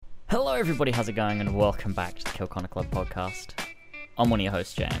Hello everybody, how's it going, and welcome back to the Kill Connor Club podcast. I'm one of your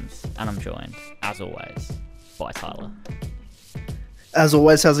hosts, James, and I'm joined, as always, by Tyler. As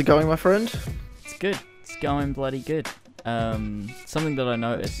always, how's it going, my friend? It's good. It's going bloody good. Something that I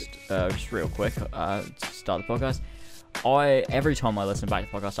noticed, just real quick, to start the podcast, every time I listen back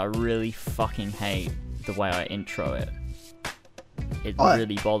to the podcast, I really fucking hate the way I intro it. It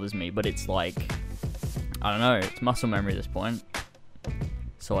really bothers me, but it's like, I don't know, it's muscle memory at this point.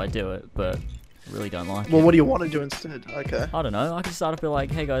 So I do it, but I really don't like it. Well, what do you want to do instead? Okay. I don't know. I can start up be like,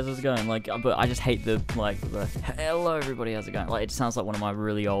 "Hey guys, how's it going?" Like, but I just hate the "Hello everybody, how's it going?" Like, it sounds like one of my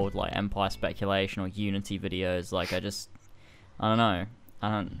really old like Empire Speculation or Unity videos. Like, I don't know. I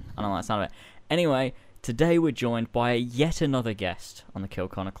don't like the sound of it. Anyway, today we're joined by yet another guest on the Kill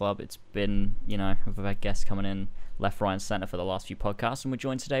Connor Club. It's been, we've had guests coming in left, right, and center for the last few podcasts, and we're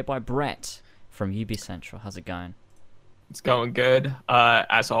joined today by Brett from UB Central. How's it going? It's going good.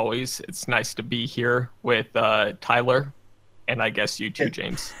 As always, it's nice to be here with Tyler, and I guess you too,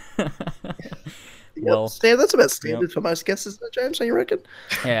 James. Well, that's about standard for most guests, isn't it, James? Don't you reckon?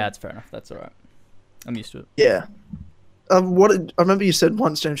 Yeah, that's fair enough. That's all right. I'm used to it. Yeah. I remember you said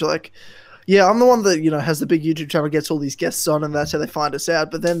once, James, you're like, yeah, I'm the one that, has the big YouTube channel, gets all these guests on, and that's how they find us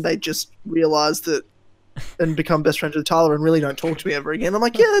out. But then they just realize that and become best friends with Tyler and really don't talk to me ever again. I'm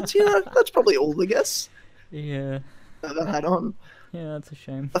like, yeah, that's, that's probably all the guests. Yeah. That had on. Yeah, that's a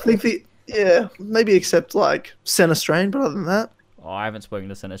shame. I think maybe except like Center Strain, but other than that. Oh, I haven't spoken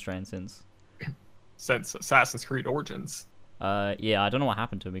to Center Strain since Assassin's Creed Origins. Yeah, I don't know what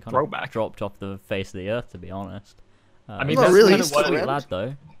happened to him. He kind Throwback. of dropped off the face of the earth, to be honest. I mean, not that's really. kind He's of what still Sweet around. lad,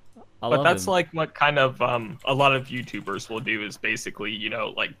 though. But that's like what kind of a lot of YouTubers will do is basically,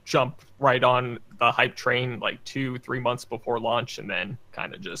 like jump right on the hype train like 2-3 months before launch and then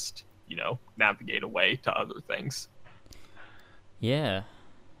kind of just, navigate away to other things. Yeah,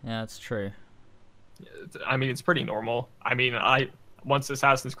 that's true. I mean, it's pretty normal. I mean, once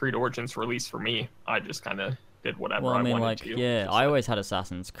Assassin's Creed Origins released for me, I just kind of did whatever Well, I mean, wanted to. yeah, I always had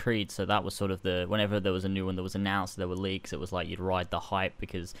Assassin's Creed, so that was sort of whenever there was a new one that was announced, there were leaks. It was like you'd ride the hype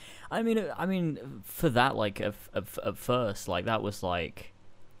because, I mean, for that, like at first, like that was like,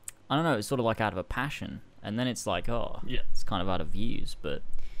 I don't know, it's sort of like out of a passion, and then it's like, Yeah. it's kind of out of views, but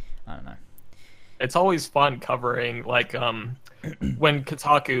I don't know. It's always fun covering like when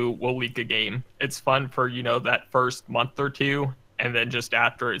Kotaku will leak a game. It's fun for that first month or two, and then just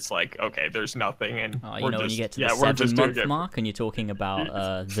after it's like, okay, there's nothing, and when you get to the 7-month mark and you're talking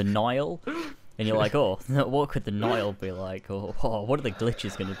about the Nile, and you're like, oh, what could the Nile be like? Or what are the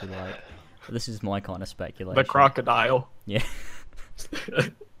glitches going to be like? This is my kind of speculation. The crocodile. Yeah.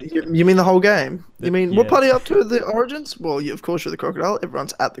 You mean the whole game? You mean what yeah. part are you up to the Origins? Well, of course you're the crocodile.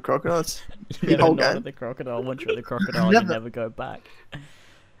 Everyone's at the crocodile. It's the whole game. The crocodile. Once you're at the crocodile, you never go back.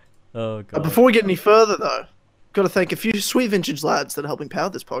 Oh god. Before we get any further, though, got to thank a few sweet vintage lads that are helping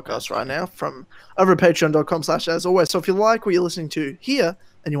power this podcast right now from over at patreon.com/as always. So if you like what you're listening to here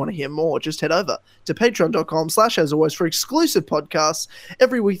and you want to hear more, just head over to patreon.com/as always for exclusive podcasts.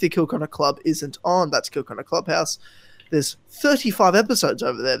 Every week the Kill Connor Club isn't on. That's Kill Connor Clubhouse. There's 35 episodes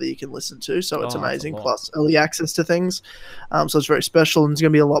over there that you can listen to, so it's amazing. Plus early access to things, so it's very special. And there's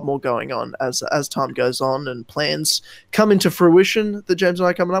going to be a lot more going on as time goes on and plans come into fruition that James and I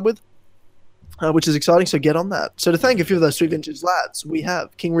are coming up with, which is exciting. So get on that. So to thank a few of those sweet vintage lads, we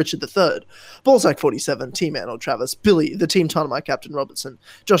have King Richard III, Balzac47, Team Arnold Travis, Billy, the Team Dynamite Captain Robertson,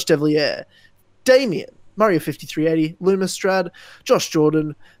 Josh Devlier, Damien, Mario 5380, Loomis Strad, Josh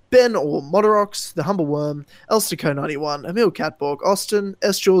Jordan, Ben or Modorox, The Humble Worm, Elstico 91, Emil Catborg, Austin,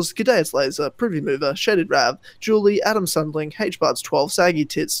 S-Jaws, Gideus Laser, Privy Mover, Shaded Rav, Julie, Adam Sundling, H-Bards 12, Saggy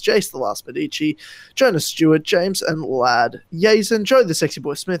Tits, Jace the Last Medici, Jonas Stewart, James and Lad, Yazen, Joe the Sexy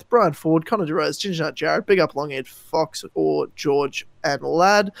Boy Smith, Brian Ford, Connor DeRose, Ginger Nut Jared, Big Up Long-Eared Fox or George and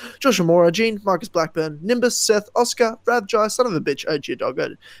Lad, Joshua Mora, Gene, Marcus Blackburn, Nimbus, Seth, Oscar, Ravjai, Son of a Bitch, OG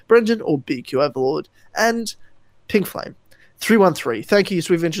Doggo, Brendan or BQ Overlord, and Pink Flame. 313. Thank you,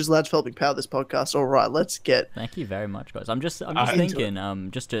 sweet ventures lads, for helping power this podcast. All right, let's get. Thank you very much, guys. I'm just thinking,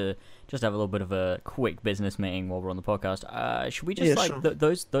 just to have a little bit of a quick business meeting while we're on the podcast. Should we just sure.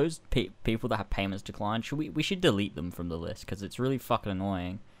 those people that have payments declined? We should delete them from the list because it's really fucking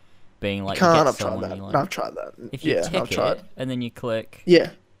annoying. Being like, I've tried that. I've tried that. If you tick I've tried. it and then you click.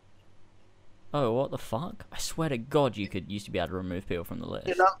 Yeah. Oh, what the fuck! I swear to God, used to be able to remove people from the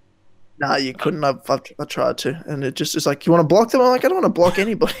list. Nah, you couldn't. I tried to, and it's like, you want to block them? I'm like, I don't want to block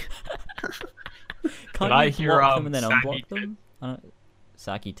anybody. Can't I you hear block them and then saggy unblock them?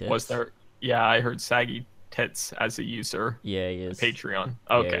 Saggy tits. Was there? Yeah, I heard Saggy Tits as a user. Yeah, he is. Patreon.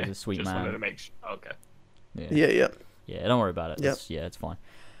 Yeah, Okay. he's a sweet just man. wanted to make sure. Okay. Yeah. Yeah. Yeah, don't worry about it. Yep. It's fine.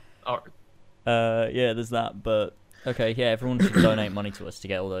 Oh, Yeah, there's that. But okay, yeah, everyone should donate money to us to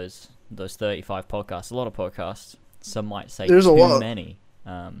get all those 35 podcasts. A lot of podcasts. Some might say There's a too lot. many.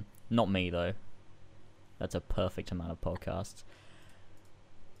 Not me though. That's a perfect amount of podcasts.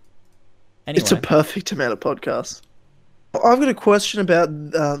 Anyway, It's a perfect amount of podcasts. I've got a question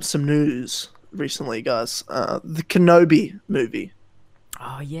about some news recently, guys. The Kenobi movie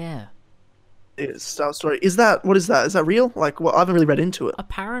oh yeah. is Star Story. Is that what is that? Is that real? Like, well, I haven't really read into it.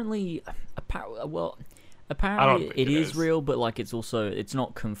 Apparently, don't apparently think it it is is. real, but like it's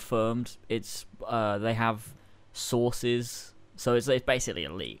not confirmed. It's they have sources, so it's basically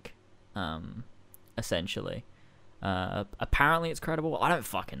a leak, essentially. Apparently it's credible. I don't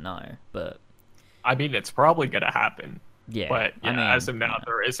fucking know, but I mean, it's probably gonna happen. yeah. But yeah, I mean, as of now, yeah.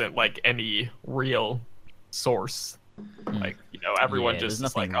 there isn't like any real source. Like, everyone Yeah, there's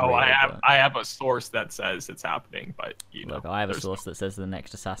just is like, nothing oh, real, but- I have a source that says it's happening, but Look, I have a there's source that says the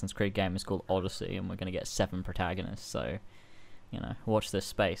next Assassin's Creed game is called Odyssey, and we're gonna get 7 protagonists. So, watch this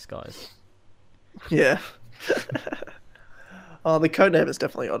space, guys. Yeah. Oh, the codename is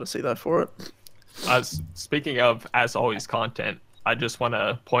definitely Odyssey though for it. Speaking of as always content, I just want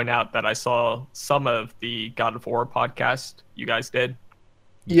to point out that I saw some of the God of War podcast you guys did.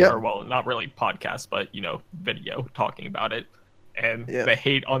 Yeah. Or, well, not really podcast, but video talking about it, and Yeah. the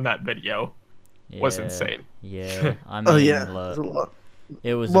hate on that video was Yeah, insane. Yeah, I mean, Oh yeah, look, there's a lot.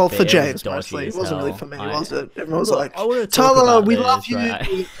 it was Well, a for bit, James dodgy mostly. It as wasn't really hell. for me, I- was it? Everyone was Look, like, I wanna talk Tyler, about we this, love you. right?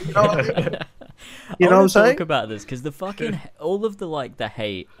 You know what I mean? I You know what I'm wanna saying? talk about this because the fucking all of the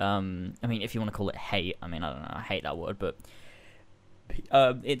hate. I mean, if you want to call it hate, I mean, I don't know, I hate that word, but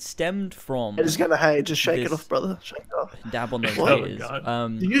it stemmed from It's gonna hate. Just shake it This- off, brother. Shake it off. dab on those Oh my haters.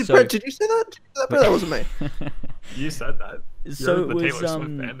 God. Did you, So, Brett, did you say that? Did you say that, Brett? That wasn't me. You said that. so You're it the was Taylor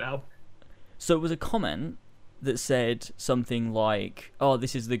Swift fan now. So it was a comment that said something like, "Oh,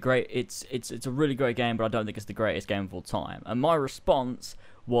 this is the great. It's a really great game, but I don't think it's the greatest game of all time." And my response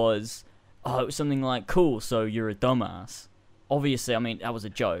was, "Oh, it was something like, cool. So you're a dumbass." Obviously, I mean that was a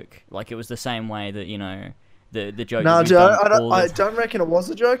joke. Like it was the same way that the joke. No, that we've dude, done all I the don't reckon it was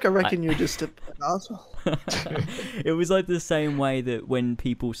a joke. I reckon you're just an asshole. It was like the same way that when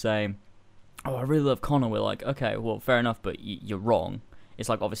people say, "Oh, I really love Connor," we're like, "Okay, well, fair enough, but you're wrong." It's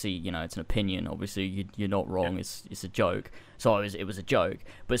like obviously, it's an opinion. Obviously, you're not wrong. It's a joke. So it was a joke.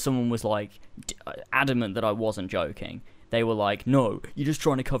 But someone was like adamant that I wasn't joking. They were like, "No, you're just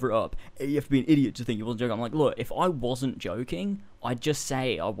trying to cover it up. You have to be an idiot to think you wasn't joking." I'm like, "Look, if I wasn't joking, I'd just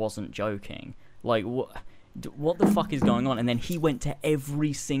say I wasn't joking. Like what the fuck is going on?" And then he went to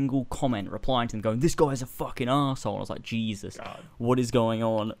every single comment replying to them going, "This guy's a fucking arsehole." And I was like, Jesus, God. what is going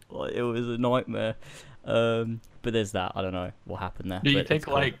on? Like, it was a nightmare. But there's that. I don't know what happened there. Do you but think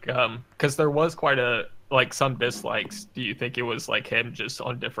it's cool. because there was quite some dislikes? Do you think it was like him just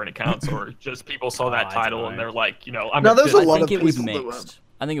on different accounts, or just people saw that I don't title know. and they're like, I'm No, a there's bit- a lot I think of it was people that were- mixed.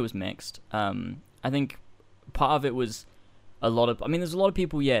 I think it was mixed. I think part of it was a lot of. I mean, there's a lot of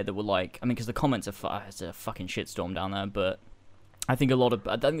people, that were like. I mean, because the comments are it's a fucking shitstorm down there. But I think I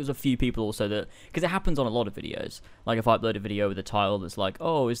think there's a few people also that because it happens on a lot of videos. Like if I upload a video with a title that's like,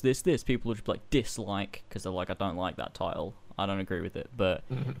 "Oh, is this?" People will just be like dislike because they're like, "I don't like that title. I don't agree with it." But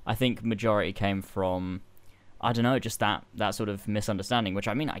I think majority came from. I don't know, just that sort of misunderstanding, which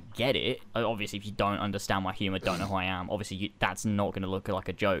I mean, I get it. Obviously, if you don't understand my humor, don't know who I am, obviously that's not going to look like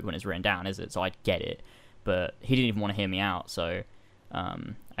a joke when it's written down, is it? So I get it. But he didn't even want to hear me out, so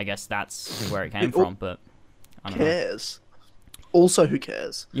I guess that's where it came from, but I Who don't know. cares? Also, who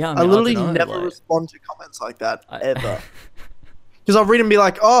cares? Yeah, I I mean, I literally dunno, never like- respond to comments like that ever. Because I'll read and be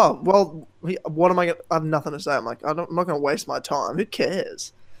like, "Oh, well, what am I? I have nothing to say." I'm like, I'm not going to waste my time. Who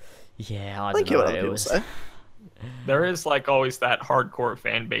cares? Yeah, I I don't don't care know. what other It people was... say. There is like always that hardcore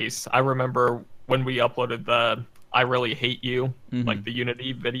fan base. I remember when we uploaded the "I Really Hate You" like the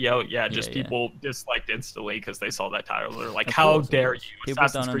Unity video. Yeah, just Yeah, yeah. people disliked instantly because they saw that title. They're like, Of "How course, of dare course. you? People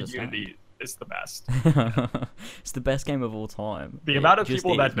Assassin's don't Creed understand. Unity is the best." It's the best game of all time. The It amount of just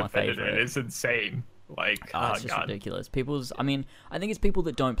people that is my defended favorite. it is insane. Like, Oh, oh, it's just god. ridiculous. I mean, I think it's people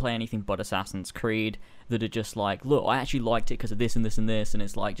that don't play anything but Assassin's Creed that are just like, look, I actually liked it because of this and this and this, and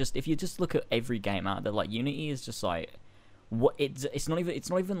it's like, just if you just look at every game out there, like Unity is just like, what it's not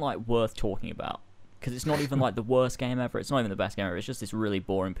even like worth talking about because it's not even like the worst game ever. It's not even the best game ever. It's just this really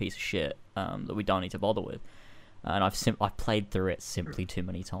boring piece of shit that we don't need to bother with, and I've played through it simply too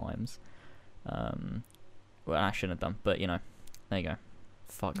many times. Well, I shouldn't have done, but there you go.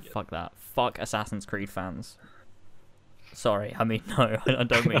 Fuck that. Fuck Assassin's Creed fans. Sorry, I mean no, I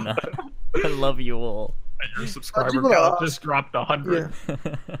don't mean that. I love you all. Your subscriber People count are- just dropped 100.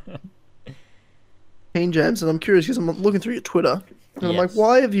 Yeah. King James, and I'm curious because I'm looking through your Twitter, and I'm like, Yes.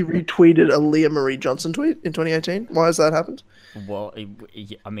 why have you retweeted a Leah Marie Johnson tweet in 2018? Why has that happened? Well,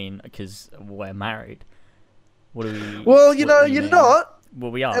 I mean, because we're married. What do we? Well, you what know, do you're mean? not,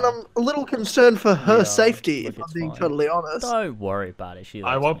 Well, we are. and I'm a little concerned for her Yeah, safety, look, if I'm it's being fine. totally honest. Don't worry about it. She.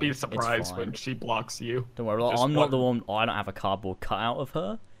 I loves won't me. be It's surprised fine. when she blocks you. Don't worry. Well, Just I'm not the one. one. I don't have a cardboard cutout of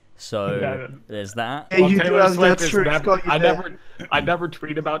her, so Yeah. there's that. Yeah, you do Taylor have Swift that is true. never, I never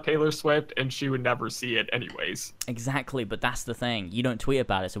tweet about Taylor Swift, and she would never see it anyways. Exactly, but that's the thing. You don't tweet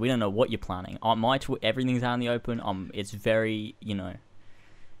about it, so we don't know what you're planning. On my everything's out in the open. It's very,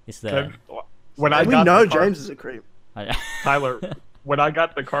 it's there. When I we got know the James is a creep. Tyler, when I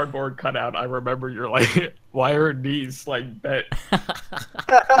got the cardboard cutout, I remember you're like, why are her knees like bent?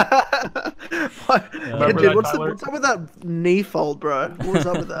 Yeah, Remember dude, that, what's Tyler? up with that knee fold, bro? What's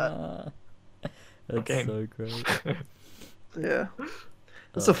up with that? That's Okay. so great. Yeah.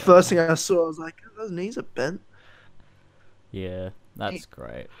 That's the first thing I saw. I was like, those knees are bent. Yeah, that's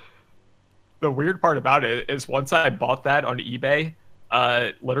great. The weird part about it is once I bought that on eBay,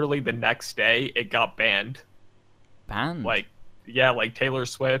 literally the next day it got banned. Banned. Like, yeah, like Taylor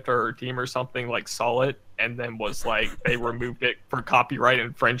Swift or her team or something like saw it and then was like they removed it for copyright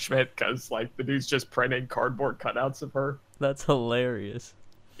infringement because like the dude's just printing cardboard cutouts of her. That's hilarious.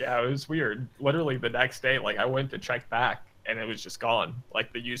 Yeah, it was weird. Literally the next day, like I went to check back and it was just gone.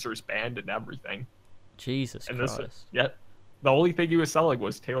 Like the user's banned and everything. Jesus And Christ. yeah, the only thing he was selling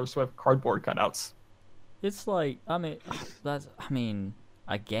was Taylor Swift cardboard cutouts. It's like, I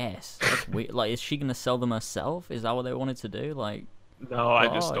guess. That's weird. Like, is she gonna sell them herself? Is that what they wanted to do? Like, No, I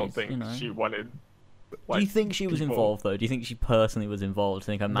just don't Guys, think she wanted. do you think she was people- involved though? Do you think she personally was involved? Do you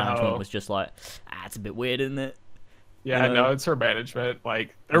think her management No. was just like, it's a bit weird, isn't it? Yeah, you know? no, it's her management.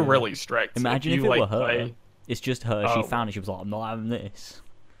 Like they're Yeah. really strict. Imagine if you, it like, were her. play- It's just her. She Oh. found it. She was like, I'm not having this.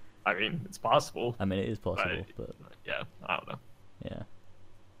 I mean, it's possible. I mean, it is possible, but Yeah, I don't know. yeah.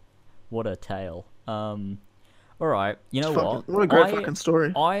 What a tale. All right. You know Fucking- what? a great fucking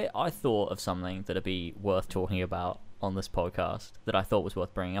story. I thought of something that'd be worth talking about on this podcast that I thought was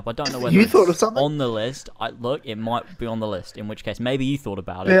worth bringing up. I don't know whether You it's thought of something? on the list. Look, it might be on the list. In which case, maybe you thought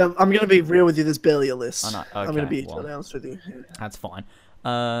about it. Yeah, I'm gonna be real with you. There's barely a list. I know, I'm gonna okay, be well. honest with you. That's fine.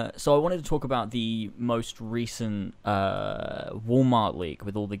 So I wanted to talk about the most recent Walmart leak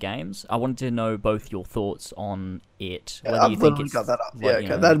with all the games. I wanted to know both your thoughts on it. Yeah, Whether you I've think literally it's got that up. like, Yeah, you okay.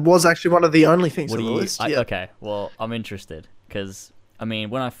 know, That was actually one of the only things what on do the you? list. Yeah. Okay, well, I'm interested because I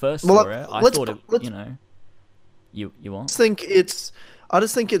mean, when I first Well, saw it, I let's- thought it. let's- You know, you want? I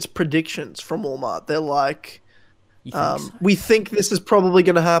just think it's predictions from Walmart. They're like, You think so? we think this is probably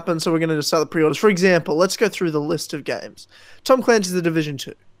going to happen, so we're going to start the pre-orders. For example, let's go through the list of games. Tom Clancy's The Division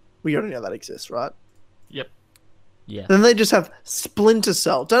 2. We already know that exists, right? Yep. Yeah. Then they just have Splinter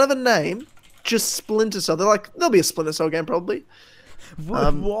Cell. Don't have a name, just Splinter Cell. They're like, there'll be a Splinter Cell game probably.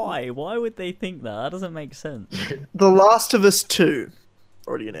 Why? Why would they think that? That doesn't make sense. The Last of Us 2,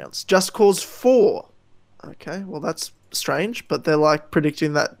 already announced. Just Cause 4. Okay, well that's strange, but they're like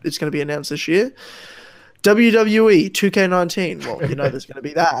predicting that it's going to be announced this year. WWE 2K19. Well, you know there's going to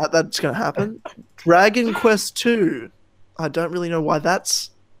be that. That's going to happen. Dragon Quest 2. I don't really know why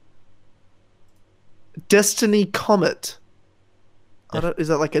that's. Destiny Comet. Is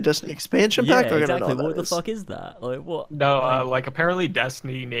that like a Destiny expansion Yeah, pack? I don't know exactly. what What the is. fuck is that? Like what? No, like apparently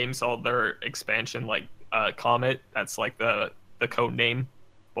Destiny names all their expansion like Comet. That's like the code name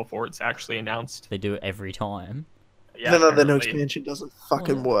before it's actually announced. They do it every time. Yeah, No, the new apparently. expansion doesn't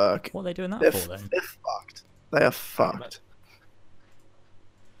fucking Well, work. What are they doing that They're, for then? they're fucked. They are fucked.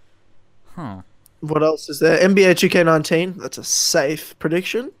 Huh. What else is there? NBA 2K19. That's a safe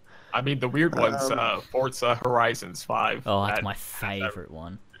prediction. I mean, the weird one's Forza Horizons 5. Oh, that's That- my favorite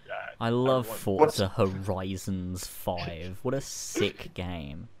one. yeah, I love everyone- Forza Horizons 5. What a sick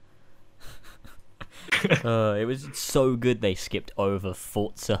game. It was so good they skipped over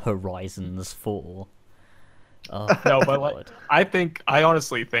Forza Horizons 4. Oh, No, but like, God. I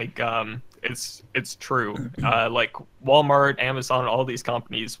honestly think it's true. Like Walmart, Amazon, all these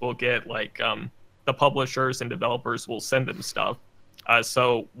companies will get like the publishers and developers will send them stuff.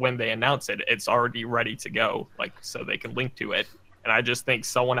 So when they announce it, it's already ready to go, like so they can link to it. And I just think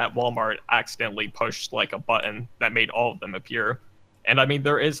someone at Walmart accidentally pushed like a button that made all of them appear. And I mean,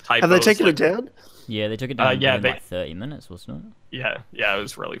 there is typos. Have they taken like, it down? Yeah, they took it down yeah, in they- like 30 minutes, wasn't it? Yeah, it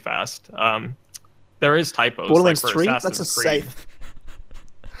was really fast. There is typos. Borderlands like for 3? Assassin's That's a Creed. safe.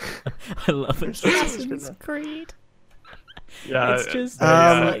 I love it. Assassin's Assassin's Creed. Yeah, It's just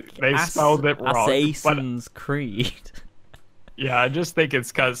they spelled it wrong. But Assassin's Creed. yeah, I just think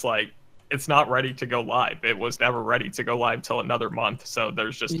it's because like it's not ready to go live. It was never ready to go live till another month. So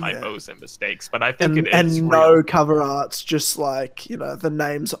there's just Yeah. typos and mistakes. But I think it is and real. no cover arts, just like, you know, the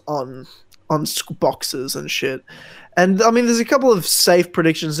names on boxes and shit. And I mean, there's a couple of safe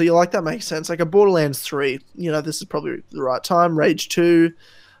predictions that you like. That makes sense. Like a Borderlands 3. You know, this is probably the right time. Rage 2.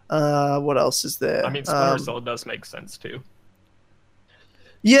 What else is there? I mean, Splinter Cell does make sense too.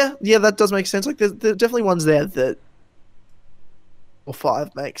 Yeah, that does make sense. Like, there's definitely ones there that, or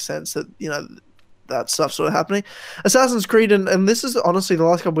 5 makes sense that, you know, that stuff sort of happening. Assassin's Creed, and this is honestly the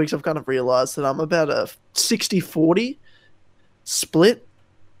last couple of weeks I've kind of realized that I'm about a 60-40 split.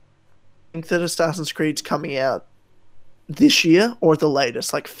 I think that Assassin's Creed's coming out this year or at the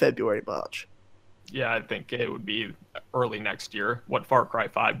latest, like February, March. Yeah, I think it would be early next year. What Far Cry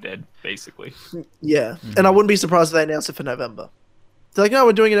 5 did, basically. Yeah, and I wouldn't be surprised if they announce it for November. They're like, no,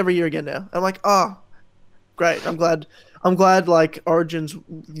 we're doing it every year again now. I'm like, great. I'm glad. Like Origins,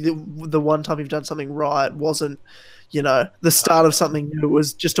 the one time you've done something right wasn't, you know, the start of something new. It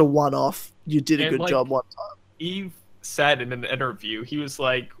was just a one-off. You did a good job one time. Eve said in an interview, he was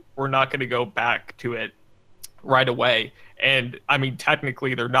like, "We're not going to go back to it right away." And I mean,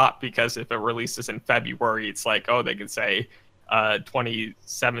 technically, they're not, because if it releases in February, it's like, oh, they could say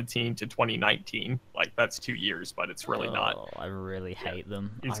 2017 to 2019, like that's 2 years, but it's really not. I really hate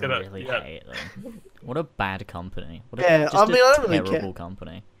them. He's I gonna- really yeah. hate them. What a bad company. What Yeah, just I mean, I don't really terrible care.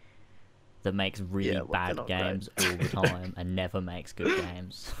 company that makes really Yeah, well, they're bad not games all the time and never makes good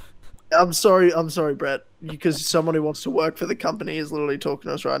games. I'm sorry, Brett, because someone who wants to work for the company is literally talking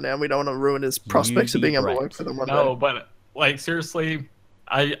to us right now, and we don't want to ruin his prospects of be being able to Brett. work for them one No, day. but like seriously,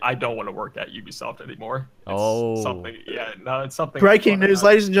 I don't want to work at Ubisoft anymore. It's something. Yeah, no, it's something. Breaking fun news, about it.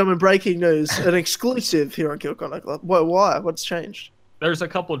 ladies and gentlemen, breaking news. An exclusive here on Kill Conduct Club. Why? What's changed? There's a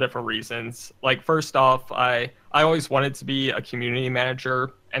couple of different reasons. Like, first off, I always wanted to be a community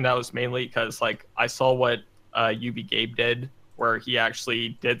manager, and that was mainly because like I saw what UB Gabe did, where he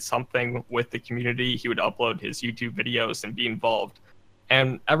actually did something with the community. He would upload his YouTube videos and be involved.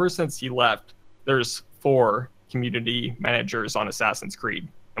 And ever since he left, there's 4 community managers on Assassin's Creed,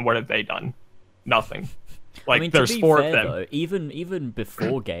 and what have they done? Nothing. Like, I mean, there's to be 4 fair, of them. though, even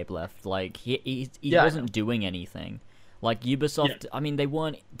before Gabe left, like he Yeah, I wasn't doing anything. Like Ubisoft, I mean, they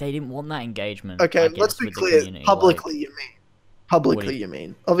didn't want that engagement. Okay, I let's guess, be with the clear. community, Publicly, like- you mean? Publicly, What do you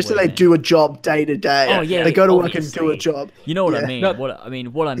mean? Obviously, what do they you do a job day to day. Oh, yeah, they go to work and do a obviously. job. You know what Yeah. I mean? No. What I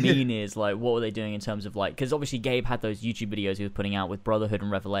mean is, like, what were they doing in terms of, like, because obviously Gabe had those YouTube videos he was putting out with Brotherhood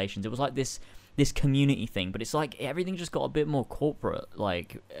and Revelations. It was like this community thing, but it's like everything just got a bit more corporate,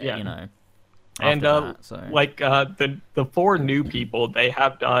 like, Yeah. you know. And after that, so. like the 4 new people, they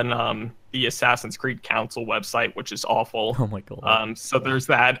have done the Assassin's Creed Council website, which is awful. Oh my god. So there's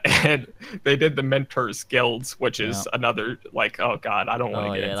that, and they did the Mentors Guilds, which is another, like, oh god, I don't want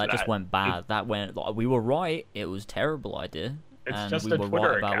to Oh get yeah, into that just went bad. That went. Like, we were right. It was a terrible idea, It's and just we a were Twitter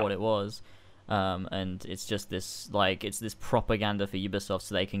right about account. what it was. And it's just this, like, it's this propaganda for Ubisoft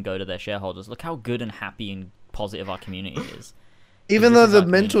so they can go to their shareholders. Look how good and happy and positive our community is. Even This though is the our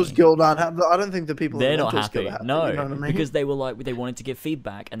Mentors community. Guild aren't happy, I don't think the people They're in the not Mentors happy. Guild are happy. No, you know what I mean? because they were like, they wanted to give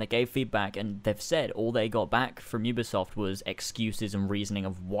feedback, and they gave feedback, and they've said all they got back from Ubisoft was excuses and reasoning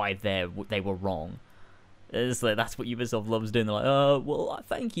of why they were wrong. It's like, that's what Ubisoft loves doing. They're like, well,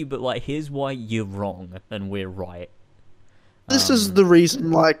 thank you, but like, here's why you're wrong and we're right. This is the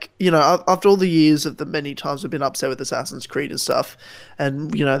reason, like, you know, after all the years of the many times I've been upset with Assassin's Creed and stuff,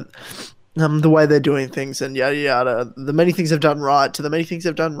 and, you know, the way they're doing things and yada yada, the many things they've done right to the many things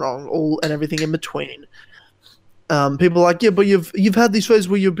they've done wrong, all and everything in between. People are like, yeah, but you've had these phases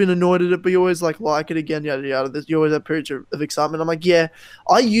where you've been annoyed at it, but you always like it again, yada yada. You always have periods of excitement. I'm like, yeah,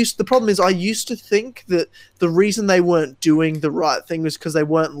 the problem is I used to think that the reason they weren't doing the right thing was because they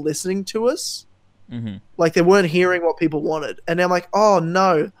weren't listening to us. Mm-hmm. Like, they weren't hearing what people wanted. And now I'm like, oh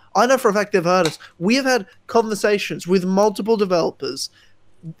no, I know for a fact they've heard us. We have had conversations with multiple developers.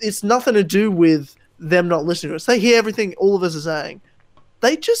 It's nothing to do with them not listening to us. They hear everything all of us are saying.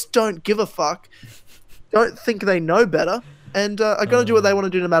 They just don't give a fuck. Don't think they know better. And are going to do what they want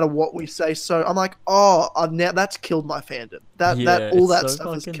to do no matter what we say. So I'm like, now that's killed my fandom. All that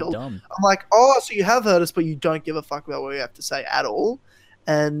stuff is killed. Dumb. I'm like, so you have heard us, but you don't give a fuck about what we have to say at all.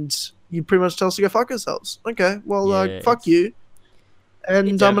 And you pretty much tell us to go fuck ourselves. Okay, well, Yeah, fuck you. And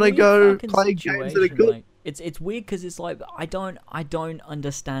It's I'm a gonna weird go fucking play games that are situation, good. like, it's weird because it's like I don't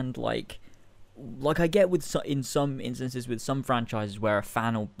understand like I get with in some instances with some franchises where a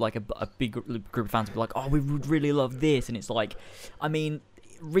fan or like a big group of fans will be like, oh, we would really love this, and it's like, I mean,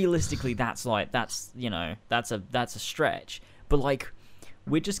 realistically, that's a stretch, but like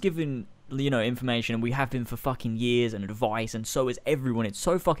we're just given information, and we have been for fucking years, and advice, and so is everyone. It's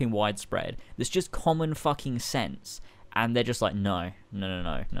so fucking widespread. There's just common fucking sense, and they're just like, no,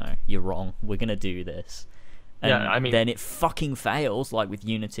 you're wrong. We're gonna do this. And Yeah, I mean- then it fucking fails, like with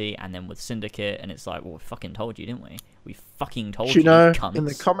Unity, and then with Syndicate, and it's like, well, we fucking told you, didn't we? We fucking told you, cunts. in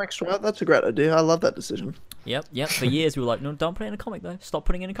the comics, right? That's a great idea. I love that decision. Yep. For years we were like, no, don't put it in a comic though. Stop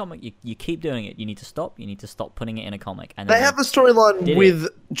putting it in a comic. You keep doing it. You need to stop. You need to stop putting it in a comic. And They then have a storyline did with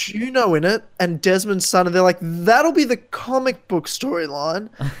Juno in it and Desmond's son, and they're like, that'll be the comic book storyline.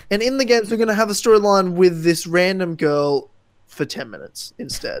 And in the games, we're going to have a storyline with this random girl for 10 minutes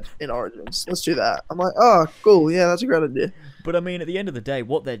instead in Origins. Let's do that. I'm like, oh, cool. Yeah, that's a great idea. But I mean, at the end of the day,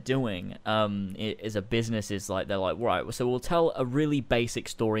 what they're doing as a business is like, they're like, right, so we'll tell a really basic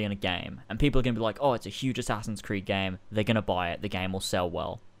story in a game, and people are going to be like, oh, it's a huge Assassin's Creed game. They're going to buy it. The game will sell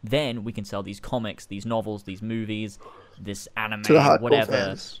well. Then we can sell these comics, these novels, these movies, this anime, To the hardcore whatever,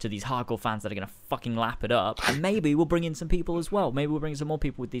 fans. to these hardcore fans that are going to fucking lap it up. And maybe we'll bring in some people as well. Maybe we'll bring some more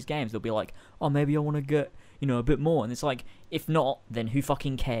people with these games. They'll be like, oh, maybe I want to get, a bit more. And it's like, if not, then who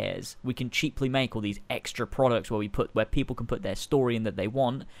fucking cares? We can cheaply make all these extra products where people can put their story in that they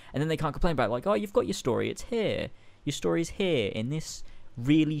want, and then they can't complain about it. Like, oh, you've got your story. It's here. Your story's here in this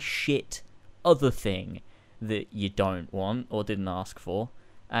really shit other thing that you don't want or didn't ask for.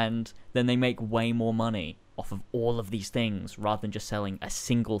 And then they make way more money off of all of these things rather than just selling a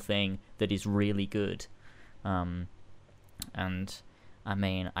single thing that is really good. And I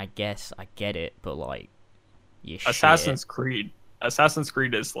mean, I guess I get it, but like, Assassin's Creed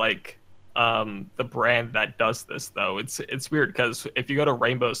is like the brand that does this though. It's weird because if you go to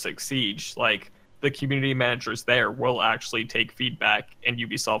Rainbow Six Siege, like the community managers there will actually take feedback and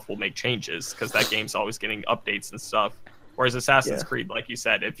Ubisoft will make changes because that game's always getting updates and stuff. Whereas Assassin's Creed, like you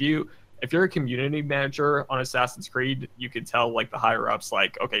said, if you're a community manager on Assassin's Creed, you can tell like the higher ups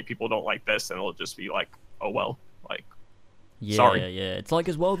like, okay, people don't like this, and it'll just be like, oh well, like Yeah, sorry. yeah. It's like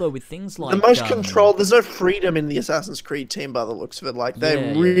as well though with things like The most control. There's no freedom in the Assassin's Creed team by the looks of it. Like,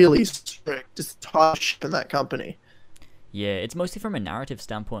 they're Yeah. really strict. Just tight ship in that company. Yeah, it's mostly from a narrative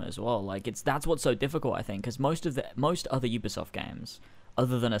standpoint as well. Like that's what's so difficult, I think, because most other Ubisoft games,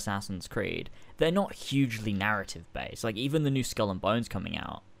 other than Assassin's Creed, they're not hugely narrative based. Like even the new Skull and Bones coming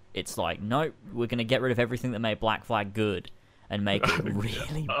out, it's like, nope, we're gonna get rid of everything that made Black Flag good and make it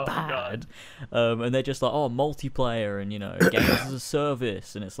really Oh, bad. And they're just like, oh, multiplayer and games as a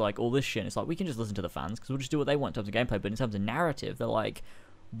service, and it's like all this shit. And it's like, we can just listen to the fans because we'll just do what they want in terms of gameplay. But in terms of narrative, they're like,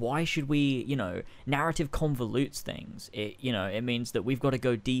 why should we, narrative convolutes things. It means that we've got to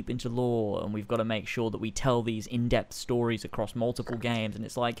go deep into lore, and we've got to make sure that we tell these in-depth stories across multiple games. And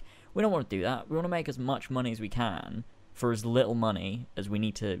it's like, we don't want to do that. We want to make as much money as we can for as little money as we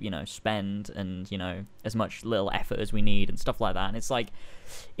need to, spend, and, as much little effort as we need and stuff like that. And it's like,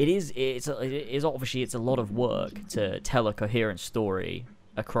 it is obviously, it's a lot of work to tell a coherent story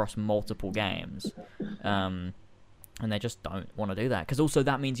across multiple games. And they just don't want to do that. Because also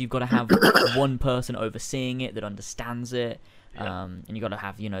that means you've got to have one person overseeing it that understands it. And you've got to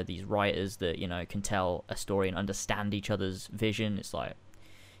have, these writers that, can tell a story and understand each other's vision. It's like,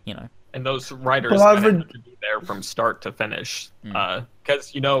 And those writers Well, I've have to be there from start to finish.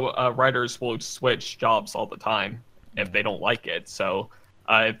 Because, writers will switch jobs all the time if they don't like it. So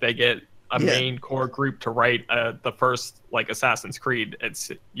if they get a main core group to write the first, like, Assassin's Creed,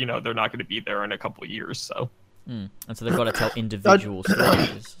 it's, they're not going to be there in a couple of years. So. And so they've got to tell individual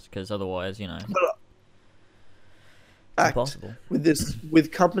stories, because otherwise, it's impossible.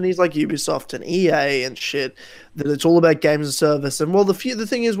 With companies like Ubisoft and EA and shit, that it's all about games as a service. And well, the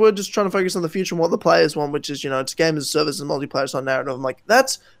thing is, we're just trying to focus on the future and what the players want, which is, it's games as a service and multiplayer, it's not narrative. I'm like,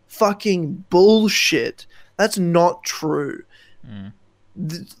 that's fucking bullshit. That's not true.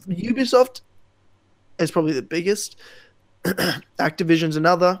 Ubisoft is probably the biggest. Activision's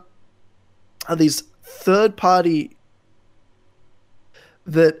another. Are these third party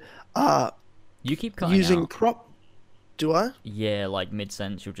that are You keep cutting using out. Do I? Yeah, like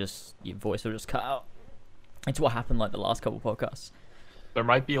mid-sentence, your voice will just cut out. It's what happened like the last couple podcasts. There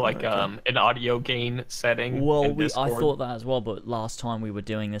might be like an audio gain setting. Well, in I Discord. thought that as well, but last time we were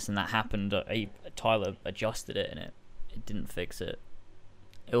doing this and that happened, Tyler adjusted it and it didn't fix it.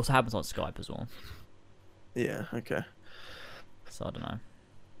 It also happens on Skype as well, Yeah, okay. so I don't know.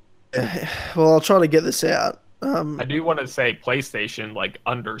 Well, I'll try to get this out. I do want to say PlayStation like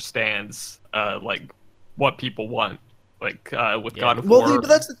understands like what people want, like with God of War.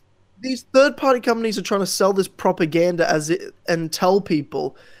 But these third-party companies are trying to sell this propaganda and tell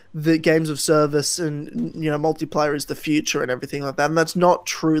people that games of service and multiplayer is the future and everything like that, and that's not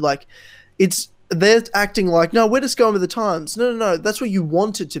true. Like, it's they're acting like, no, we're just going with the times. No, no, no, that's what you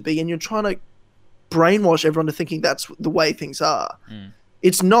want it to be, and you're trying to brainwash everyone to thinking that's the way things are.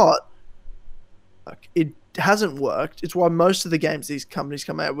 It's not. It hasn't worked. It's why most of the games these companies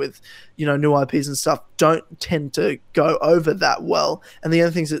come out with, new IPs and stuff, don't tend to go over that well. And the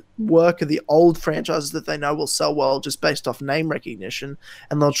only things that work are the old franchises that they know will sell well just based off name recognition,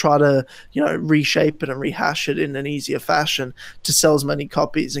 and they'll try to, reshape it and rehash it in an easier fashion to sell as many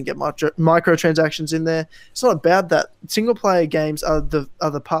copies and get microtransactions in there. It's not about that. Single player games are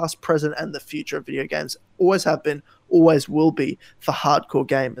the past, present, and the future of video games. Always have been, always will be for hardcore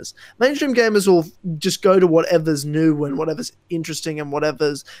gamers. Mainstream gamers will just go to whatever's new and whatever's interesting and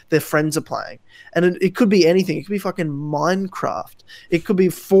whatever's their friends are playing. And it could be anything. It could be fucking Minecraft. It could be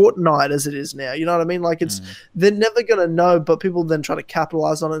Fortnite as it is now. You know what I mean? Like, they're never going to know, but people then try to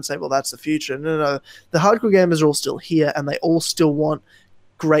capitalize on it and say, well, that's the future. No, no, no. The hardcore gamers are all still here, and they all still want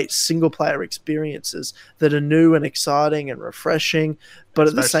great single player experiences that are new and exciting and refreshing, but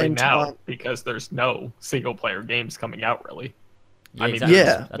at the same time, because there's no single player games coming out really. Yeah, exactly.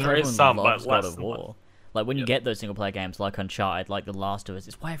 Yeah, there is some, but less than War. Like when you get those single player games like Uncharted, like The Last of Us,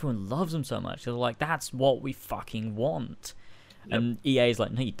 it's why everyone loves them so much. They're like, that's what we fucking want. And EA's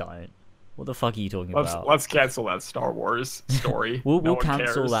like, no, you don't. What the fuck are you talking about? Let's cancel that Star Wars story. We'll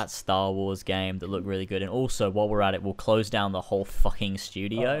cancel that Star Wars game that looked really good, and also while we're at it, we'll close down the whole fucking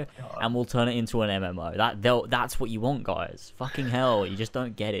studio and we'll turn it into an MMO. That's what you want, guys. Fucking hell, you just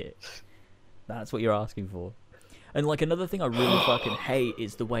don't get it. That's what you're asking for. And like another thing I really fucking hate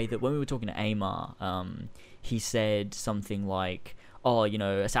is the way that when we were talking to Amar, he said something like, oh,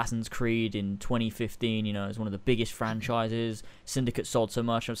 Assassin's Creed in 2015, is one of the biggest franchises. Syndicate sold so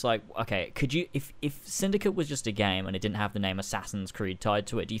much. I was like, okay, could you, if Syndicate was just a game and it didn't have the name Assassin's Creed tied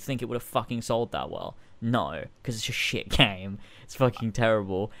to it, do you think it would have fucking sold that well? No, because it's a shit game. It's fucking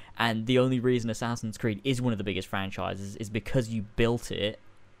terrible. And the only reason Assassin's Creed is one of the biggest franchises is because you built it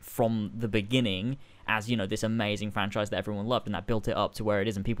from the beginning as, this amazing franchise that everyone loved, and that built it up to where it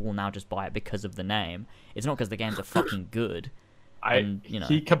is, and people will now just buy it because of the name. It's not because the games are fucking good.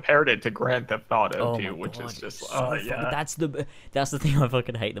 He compared it to Grand Theft Auto too, which is just yeah. That's the thing I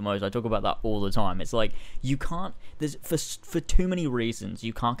fucking hate the most. I talk about that all the time. It's like you can't. There's for too many reasons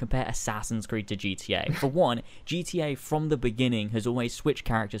you can't compare Assassin's Creed to GTA. For one, GTA from the beginning has always switched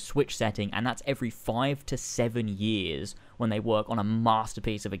characters, switched setting, and that's every 5 to 7 years when they work on a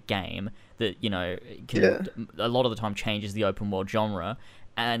masterpiece of a game that a lot of the time changes the open world genre.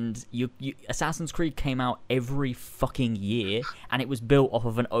 And Assassin's Creed came out every fucking year, and it was built off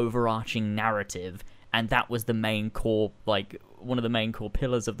of an overarching narrative, and that was the main core, like, one of the main core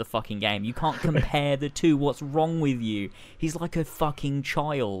pillars of the fucking game. You can't compare the two. What's wrong with you? He's like a fucking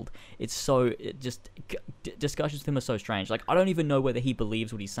child. It's so, discussions with him are so strange. Like, I don't even know whether he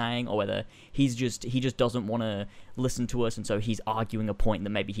believes what he's saying, or whether he just doesn't want to listen to us, and so he's arguing a point that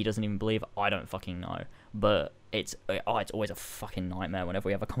maybe he doesn't even believe. I don't fucking know. But it's always a fucking nightmare whenever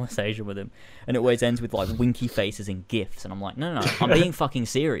we have a conversation with him, and it always ends with like winky faces and gifs, and I'm like, no, I'm being fucking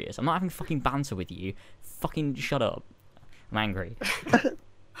serious. I'm not having fucking banter with you. Fucking shut up. I'm angry.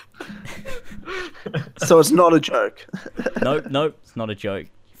 So it's not a joke. Nope, it's not a joke.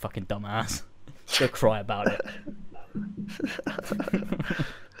 You fucking dumbass. Go cry about it.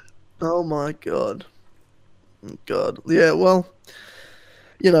 Oh my god. Yeah, well,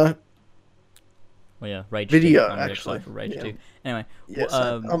 Well, yeah, Rage video 2. I'm actually for Rage 2. Anyway, yes,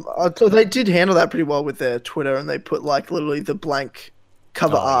 so they did handle that pretty well with their Twitter, and they put like literally the blank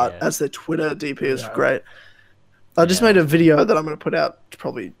cover art as their Twitter DP. It was great. I just made a video that I'm going to put out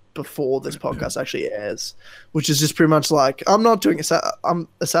probably before this podcast actually airs, which is just pretty much like, I'm not doing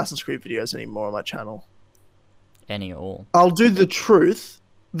Assassin's Creed videos anymore on my channel. Any at all. I'll do the truth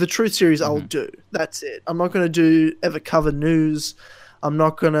series. I'll do. That's it. I'm not going to ever cover news. I'm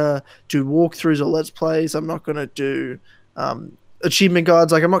not going to do walkthroughs or let's plays. I'm not going to do achievement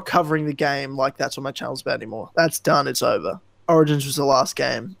guides. Like, I'm not covering the game like that's what my channel's about anymore. That's done. It's over. Origins was the last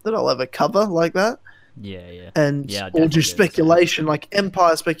game that I'll ever cover like that. Yeah. And or do speculation, like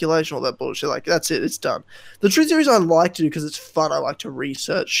Empire speculation, all that bullshit. Like, that's it. It's done. The truth series I like to do because it's fun. I like to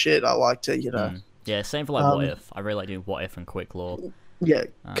research shit. I like to, Yeah, same for like What If. I really like doing What If and Quick Lore. Yeah,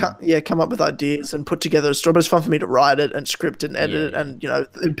 come up with ideas and put together a story. But it's fun for me to write it and script it and edit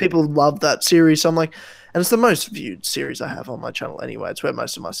it, and people love that series. So I'm like, and it's the most viewed series I have on my channel anyway. It's where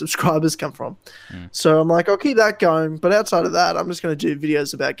most of my subscribers come from. So I'm like, I'll keep that going. But outside of that, I'm just going to do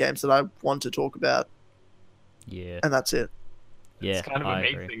videos about games that I want to talk about. Yeah, and that's it. Yeah, it's kind of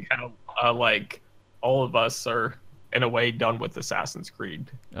amazing how like all of us are in a way done with Assassin's Creed.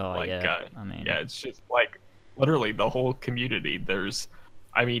 I mean, it's just like literally the whole community.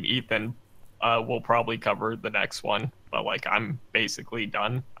 Ethan we'll probably cover the next one. But like, I'm basically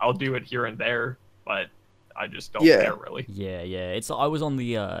done. I'll do it here and there, but I just don't care really. Yeah. I was on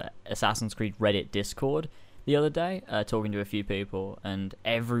the Assassin's Creed Reddit Discord the other day, talking to a few people, and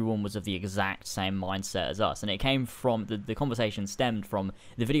everyone was of the exact same mindset as us. And it came from the conversation stemmed from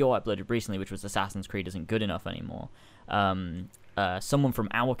the video I uploaded recently, which was Assassin's Creed isn't good enough anymore. Someone from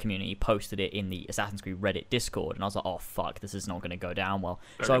our community posted it in the Assassin's Creed Reddit Discord, and I was like, oh fuck, this is not going to go down well.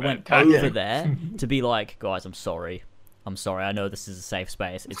 So I went over there to be like, guys, I'm sorry, I know this is a safe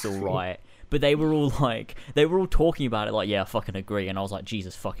space, it's all right. But they were all talking about it like, yeah, I fucking agree. And I was like,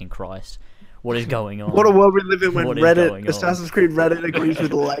 Jesus fucking Christ, what is going on? What a world we live in when Assassin's Creed Reddit agrees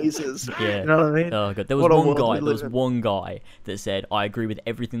with lasers. Yeah. You know what I mean? Oh god, there was one guy that said, I agree with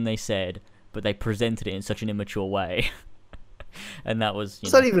everything they said, but they presented it in such an immature way. And that was,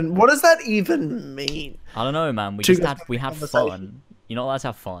 what does that even mean? I don't know, man. We had fun. You're not allowed to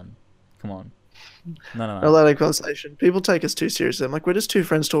have fun. Come on. No. Not allowed to have conversation. People take us too seriously. I'm like, we're just two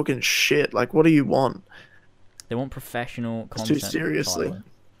friends talking shit. Like, what do you want? They want professional content. Too seriously. Tyler.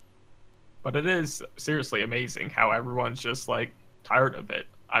 But it is seriously amazing how everyone's just like tired of it.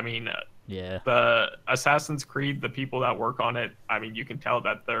 I mean, the Assassin's Creed, the people that work on it, I mean, you can tell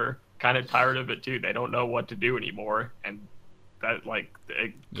that they're kind of tired of it too. They don't know what to do anymore, and that like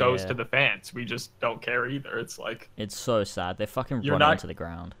it goes to the fans. We just don't care either. It's like, it's so sad. They're fucking running into the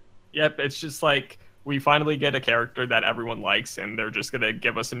ground. Yep, it's just like we finally get a character that everyone likes, and they're just gonna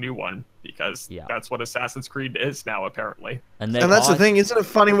give us a new one because that's what Assassin's Creed is now, apparently. And that's the thing, isn't it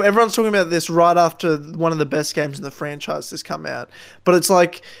funny? Everyone's talking about this right after one of the best games in the franchise has come out, but it's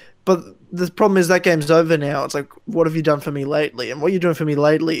like, but the problem is that game's over now. It's like, what have you done for me lately? And what you're doing for me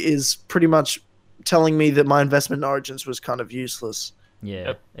lately is pretty much telling me that my investment in Origins was kind of useless.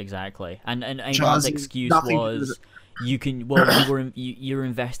 Yeah, exactly. And Amon's excuse was, you're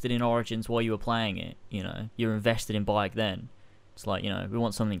invested in Origins while you were playing it. You know, you're invested in Bayek then. It's like, you know, we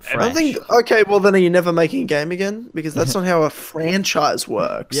want something fresh. I think, okay, well then are you never making a game again? Because that's not how a franchise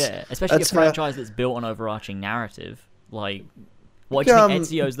works. Yeah, especially a franchise that's built on overarching narrative. Like, why do you think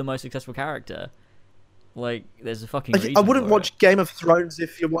Ezio's the most successful character? Like, there's a fucking reason I wouldn't for watch Game of Thrones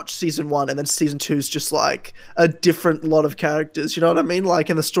if you watch season 1 and then season 2 is just like a different lot of characters. You know what I mean? Like,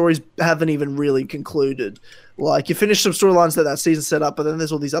 and the stories haven't even really concluded. Like, you finish some storylines that season set up, but then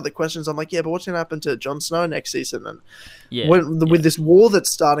there's all these other questions. I'm like, yeah, but what's going to happen to Jon Snow next season? And with this war that's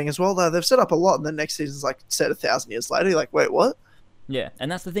starting as well, though, they've set up a lot, and then next season's like set 1,000 years later. You're like, wait, what? Yeah,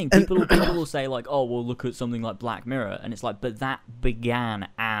 and that's the thing. People will say like, oh, well, look at something like Black Mirror, and it's like, but that began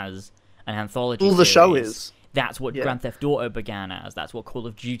as an anthology series. The show is. That's what Grand Theft Auto began as. That's what Call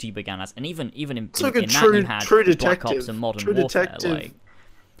of Duty began as. And even in like that you had Black Ops and Modern Warfare.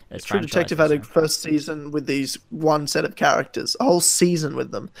 True Detective had a first season with these one set of characters, a whole season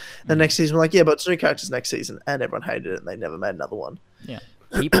with them. The next season, we're like, yeah, but it's new characters next season, and everyone hated it, and they never made another one. Yeah.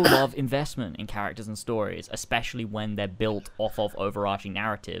 People love investment in characters and stories, especially when they're built off of overarching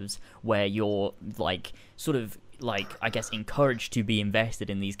narratives where you're like sort of like, I guess, encouraged to be invested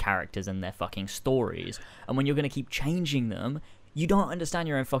in these characters and their fucking stories. And when you're going to keep changing them, you don't understand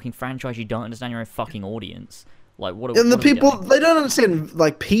your own fucking franchise, you don't understand your own fucking audience. Like, the people, they don't understand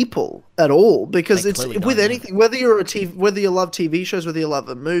like people at all, because it's with anything, whether you love TV shows, whether you love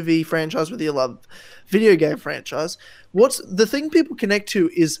a movie franchise, whether you love video game franchise, what's the thing people connect to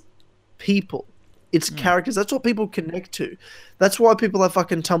is people. It's characters. That's what people connect to. That's why people have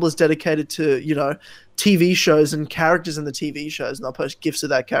fucking Tumblrs dedicated to, you know, TV shows and characters in the TV shows, and they'll post gifs of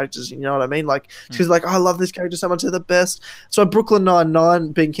that characters. You know what I mean? Like, because like, oh, I love this character so much, they're the best. So Brooklyn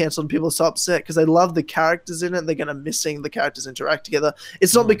Nine-Nine being cancelled, people are so upset because they love the characters in it. And they're gonna miss seeing the characters interact together.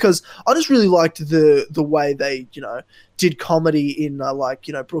 It's not because I just really liked the way they, you know, did comedy in like,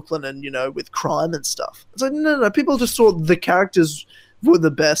 you know, Brooklyn and, you know, with crime and stuff. It's like, no. People just saw the characters were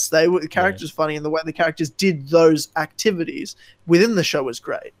the best. They were the characters funny, and the way the characters did those activities within the show was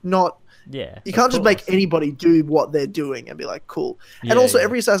great. You can't just make anybody do what they're doing and be like, cool. And also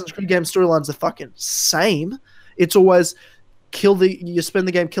every Assassin's Creed game storyline's the fucking same. It's always you spend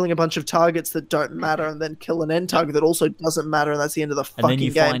the game killing a bunch of targets that don't matter, and then kill an end target that also doesn't matter, and that's the end of the fucking game. And then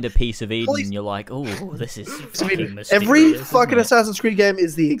you find a piece of Eden, and you're like, oh, this is fucking mysterious. Every fucking Assassin's Creed game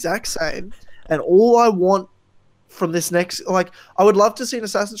is the exact same, and all I want from this next, like, I would love to see an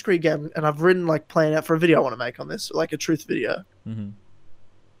Assassin's Creed game, and I've written like plan out for a video I want to make on this, like a truth video.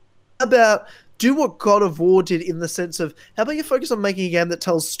 About do what God of War did, in the sense of, how about you focus on making a game that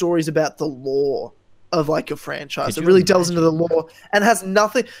tells stories about the lore of like your franchise. It really delves into the lore and has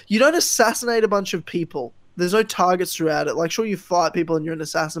nothing. You don't assassinate a bunch of people. There's no targets throughout it. Like, sure, you fight people and you're an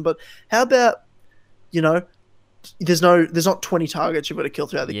assassin, but how about, you know, there's not 20 targets you've got to kill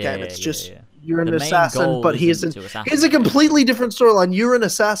throughout the game. It's just you're an The main assassin, goal but isn't to here's a assassinate. completely different storyline. You're an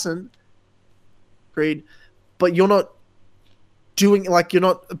assassin, Creed, but you're not doing like you're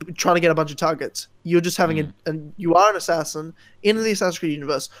not trying to get a bunch of targets. You're just having and you are an assassin in the Assassin's Creed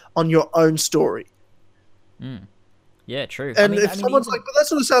universe on your own story. Yeah, true. And if I mean, someone's like, "But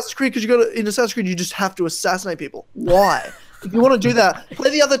that's not Assassin's Creed because you got in Assassin's Creed you just have to assassinate people." Why? If you want to do that,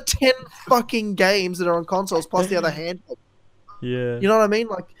 play the other 10 fucking games that are on consoles plus the other handheld. yeah, You know what I mean?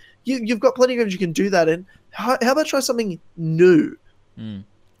 Like you've got plenty of games you can do that in. How about try something new?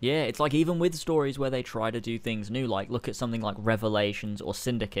 yeah. It's like even with stories where they try to do things new, like look at something like Revelations or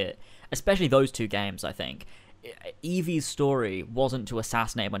Syndicate, especially those two games. I think Evie's story wasn't to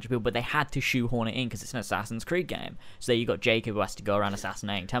assassinate a bunch of people, but they had to shoehorn it in because it's an Assassin's Creed game. So you got Jacob who has to go around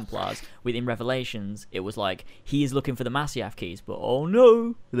assassinating Templars. Within Revelations, it was like he is looking for the Masyaf keys, but oh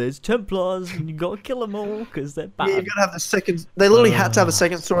no, there's Templars and you gotta kill them all because they're bad. Yeah, you've got to have the second. They literally had to have a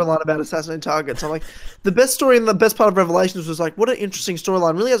second storyline about assassinating targets. I'm like, the best story and the best part of Revelations was like, what an interesting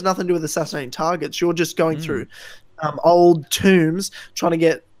storyline. Really has nothing to do with assassinating targets. You're just going through old tombs trying to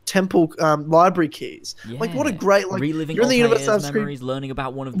get temple library keys. Like, what a great like reliving you're in the universe Altair's of memories, learning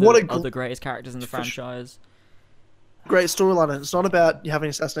about one of What the a other greatest characters in the franchise. great storyline, and it's not about you having an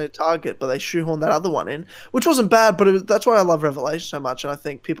assassinated target, but they shoehorn that other one in, which wasn't bad. But that's why I love Revelation so much, and I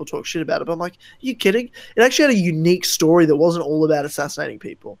think people talk shit about it. But I'm like, are you kidding? It actually had a unique story that wasn't all about assassinating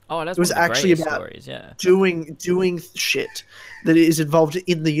people. Oh, that's It was one of the actually greatest about stories. Yeah. doing shit that is involved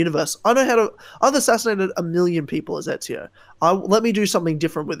in the universe. I know how to. I've assassinated a million people as Ezio. Let me do something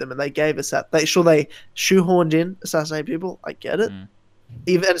different with them, and they gave us that. They shoehorned in assassinate people. I get it.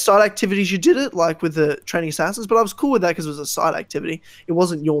 Even side activities, you did it like with the training assassins, but I was cool with that because it was a side activity. It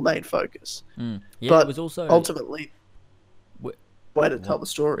wasn't your main focus. Yeah, but it was also ultimately way to tell the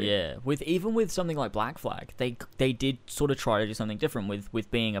story. Yeah, even with something like Black Flag, they did sort of try to do something different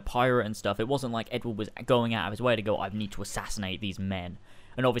with being a pirate and stuff. It wasn't like Edward was going out of his way to go, I need to assassinate these men.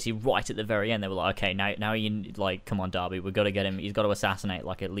 And obviously, right at the very end, they were like, okay, now you like, come on, Darby, we've got to get him. He's got to assassinate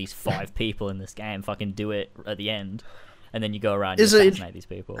like at least 5 people in this game. Fucking do it at the end. And then you go around and assassinate these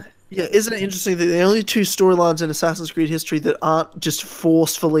people. Yeah, isn't it interesting that the only 2 storylines in Assassin's Creed history that aren't just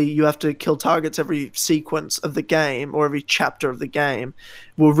forcefully you have to kill targets every sequence of the game or every chapter of the game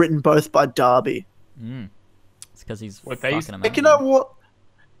were written both by Darby. It's because he's What fucking they- amazing. Like, you know what?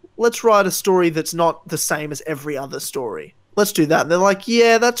 Let's write a story that's not the same as every other story. Let's do that. And they're like,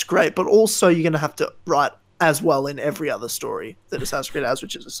 yeah, that's great, but also you're going to have to write as well in every other story that Assassin's Creed has,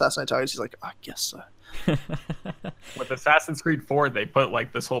 which is assassinate targets. He's like, I guess so. With Assassin's Creed 4, they put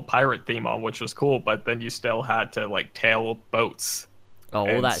like this whole pirate theme on, which was cool, but then you still had to like tail boats. Oh, all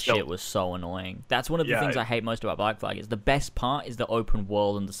And that still- shit was so annoying. That's one of the Yeah. things I hate most about Black Flag. Is the best part is the open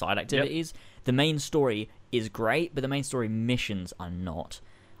world and the side activities. The main story is great, but the main story missions are not.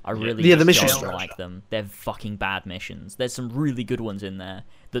 I really Yeah, the just mission don't structure. like them. They're fucking bad missions. There's some really good ones in there.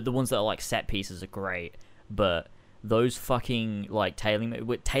 The ones that are like set pieces are great, but those fucking like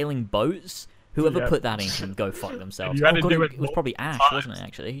tailing boats. Whoever Yeah. put that in can go fuck themselves. You had to God, do it it was probably Ash, multiple wasn't it?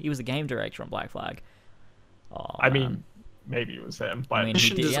 Actually, he was the game director on Black Flag. Oh, I man. mean, maybe it was him, but I mean,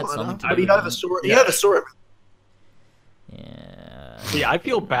 Mission he had designer, something to but do he with it. oversaw it. He Yeah. oversaw it. Yeah. see, I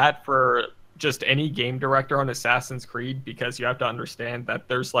feel bad for just any game director on Assassin's Creed because you have to understand that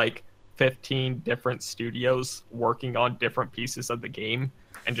there's like 15 different studios working on different pieces of the game,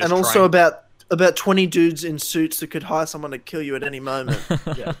 and just And also trying- about 20 dudes in suits that could hire someone to kill you at any moment.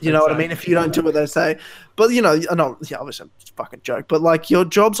 yeah, You know what I mean? If you don't do what they say. But, you know, no, yeah, obviously it's a fucking joke. But, like, your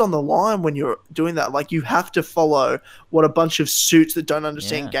job's on the line when you're doing that. Like, you have to follow what a bunch of suits that don't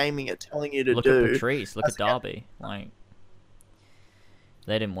understand Yeah. gaming are telling you to Look do. at Patrice. Look at Darby. Like,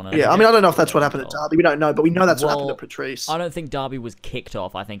 they didn't want to. Yeah, I mean, I don't know if that's what happened at Darby. We don't know. But we know that's what happened Well, to Patrice. I don't think Darby was kicked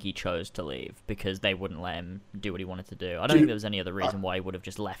off. I think he chose to leave because they wouldn't let him do what he wanted to do. I don't think there was any other reason why he would have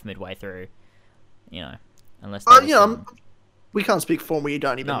just left midway through. You know, unless. there was You know, some- we can't speak for him where you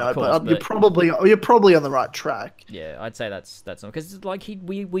don't even No, know. of course, But you're but- probably on the right track. Yeah, I'd say that's because like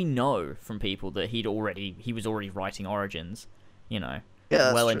we know from people that he was already writing Origins, you know, Yeah,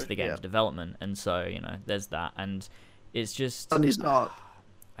 that's well true, into the game's yeah. development, and so you know there's that, and it's just And he's not.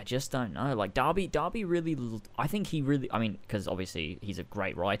 I just don't know. Like Darby really, I think he really, I mean, because obviously he's a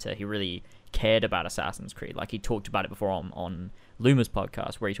great writer. He really cared about Assassin's Creed. Like he talked about it before on Luma's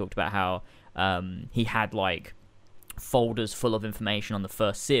podcast, where he talked about how he had like folders full of information on the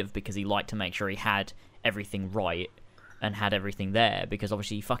first Civ because he liked to make sure he had everything right and had everything there because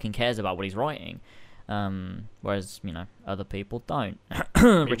obviously he fucking cares about what he's writing. Whereas, you know, other people don't.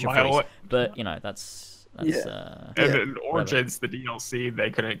 Richard Meanwhile, Freese. But, you know, that's That's And Yeah. then Origins, the DLC, they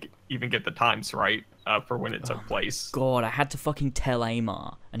couldn't even get the times right for when it took place. God, I had to fucking tell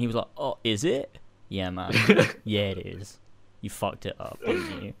Amar, and he was like, "Oh, is it? Yeah, man. Yeah, it is. You fucked it up,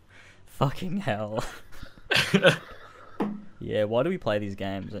 didn't you? Fucking hell." Yeah, why do we play these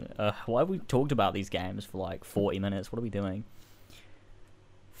games? Why have we talked about these games for like 40 minutes? What are we doing?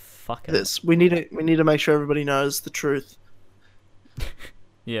 Fucking This we need to make sure everybody knows the truth.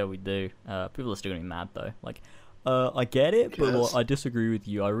 Yeah, we do. People are still gonna be mad though. Like, I get it, but Yes. I disagree with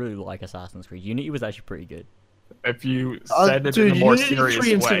you. I really like Assassin's Creed. Unity was actually pretty good. If you said it in Dude, a more Unity 3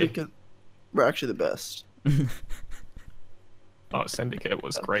 serious and way. Syndicate were actually the best. Oh, Syndicate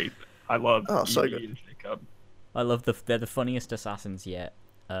was great. I love so Evie good. and Jacob. I love they're the funniest assassins yet.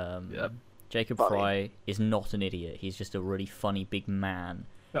 Yep. Jacob Funny. Fry is not an idiot. He's just a really funny big man.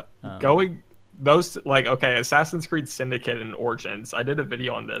 Going those like okay, Assassin's Creed Syndicate and Origins. I did a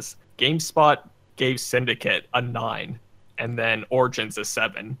video on this. GameSpot gave Syndicate a 9, and then Origins a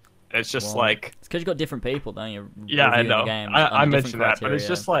 7. It's just Well, like it's because you got different people, don't you? yeah, I reviewing the know. games I under different mentioned that, but it's criteria.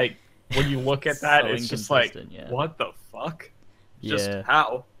 just like when you look at that, So it's just like inconsistent, yeah. what the fuck? Just Yeah.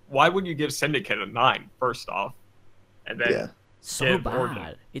 how? Why would you give Syndicate a 9 first off, and then Yeah. so give bad.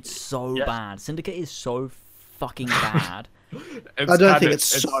 Origins- It's so Yeah. bad. Syndicate is so fucking bad. it's I don't kinda- think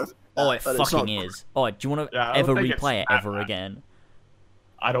it's so. Oh, it but it's fucking not- is. Oh, do you want to Yeah, I don't ever think it's replay it that ever bad. again?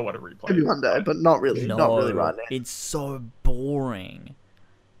 I don't want to replay. Maybe it, one day, but not really. No, Not really right now. it's so boring.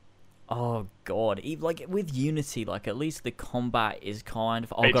 Oh god, like with Unity, like at least the combat is kind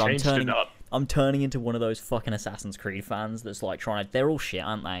of. Oh They god, changed it up. I'm turning into one of those fucking Assassin's Creed fans that's like trying to. They're all shit,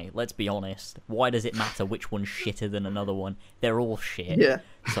 aren't they? Let's be honest. Why does it matter which one's shitter than another one? They're all shit. Yeah.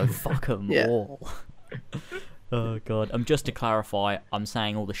 So fuck them Yeah. all. Oh god. Just to clarify, I'm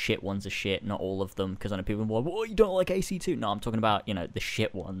saying all the shit ones are shit, not all of them, because I know people are like, "Well, you don't like AC2." No, I'm talking about the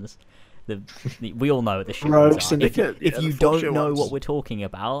shit ones. We all know what the shit Rogue ones are. Syndicate, If yeah, you the full don't shit know ones. what we're talking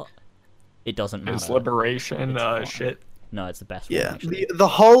about, it doesn't matter. Is Liberation It's fine. shit? No, it's the best one. Yeah, Actually. the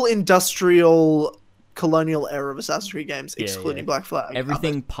whole industrial colonial era of Assassin's Creed games, Yeah, excluding yeah. Black Flag.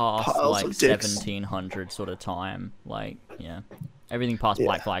 Everything past piles like of dicks. 1700 sort of time, like everything past Yeah.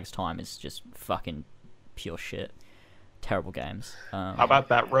 Black Flag's time is just fucking pure shit. Terrible games. How about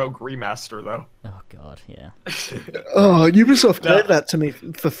that Rogue remaster though? Oh god, yeah. Oh, Ubisoft No. gave that to me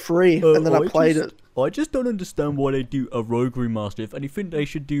for free, and then I played it. I just don't understand why they do a Rogue remaster. If anything, they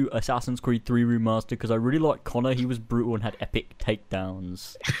should do Assassin's Creed 3 remaster because I really like Connor. He was brutal and had epic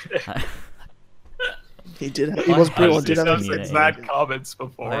takedowns. He did. He was I brutal. hate Did this have Those community. exact comments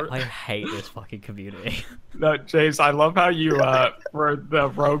before. I hate this fucking community. No, James, I love how you for the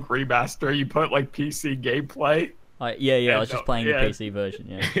Rogue remaster you put like PC gameplay. Yeah, I was just playing yeah. the PC version.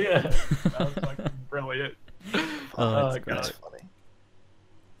 Yeah. Yeah, that was fucking brilliant. Oh, it's God. great. That's funny.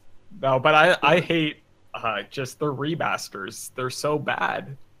 No, but I hate just the remasters. They're so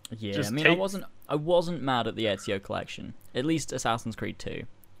bad. Yeah, Just I mean, take- I wasn't mad at the Ezio collection. At least Assassin's Creed 2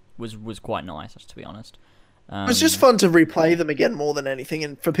 was quite nice, to be honest. It was just fun to replay them again more than anything,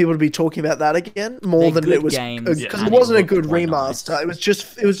 and for people to be talking about that again more They're than good it was games, because and it wasn't a it good looked quite nice. remaster.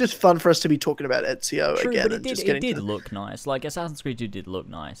 It was just fun for us to be talking about Ezio True, again but and just it getting. did to... look nice. Like Assassin's Creed 2 did look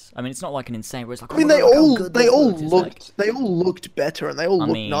nice. I mean, it's not like an insane where it's like. I mean, oh my they God, how all good they this all looks. It's like looked better and they all I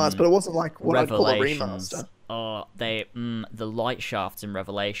looked mean, nice, but it wasn't like what I'd call a Revelations. remaster. Oh, the light shafts in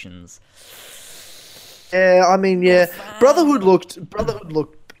Revelations. Yeah, I mean, yeah, Brotherhood looked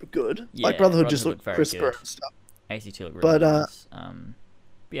good. Yeah, Like Brotherhood just Brotherhood looked looked very crisper good. and stuff. AC2 looked really But, nice.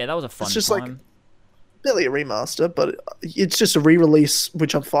 Yeah, that was a fun just time. like- Barely a remaster, but it's just a re-release,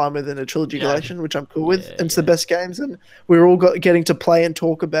 which I'm fine with, in a trilogy Yeah. collection, which I'm cool with. Yeah, And it's the yeah. best games, and we were all getting to play and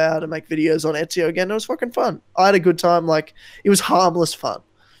talk about and make videos on Ezio again. It was fucking fun. I had a good time. Like, it was harmless fun.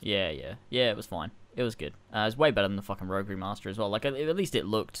 Yeah, it was fine. It was good. It was way better than the fucking Rogue remaster as well. Like at least it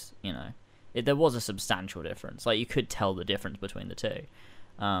looked, there was a substantial difference. Like you could tell the difference between the two.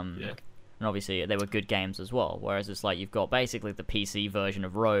 Yeah. And obviously they were good games as well. Whereas it's like you've got basically the PC version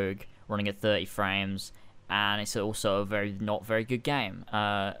of Rogue running at 30 frames, and it's also a not very good game.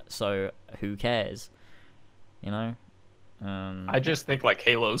 So who cares? I just think like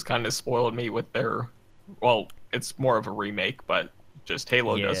Halo's kind of spoiled me with their. Well, it's more of a remake, but just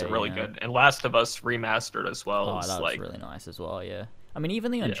Halo does it really Yeah. good. And Last of Us remastered as well. Oh, It's that was like really nice as well, yeah. I mean,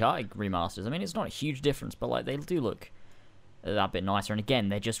 even the Uncharted remasters, I mean, it's not a huge difference, but, like, they do look that bit nicer. And again,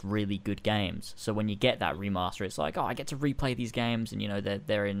 they're just really good games. So when you get that remaster, it's like, oh, I get to replay these games, and,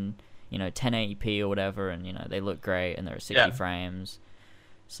 they're in, 1080p or whatever, and, they look great, and they're at 60 frames.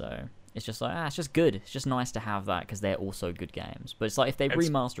 So it's just like, it's just good. It's just nice to have that, because they're also good games. But it's like, if they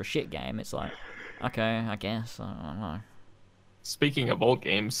remaster a shit game, it's like, okay, I guess, I don't know. speaking of old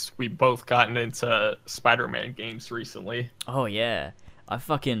games, we both gotten into Spider-Man games recently. Oh yeah, I've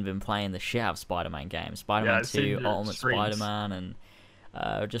fucking been playing the shit out of Spider-Man games. Spider-Man I've seen 2, your Ultimate streams. Spider-Man,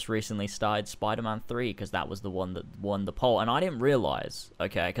 and just recently started Spider-Man 3 because that was the one that won the poll, and I didn't realize,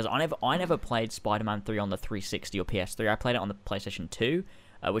 okay, because I never played Spider-Man 3 on the 360 or PS3. I played it on the PlayStation 2,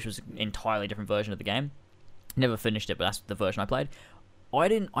 which was an entirely different version of the game. Never finished it, but that's the version I played.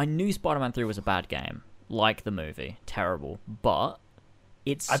 I knew Spider-Man 3 was a bad game, like the movie, terrible, but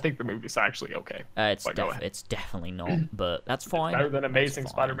I think the movie's actually okay. it's definitely not, but that's fine. Better than Amazing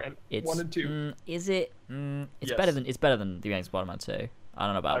That's fine. Spider-Man It's 1 and 2. Is it? It's Yes. better than the Amazing Spider-Man 2. I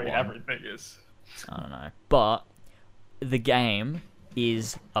don't know about I mean, one. everything is. I don't know, but the game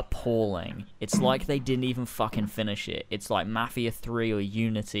is appalling. It's like they didn't even fucking finish it. It's like Mafia 3 or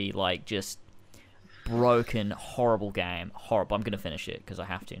Unity, like just broken, horrible game. Horrible. I'm gonna finish it because I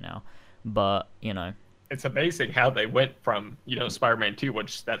have to now. But you know, It's amazing how they went from, Spider-Man 2,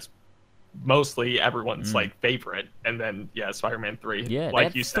 which that's mostly everyone's like favorite, and then Spider-Man 3. yeah, they like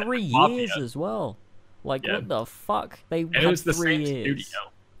had you said, 3 Mafia. years as well. Like Yeah. what the fuck? They And had it was the 3 same years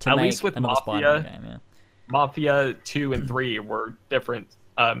studio. to At make least with another Spider-Man game. Yeah. Mafia 2 and 3 were different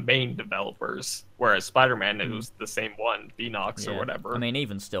main developers, whereas Spider-Man, it was the same one, Beanox or Yeah. whatever. I mean,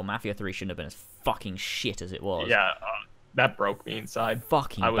 even still, Mafia 3 shouldn't have been as fucking shit as it was. yeah, that broke me inside.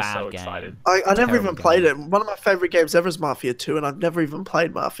 Fucking I was bad so game. excited. I never Terrible even played game. it. One of my favorite games ever is Mafia 2, and I've never even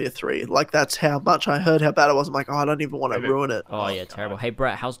played Mafia 3. Like, that's how much I heard how bad it was. I'm like, oh, I don't even want to Maybe- ruin it. Oh yeah, terrible. Hey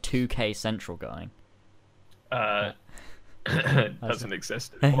Brett, how's 2K Central going? Doesn't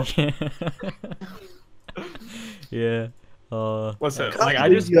exist anymore. yeah. Listen, Can't like I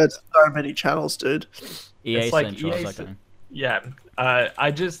believe just you had so many channels, dude. EA It's like Central. EA how's that Cen- going? yeah,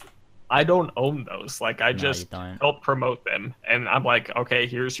 I don't own those. Like I No, just you don't. help promote them, and I'm like, okay,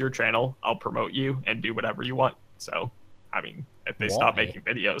 here's your channel. I'll promote you and do whatever you want. So, I mean, if they stop Why? making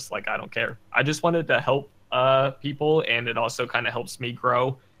videos, like I don't care. I just wanted to help people, and it also kind of helps me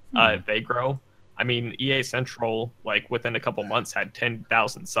grow. If they grow. I mean, EA Central, like within a couple months, had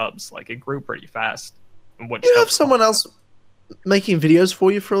 10,000 subs. Like it grew pretty fast. Which You have helped. someone else making videos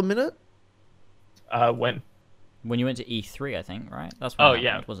for you for a minute? When When you went to E3, I think, right? That's Oh, when it yeah.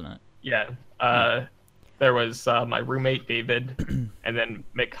 happened, wasn't it? Yeah. There was my roommate David, and then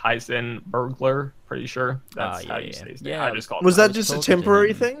Mick Heisenbergler. Pretty sure that's how you say his name. Yeah. I just called. Was him that Heisen. just a talking to temporary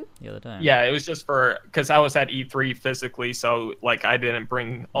him. thing? The other day. Yeah, it was just because I was at E3 physically, so like I didn't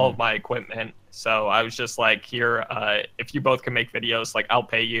bring all of my equipment. So I was just like, here, if you both can make videos, like I'll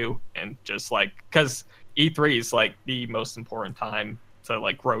pay you, and just like because E3 is like the most important time to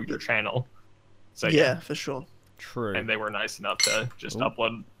like grow your channel. So Yeah, for sure. True. and they were nice enough to just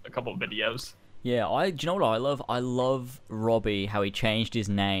upload a couple of videos. Yeah, do you know what I love? I love Robbie, how he changed his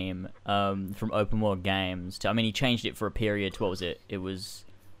name from Open World Games to, I mean, he changed it for a period to, what was it? It was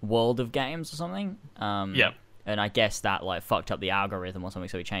World of Games or something? Yeah. And I guess that, like, fucked up the algorithm or something,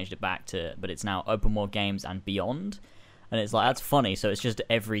 so he changed it back to, but it's now Open World Games and Beyond. And it's like, that's funny, so it's just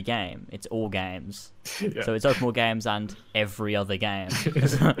every game. It's all games. Yeah. So it's Open World Games and every other game.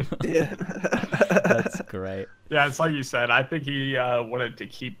 Yeah. That's great. Yeah, it's like you said. I think he wanted to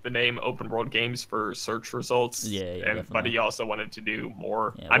keep the name Open World Games for search results. Yeah, but definitely. he also wanted to do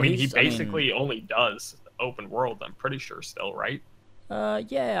more. Yeah, I well, mean, he he's- I mean- basically only does open world. I'm pretty sure still, right?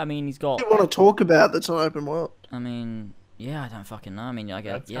 Yeah, I mean, he's got, What do you want to talk about that's not open world? I mean, yeah, I don't fucking know. I mean, I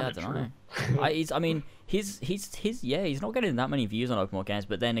guess, That's yeah, I kinda don't true. know. I mean, he's not getting that many views on Open World Games,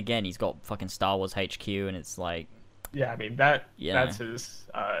 but then again, he's got fucking Star Wars HQ, and it's like Yeah, I mean Yeah. that's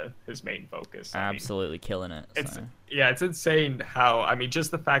his main focus. I mean, absolutely killing it. it's So. it's insane how I mean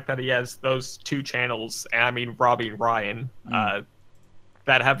just the fact that he has those two channels. And I mean Robbie and Ryan.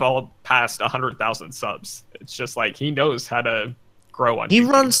 That have all passed 100,000 subs. It's just like he knows how to grow on. He YouTube.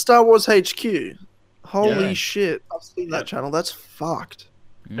 runs Star Wars HQ. Holy Yeah. shit. I've seen Yeah. that channel. That's fucked.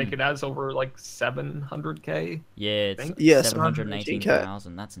 I think it has over like 700K. Yeah, it's think- Yeah,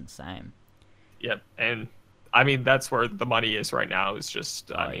 718,000. That's insane. Yep, and I mean that's where the money is right now. Is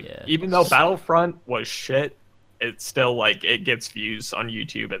just I Oh, mean, yeah. even though Battlefront was shit, it's still like it gets views on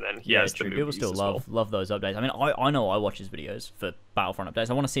YouTube, and then he Yeah, has the true. People movies still as well. love those updates. I mean, I know I watch his videos for Battlefront updates.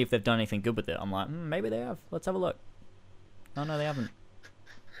 I want to see if they've done anything good with it. I'm like, maybe they have. Let's have a look. Oh no, they haven't.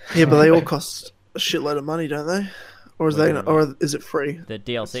 Yeah, but they all cost a shitload of money, don't they? Or is What they do you or is it free? The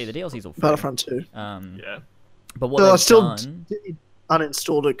DLC's all free. Battlefront 2. Yeah, But what So I they've still done,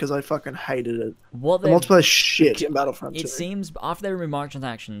 uninstalled it because I fucking hated it. what The they've multiplayer shit in Battlefront 2. It seems after they remove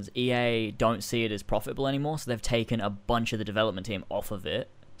microtransactions, EA don't see it as profitable anymore, so they've taken a bunch of the development team off of it.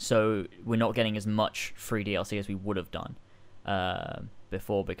 So we're not getting as much free DLC as we would have done.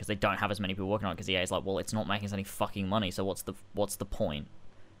 before because they don't have as many people working on it. Because EA is like, well, it's not making us any fucking money, so what's the point?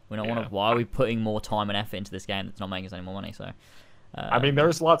 We don't want to. Why are we putting more time and effort into this game that's not making us any more money? So. I mean,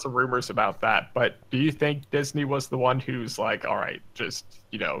 there's lots of rumors about that, but do you think Disney was the one who's like, all right, just,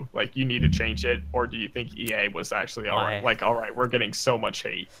 like, you need to change it? Or do you think EA was actually, all right, we're getting so much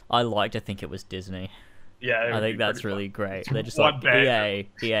hate? I like to think it was Disney. Yeah, I think that's really great. They're just One like,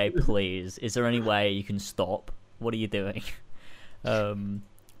 EA, please, is there any way you can stop? What are you doing?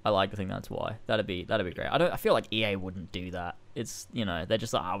 I like to think that's why. That'd be great. I feel like EA wouldn't do that. It's, they're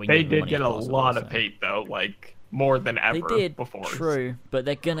just like, we They need the did money get as a possible, lot so. of hate, though, like, more than ever They did, before. true, but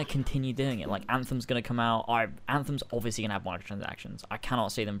they're gonna continue doing it. Like, Anthem's gonna come out. Anthem's obviously gonna have microtransactions. I cannot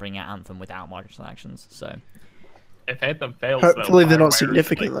see them bringing out Anthem without microtransactions, so. If Anthem fails, Hopefully though, they're not BioWare's,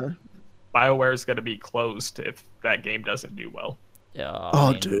 significant, though. BioWare's going to be closed if that game doesn't do well. Yeah,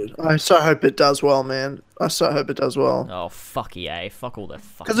 Oh, dude. I so hope it does well, man. I so hope it does well. Oh, fuck EA. Fuck all their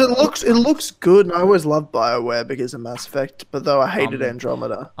fucking... Because it looks good, and I always loved BioWare because of Mass Effect, but though I hated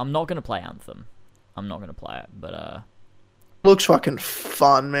Andromeda. I'm not going to play Anthem. I'm not going to play it, but... Looks fucking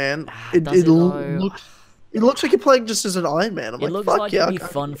fun, man. It looks like you're playing just as an Iron Man. I'm it like, looks fuck like yeah. it'd be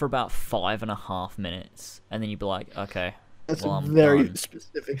fun for about 5.5 minutes, and then you'd be like, okay, That's well, a I'm very done.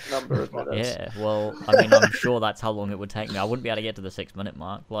 specific number of minutes. Yeah, well, I mean, I'm sure that's how long it would take me. I wouldn't be able to get to the 6-minute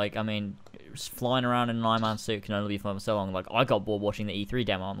mark. Like, I mean, flying around in an Iron Man suit can only be fun for so long. Like, I got bored watching the E3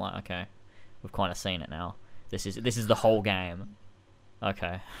 demo. I'm like, okay, we've kind of seen it now. This is the whole game.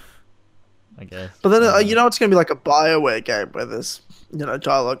 Okay, I guess. But then, it's going to be like a BioWare game where there's,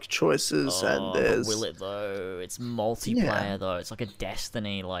 dialogue choices and there's... Will it, though? It's multiplayer, though. It's like a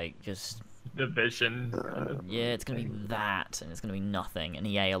Destiny, like, just... Division. Kind of. Yeah, it's gonna be that, and it's gonna be nothing. And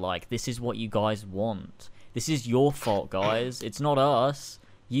EA are like, this is what you guys want. This is your fault, guys. It's not us.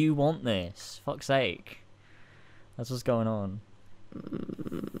 You want this. Fuck's sake. That's what's going on.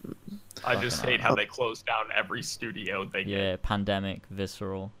 I just hate how they closed down every studio they Yeah, get. Pandemic,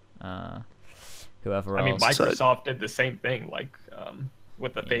 Visceral, whoever else. I mean, Microsoft did the same thing, like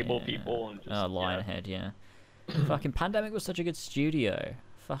with the Fable people and just Lionhead, yeah. Fucking Pandemic was such a good studio.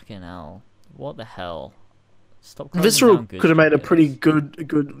 Fucking hell. What the hell? Stop closing Visceral down good could have made a studios. pretty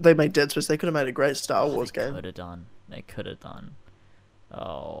good... They made Dead Space. They could have made a great Star Wars game. Could have done. They could have done.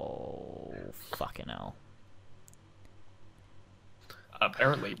 Oh, fucking hell.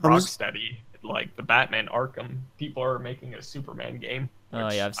 Apparently, Rocksteady, like the Batman Arkham, people are making a Superman game. Oh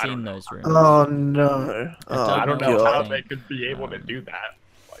which yeah, I've I don't seen know. those rumors. Oh, no. I don't know know what how they- they could be able to do that.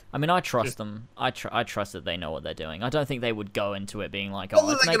 Like, I mean, I trust them. I trust that they know what they're doing. I don't think they would go into it being like, Well, "Oh,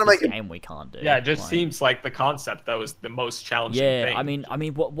 let's they're make gonna this make it- game we can't do." yeah, it just Like, seems like the concept though is the most challenging Yeah, thing. I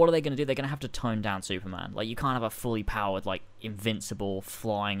mean, what are they going to do? They're going to have to tone down Superman. Like, you can't have a fully powered, like, invincible,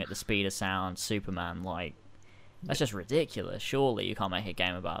 flying at the speed of sound Superman. Like, that's just ridiculous. Surely you can't make a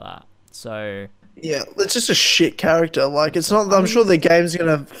game about that. So, Yeah, it's just a shit character. Like, it's not... I'm sure the game's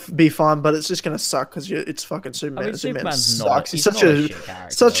going to be fine, but it's just going to suck because it's fucking Superman. I mean, Superman Superman's sucks. He's not such a a... shit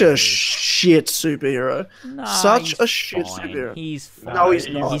character, Such though, a dude. shit superhero. nah, Such he's a shit fine. superhero. He's fine. No, he's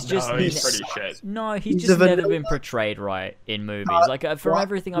not. He's just no, he's he's- pretty shit. No, he's He's just a never vanilla- been portrayed right in movies. Like, from white-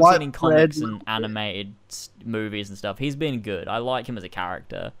 everything I've white seen in comics bread- and animated movies and stuff, he's been good. I like him as a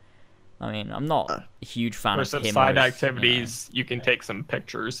character. I mean, I'm not a huge fan For of some him. side as, activities, you can take some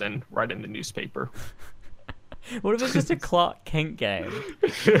pictures and write in the newspaper. What if it's just a Clark Kent game?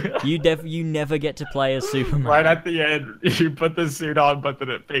 You never get to play as Superman. Right at the end, you put the suit on, but then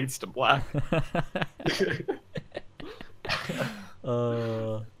it fades to black.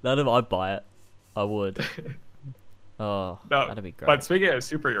 I'd buy it. I would. Oh, No, that'd be great. But speaking of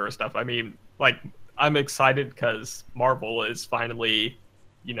superhero stuff, I mean, like, I'm excited because Marvel is finally,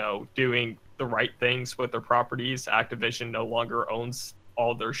 doing the right things with their properties. Activision no longer owns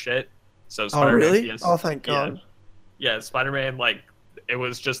all their shit. So Oh, Spider-Man really? PS Oh, thank yeah. God. Yeah, Spider-Man, like, it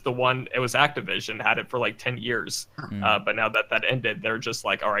was just the one, it was Activision, had it for like 10 years. But now that ended, they're just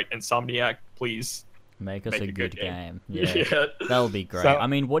like, all right, Insomniac, please. Make us make a a good good game. game. Yeah. Yeah. That'll be great. So- I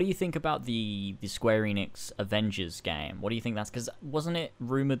mean, what do you think about the Square Enix Avengers game? What do you think that's... Because wasn't it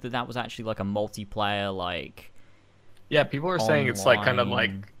rumored that was actually like a multiplayer, like... Yeah, people are saying it's like kind of like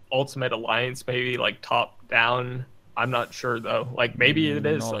Online. Ultimate Alliance, maybe like top down. I'm not sure though. Like maybe it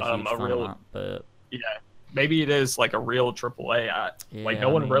is not a huge fan of real, that, but yeah, maybe it is like a real AAA. Like Yeah, no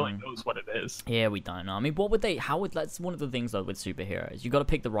I one really mean- knows what it is. yeah, we don't know. I mean, what would they... How would... That's one of the things, though, with superheroes. You got to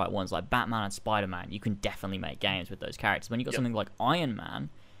pick the right ones. Like Batman and Spider-Man, you can definitely make games with those characters. When you got Yep. something like Iron Man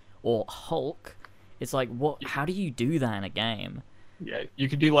or Hulk, it's like, what? How do you do that in a game? Yeah, you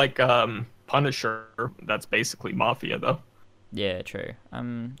could do like Punisher. That's basically Mafia though. Yeah, true.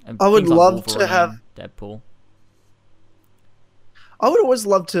 And I would things like love to Wolverine, have- Deadpool. I would always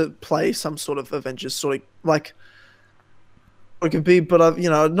love to play some sort of Avengers, sort of like it could be, but I've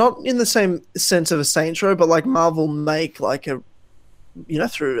not in the same sense of a Saints Row, but like Marvel make like a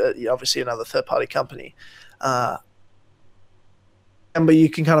through obviously another third party company, and but you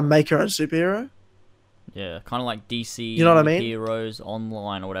can kind of make your own superhero. Yeah, kind of like DC. You know what I mean? Heroes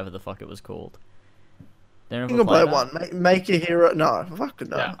Online or whatever the fuck it was called. They never Single player played that? one. Make a hero. No, fuck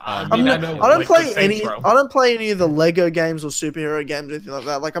no. Yeah, I I mean, know, I know. I don't like, play the any. Saints Row. I don't play any of the Lego games or superhero games or anything like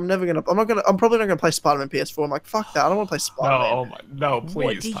that. Like I'm probably not gonna play Spider-Man PS4. I'm like, fuck that. I don't want to play No, Spider-Man. oh my, no, please,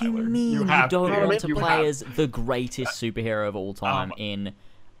 What do you Tyler. mean you have don't to. want to You play have- as the greatest superhero of all time in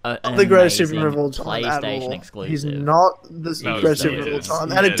an The greatest amazing superhero of all time. at PlayStation all. exclusive? He's not the No, greatest he superhero of is. all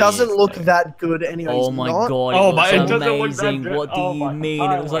time, He and it is. doesn't look Okay. that good anyway. Oh He's my not. god, Oh it my- looks it doesn't look that amazing. good. What do Oh you my mean?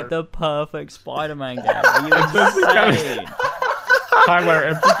 It was like Tyler. the perfect Spider-Man game. Are you doesn't insane? Tyler,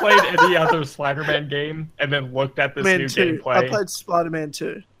 if you played any other Spider-Man game and then looked at this Man new 2. I gameplay, played Spider-Man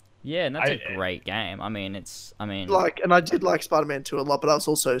 2. Yeah, and that's a I- great game. I mean, And I did like Spider-Man 2 a lot, but I was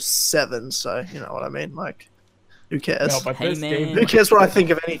also 7, so you know what I mean. Like, who cares? no, but Hey, this man. game, Who cares what I think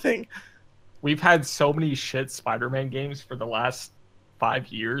of anything? we've had so many shit Spider-Man games for the last 5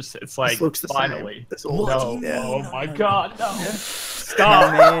 years. It's like This looks the finally. same. That's all. No, Yeah. oh my god, no. Hey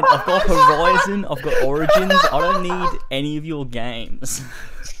Stop. man, I've got Horizon, I've got Origins. I don't need any of your games.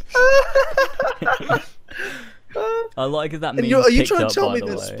 I like that And meme. are you picked trying up, to tell by me the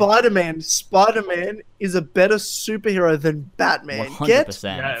that way. Spider-Man is a better superhero than Batman?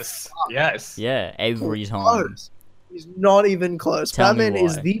 100%. Yes. Yeah, every time. Close. He's not even close. Tell me Batman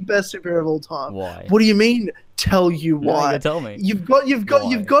is why. the best superhero of all time. Why? What do you mean? Tell you No, why? you tell me. You've Why?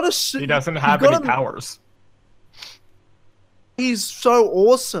 got a. He doesn't have you've any got a- powers. He's so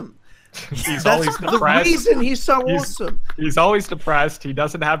awesome. He's That's always the depressed. reason he's so He's- awesome. He's always depressed. He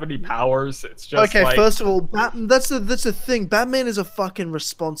doesn't have any powers. It's just Okay, like first of all, that's the thing. Batman is a fucking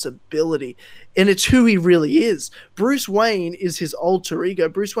responsibility, and it's who he really is. Bruce Wayne is his alter ego.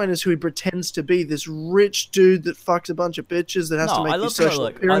 Bruce Wayne is who he pretends to be. This rich dude that fucks a bunch of bitches that has to No, make I these love social I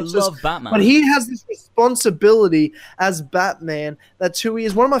appearances. love Batman. But he has this responsibility as Batman. That's who he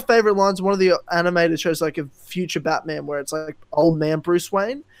is. One of my favorite lines, one of the animated shows, like a future Batman, where it's like old man Bruce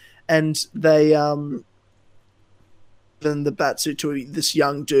Wayne, and they then the Batsuit to this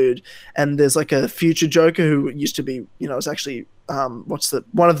young dude, and there's like a future Joker who used to be, is actually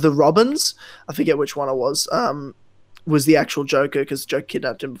one of the Robins. I forget which one it was. Was the actual Joker because Joker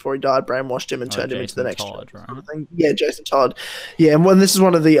kidnapped him before he died, brainwashed him, and turned him into the Jason next Todd, Joker right? sort of thing. Yeah, Jason Todd. Yeah, and when this is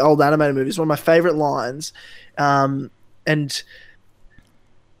one of the old animated movies, one of my favorite lines, and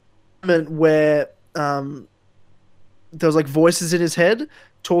where there was like voices in his head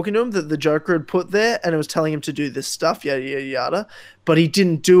talking to him that the Joker had put there, and it was telling him to do this stuff, yada yada yada, but he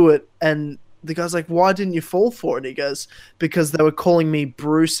didn't do it, and the guy's like, "Why didn't you fall for it?" And he goes, "Because they were calling me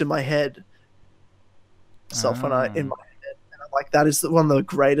Bruce in my head." In my head, and I'm like, that is one of the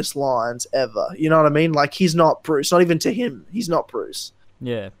greatest lines ever. You know what I mean? Like, he's not Bruce, not even to him. He's not Bruce.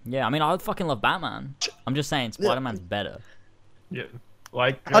 Yeah. I mean, I fucking love Batman. I'm just saying, Spider-Man's better. yeah,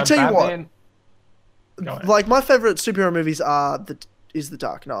 like I'll tell you what. Batman- Go ahead. Like, my favorite superhero movies is the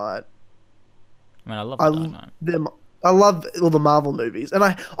Dark Knight. I mean, I love I the Dark Knight. them. I love all the Marvel movies, and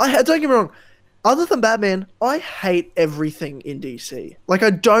I don't get me wrong. Other than Batman, I hate everything in DC. Like, I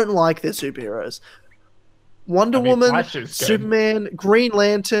don't like their superheroes. Wonder I mean, Woman, Flash is good. Superman, Green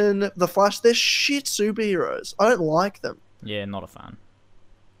Lantern, The Flash. They're shit superheroes. I don't like them. Yeah, not a fan.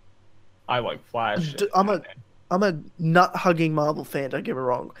 I like Flash. I'm a nut hugging Marvel fan. Don't get me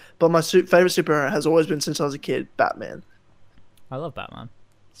wrong, but my favorite superhero has always been since I was a kid. Batman. I love Batman.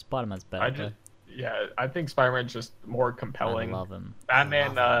 Spider-Man's better. I just, yeah, I think Spider-Man's just more though. compelling. I love him.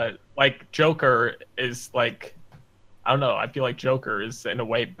 Batman, like Joker is like, I don't know. I feel like Joker is in a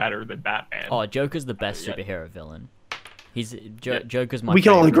way better than Batman. Oh, Joker's the best Yeah. superhero villain. He's Yeah. Joker's my We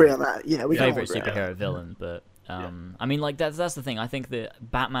can all favorite. agree on that. Yeah, we can all favorite agree. on that. superhero villain, but I mean, like that's the thing. I think that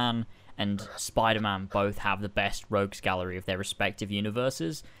Batman and Spider-Man both have the best rogues gallery of their respective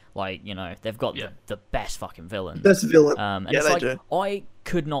universes. Like, they've got Yeah. the best fucking villains. Best villain. And Yeah, it's they like do. I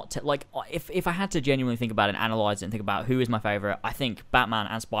could not if I had to genuinely think about it and analyze it and think about who is my favorite, I think Batman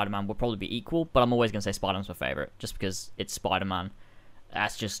and Spider-Man would probably be equal, but I'm always gonna say Spider-Man's my favorite just because it's Spider-Man.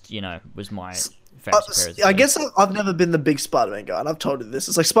 That's just was my favorite superhero. as a I kid. guess I've never been the big Spider-Man guy, and I've told you this.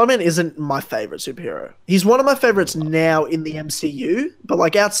 It's like Spider-Man isn't my favorite superhero. He's one of my favorites now in the MCU, but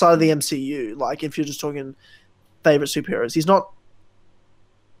like outside of the MCU, like if you're just talking favorite superheroes, he's not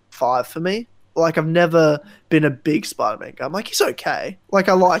 5 for me. Like, I've never been a big Spider-Man guy. I'm like, he's okay. Like,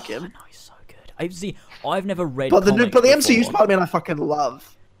 I like him. I know he's so good. I've never read. But the comics MCU before. Spider-Man I fucking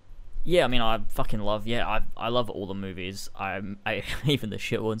love. Yeah, I mean, I fucking love. Yeah, I love all the movies. I even the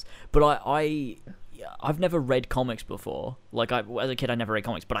shit ones. But I've never read comics before. Like, as a kid, I never read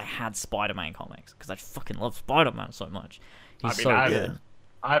comics, but I had Spider-Man comics because I fucking love Spider-Man so much. He's so good.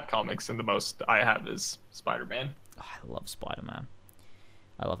 I have comics, and the most I have is Spider-Man. Oh, I love Spider-Man.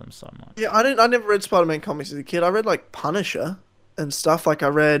 I love him so much. Yeah, I never read Spider-Man comics as a kid. I read like Punisher and stuff. Like I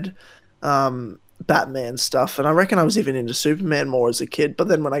read Batman stuff, and I reckon I was even into Superman more as a kid. But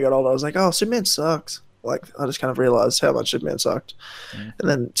then when I got older, I was like, oh, Superman sucks. Like I just kind of realized how much Superman sucked, and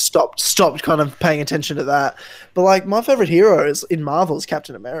then stopped kind of paying attention to that. But like my favorite hero is in Marvel is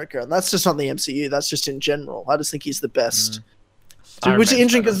Captain America, and that's just not the MCU. That's just in general. I just think he's the best. Which is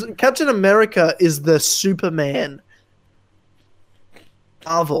interesting because Captain America is the Superman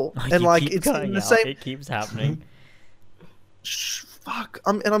Marvel, and like it's in the same. It keeps happening. Fuck,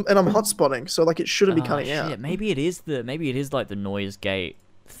 I'm hotspotting, so like it shouldn't be cutting out. Maybe it is like the noise gate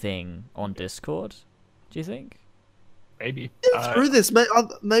thing on Discord. Do you think? Maybe. Through this,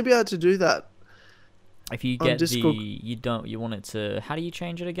 maybe I had to do that. If you get you want it to. How do you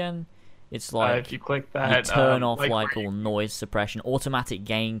change it again? It's like if you click that, you turn off like all noise suppression, automatic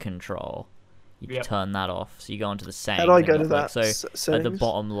gain control. You turn that off, so you go into the settings. How do I go to that? So at the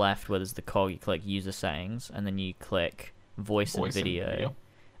bottom left, where there's the cog, you click user settings, and then you click voice and video,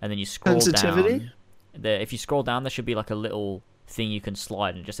 and then you scroll down. If you scroll down, there should be like a little thing you can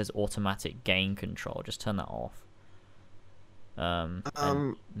slide, and it just says automatic gain control. Just turn that off.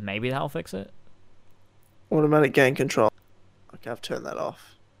 And maybe that'll fix it. Automatic gain control. Okay, I've turned that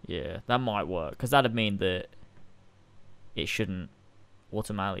off. Yeah, that might work, because that'd mean that it shouldn't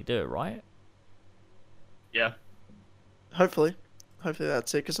automatically do it, right? Yeah. Hopefully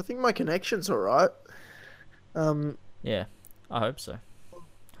that's it, because I think my connection's alright. Yeah, I hope so.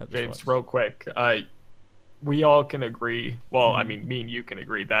 James, real quick, we all can agree. Well, I mean, me and you can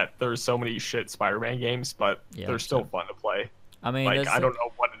agree that there's so many shit Spider-Man games, but they're still fun to play. I mean, like I don't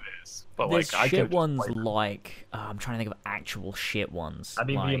know what it is, but like I shit ones like I'm trying to think of actual shit ones. I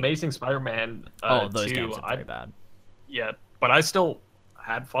mean, like, the Amazing Spider-Man. Those games are very bad. Yeah, but I still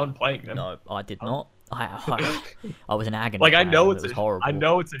had fun playing them. No, I did not. I was in agony. Like I know it was horrible. I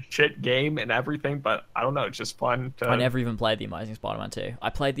know it's a shit game and everything, but I don't know. It's just fun to. I never even played the Amazing Spider-Man 2. I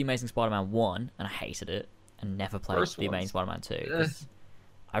played the Amazing Spider-Man 1 and I hated it, and never played the Amazing Spider-Man 2.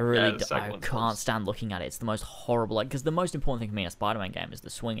 I really I can't stand looking at it. It's the most horrible. Like, because the most important thing for me in a Spider-Man game is the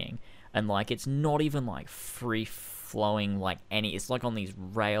swinging, and like it's not even like free flowing like any. It's like on these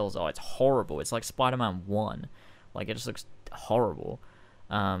rails. Oh, it's horrible. It's like Spider-Man 1. Like it just looks horrible.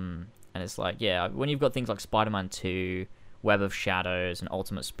 And it's like, yeah, when you've got things like Spider-Man 2, Web of Shadows, and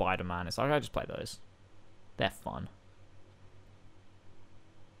Ultimate Spider-Man, it's like I just play those. They're fun.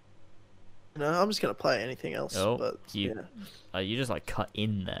 No, I'm just gonna play anything else. Oh, but you just like cut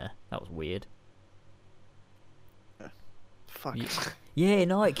in there. That was weird. Fuck. Yeah,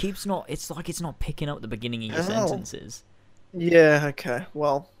 no, it keeps not. It's like it's not picking up the beginning of your sentences. Yeah. Okay.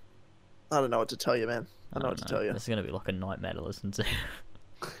 Well, I don't know what to tell you, man. I don't know what to tell you. This is gonna be like a nightmare to listen to.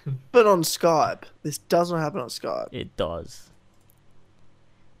 But on Skype, this does not happen on Skype. It does.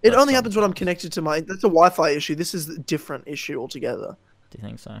 It only happens when I'm connected to my. That's a Wi-Fi issue. This is a different issue altogether. Do you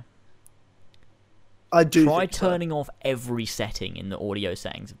think so? I do. Try turning off every setting in the audio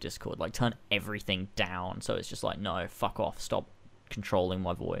settings of Discord. Like, turn everything down so it's just like, no, fuck off. Stop controlling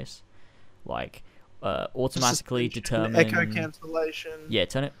my voice. Like, automatically determine echo cancellation. Yeah,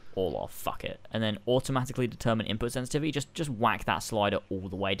 turn it all off. Fuck it. And then automatically determine input sensitivity. Just whack that slider all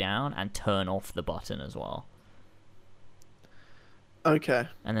the way down and turn off the button as well. Okay.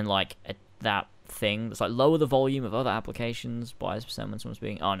 And then like that thing that's like lower the volume of other applications by a percent when someone's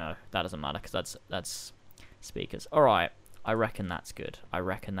speaking. Oh no, that doesn't matter because that's speakers. All right, I reckon that's good. I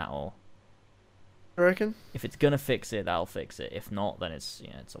reckon that'll. I reckon. If it's gonna fix it, that'll fix it. If not, then it's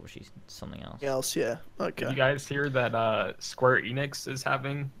it's obviously something else. Yeah. Okay. Did you guys hear that Square Enix is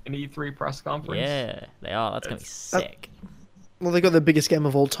having an E3 press conference? Yeah, they are. That's gonna be sick. Well, they got the biggest game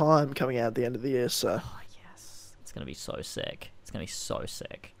of all time coming out at the end of the year, so. Oh yes, it's gonna be so sick. It's gonna be so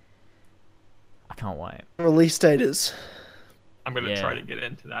sick. I can't wait. Release date is. I'm gonna try to get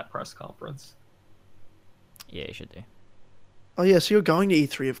into that press conference. Yeah, you should do. Oh yeah, so you're going to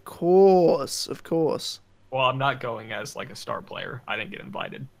E3, of course. Well, I'm not going as like a star player. I didn't get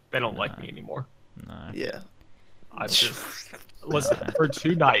invited. They don't like me anymore. No. Yeah. I just listen for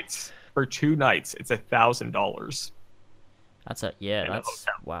 2 nights. For 2 nights, it's $1,000. That's a That's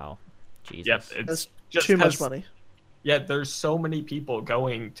wow. Jesus. Yep, it's That's just too much money. Yeah, there's so many people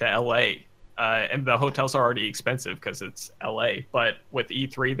going to LA and the hotels are already expensive because it's LA. But with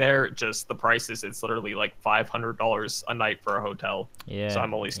E3 there, just the prices, it's literally like $500 a night for a hotel. Yeah. So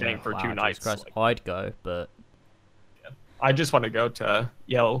I'm only staying for 2 Jesus nights. Christ, Like, I'd go, but I just want to go to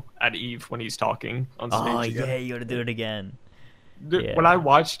yell at Eve when he's talking on stage oh again. yeah, you gotta do it again. Dude, Yeah. when I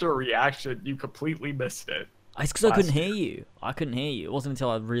watched her reaction, you completely missed it. It's because I couldn't Last hear you. I couldn't hear you. It wasn't until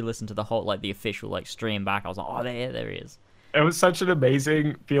I re-listened to the whole, like, the official, like, stream back. I was like, oh, there he is. It was such an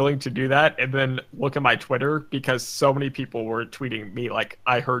amazing feeling to do that, and then look at my Twitter because so many people were tweeting me like,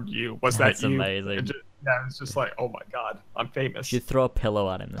 "I heard you. Was That's that you?" amazing. Yeah, it's just like, oh my god, I'm famous. You should throw a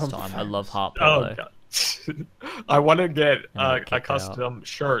pillow at him this I'm time. I love heart Oh pillow. god. I want to get And a kick out. custom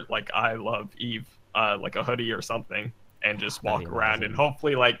shirt like I love Eve, like a hoodie or something, and just walk That'd be around and amazing.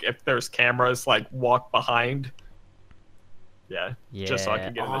 hopefully like if there's cameras, like walk behind. Yeah, Yeah. just so I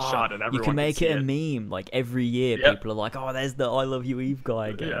can get in the shot and everyone You can make see it a meme. Like, every year, Yeah. people are like, oh, there's the I love you Eve guy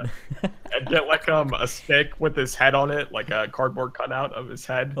again. And get like a stick with his head on it, like a cardboard cutout of his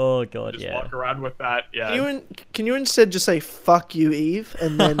head. Oh, God, Just yeah. walk around with that. Yeah. Can you instead just say "fuck you, Eve"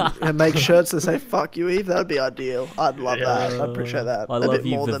 and then make shirts that say "fuck you, Eve"? That'd be ideal. I'd love that. I'd appreciate that. I a love bit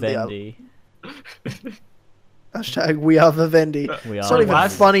you, more than the other. Vivendi. Hashtag we are Vivendi. We It's are not even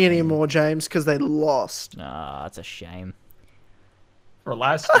last- funny anymore, James, because they lost. Ah, that's a shame. For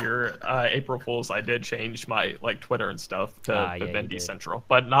last year, April Fools, I did change my like Twitter and stuff to Ah, yeah, you Vivendi did. Central,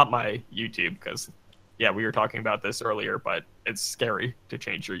 but not my YouTube because, yeah, we were talking about this earlier, but it's scary to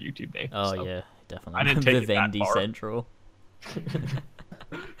change your YouTube name. Oh, so. yeah, definitely. I didn't take it that Vivendi far. Central.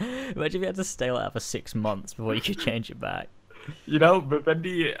 Imagine if you had to stay like that for 6 months before you could change it back. You know,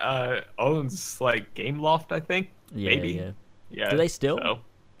 Vivendi owns like Gameloft, I think. Yeah, Maybe. yeah. Yeah. Do they still? So,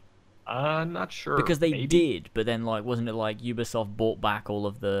 I'm not sure. Because they Maybe. did, but then like wasn't it like Ubisoft bought back all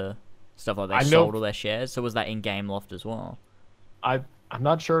of the stuff, like they I know- sold all their shares? So was that in Gameloft as well? I'm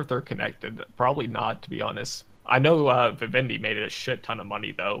not sure if they're connected. Probably not, to be honest. I know Vivendi made a shit ton of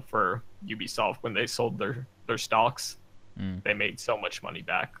money though for Ubisoft when they sold their stocks. Mm. They made so much money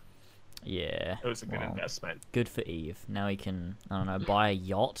back. Yeah. It was a good well, investment. Good for Eve. Now he can, I don't know, buy a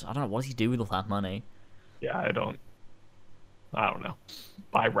yacht. I don't know, what does he do with all that money? Yeah, I don't know.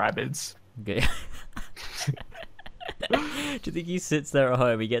 Buy rabbits. Good. Do you think he sits there at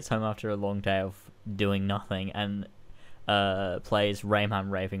home, he gets home after a long day of doing nothing, and plays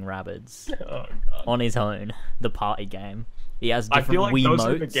Rayman Raving Rabbids Oh god. on his own, the party game? He has I different feel like those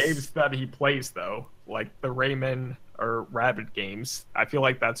are the Wiimotes. games that he plays though, like the Rayman or Rabbit games. I feel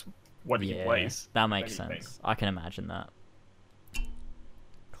like that's what he Yeah, plays. that makes if anything. sense. I can imagine that.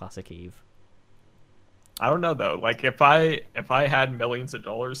 Classic Eve. I don't know though. Like if I had millions of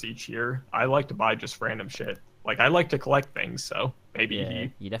dollars each year, I like to buy just random shit. Like I like to collect things, so maybe Yeah,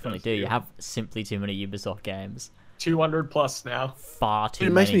 he you definitely does do. You too. have simply too many Ubisoft games. 200 plus now. Far too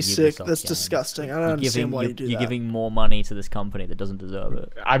It makes many me sick. Ubisoft That's games. disgusting. I don't You're understand giving, why you're, you do you're that. giving more money to this company that doesn't deserve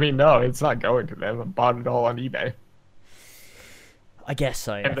it. I mean, no, it's not going to them. I bought it all on eBay, I guess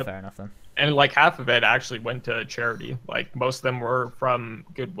so, yeah, And the- fair enough then. and like half of it actually went to charity. Like most of them were from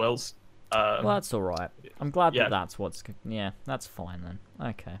Goodwill's. Well, that's alright. I'm glad yeah. that that's what's... Yeah, that's fine then.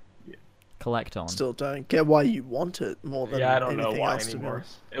 Okay. Collect on. Still don't get why you want it more than Yeah, I don't know anything why else, to be anymore.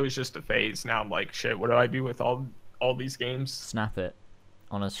 honest. It was just a phase. Now I'm like, shit. What do I do with all these games? Snap it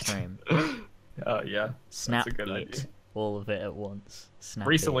on a stream. Yeah. Snap a good it. idea. All of it at once. Snap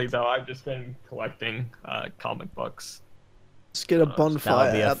Recently it. though, I've just been collecting comic books. Just get a That would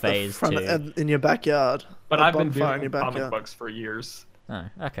bonfire be a at the phase front two. in your backyard. But A I've been bonfire in doing your comic backyard. books for years. Oh,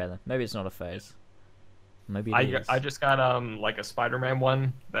 okay then. Maybe it's not a phase. Maybe it is. I just got like a Spider-Man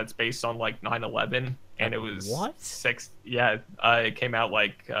one that's based on like 9/11, and it was What? it came out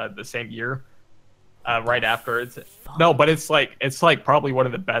like the same year, right after it's no, but it's like probably one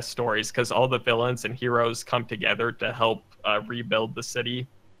of the best stories because all the villains and heroes come together to help rebuild the city.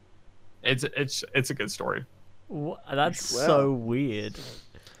 It's a good story. That's Wow. so weird.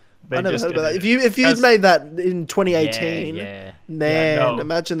 They I never just heard about did that. it. If you'd 'Cause- made that in 2018, Yeah, man, Yeah, no.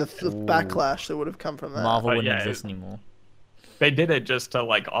 imagine the Ooh. backlash that would have come from that. Marvel But wouldn't yeah, exist anymore. They did it just to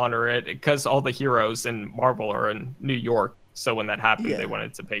like honor it because all the heroes in Marvel are in New York. So when that happened, Yeah. they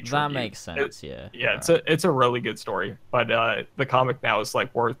wanted to pay tribute. That makes sense, yeah. Yeah, it's a really good story, but the comic now is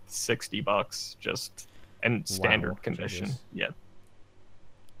like worth $60 just in standard Wow, condition. Jesus. Yeah,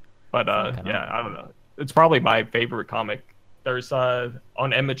 but Fucking yeah, hell. I don't know. It's probably my favorite comic. There's on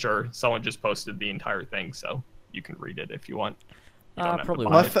Imgur, someone just posted the entire thing, so you can read it if you want. You don't have to Probably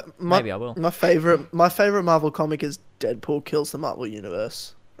buy My, it. Maybe I will. my favorite Marvel comic is Deadpool kills the Marvel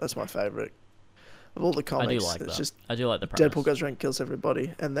Universe. That's my favorite of all the I comics. do like it's that. just I do like the premise. Deadpool goes around and kills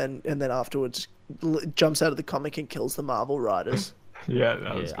everybody, and then afterwards jumps out of the comic and kills the Marvel writers. Yeah,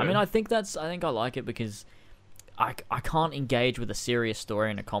 that was Yeah, good. I mean, I think I like it because I can't engage with a serious story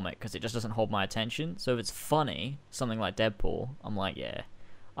in a comic because it just doesn't hold my attention. So if it's funny, something like Deadpool, I'm like, yeah,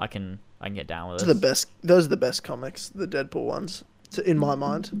 I can get down with Those are this. the best. Those are the best comics, the Deadpool ones, in my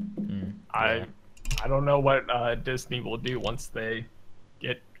mind. I don't know what Disney will do once they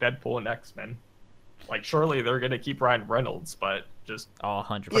get Deadpool and X-Men. Like, surely they're gonna keep Ryan Reynolds, but just Oh,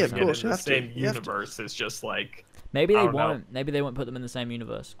 100%. Yeah, of putting it course, in you the have to. same You have to. universe is just like, Maybe I they don't know. won't. Maybe they won't put them in the same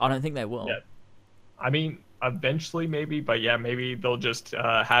universe. I don't think they will. Yeah. I mean, eventually maybe, but yeah, maybe they'll just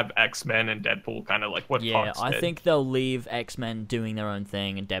have X-Men and Deadpool kind of like what Yeah, Fox I did. think they'll leave X-Men doing their own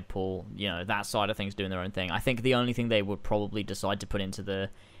thing and Deadpool, that side of things doing their own thing. I think the only thing they would probably decide to put into the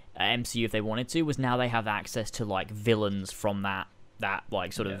MCU if they wanted to was now they have access to like villains from that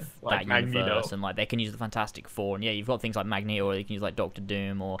like sort of like that universe, Magneto. and like they can use the Fantastic Four, and yeah, you've got things like Magneto, or they can use like Doctor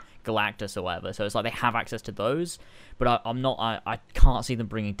Doom or Galactus or whatever. So it's like they have access to those, but I can't see them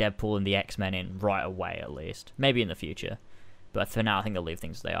bringing Deadpool and the X-Men in right away. At least maybe in the future, but for now I think they'll leave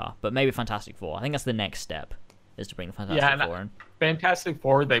things as they are. But maybe Fantastic Four. I think that's the next step, is to bring the Fantastic Yeah, and Four in. Fantastic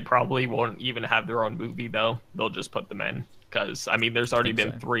Four, they probably won't even have their own movie though. They'll just put them in because I mean, there's already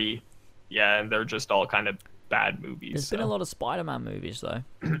think been so. 3, yeah, and they're just all kind of bad movies. There's been a lot of Spider-Man movies though,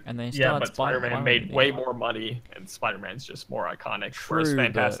 and they still Yeah, had but Spider-Man made movie. way more money, and Spider-Man's just more iconic. Whereas True,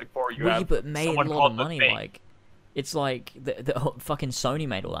 Fantastic Four, you Well, have but made a someone lot called of the money. Thing. Like, it's like the fucking Sony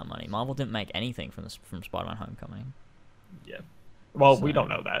made all that money. Marvel didn't make anything from Spider-Man: Homecoming. Yeah. Well, we So- don't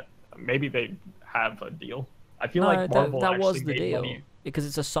know that. Maybe they have a deal. I feel No, like Marvel that actually was the made deal money. because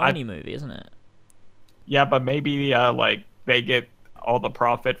it's a Sony movie, isn't it? Yeah, but maybe like they get all the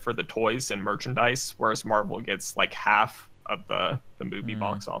profit for the toys and merchandise, whereas Marvel gets like half of the movie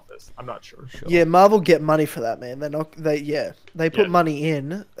box office. I'm not sure. Sure. Yeah, Marvel get money for that, man. They put Yeah. money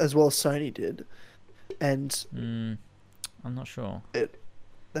in as well as Sony did, and I'm not sure, there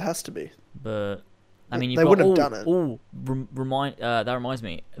has to be. but I mean, They you've got, wouldn't have done it. that reminds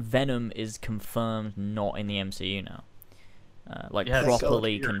me, Venom is confirmed not in the MCU now. Like Yeah, that's so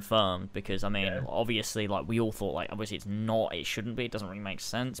properly weird. confirmed, because I mean, Yeah. obviously, like we all thought, like obviously it's not, it shouldn't be, it doesn't really make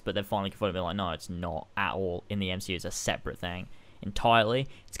sense, but they've finally confirmed it, like no, it's not at all in the MCU. It's a separate thing entirely.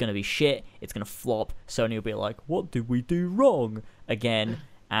 It's gonna be shit. It's gonna flop. Sony will be like, what did we do wrong again?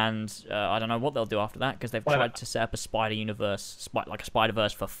 And I don't know what they'll do after that, because they've Well, tried to set up a Spider Universe, like a Spider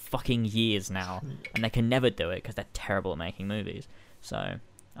Verse, for fucking years now, and they can never do it because they're terrible at making movies. So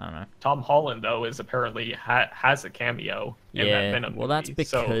I don't know. Tom Holland though is apparently has a cameo in that Yeah, Venom well, that's movie,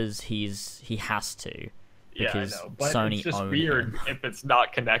 so- because he has to. Yeah, I because know, but Sony it's just own weird him. if it's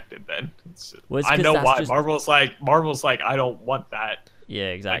not connected. Then Well, it's I 'cause know that's why just- Marvel's like I don't want that. Yeah,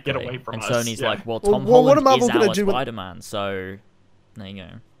 exactly. away from and us, Sony's yeah. like, well, Well, Tom what are Holland Marvel is gonna our do with- Spider-Man, so there you go.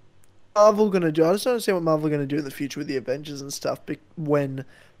 Marvel gonna do? I just don't understand what Marvel are gonna do in the future with the Avengers and stuff. When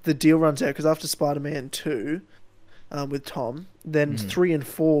the deal runs out, because after Spider-Man 2, with Tom, then 3 and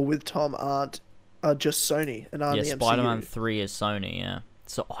 4 with Tom are just Sony and aren't Yeah, the Spider-Man MCU. 3 is Sony, yeah.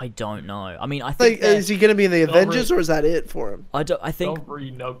 So I don't know. I mean, I Like, think that- is he gonna be in the Don't Avengers re- or is that it for him? I think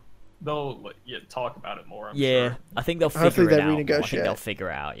They'll they'll talk about it more. I'm yeah, sure. I think they'll Hopefully figure it they out. more. I think renegotiate. they'll figure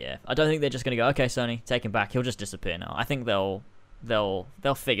it out. Yeah, I don't think they're just gonna go, okay, Sony, take him back. He'll just disappear now. I think they'll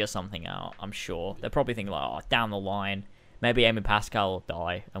figure something out. I'm sure they're probably thinking like, oh, down the line, maybe Amy Pascal will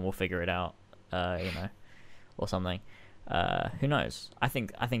die and we'll figure it out. Or something. Who knows? I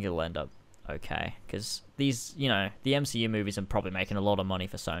think it'll end up okay, because these, the MCU movies are probably making a lot of money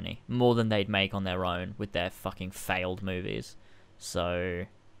for Sony, more than they'd make on their own with their fucking failed movies. So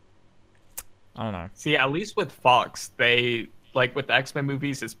I don't know. See, at least with Fox, they like with the X-Men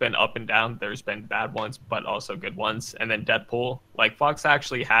movies, it's been up and down. There's been bad ones, but also good ones. And then Deadpool, like Fox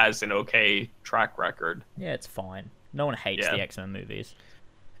actually has an okay track record. Yeah, it's fine. No one hates Yeah. the X-Men movies.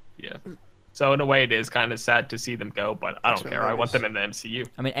 Yeah. So in a way, it is kind of sad to see them go, but I don't X-Men care. I want movies. them in the MCU.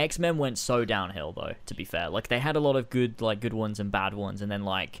 I mean, X-Men went so downhill, though, to be fair. Like, they had a lot of good ones and bad ones, and then,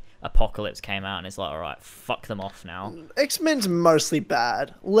 like, Apocalypse came out, and it's like, alright, fuck them off now. X-Men's mostly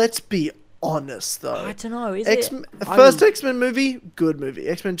bad. Let's be honest, though. I don't know, is X-Men, it? first X-Men movie, good movie.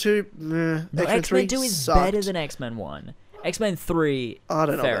 X-Men 2, meh. No, X-Men 3 X-Men 2 is sucked. better than X-Men 1. X-Men 3, I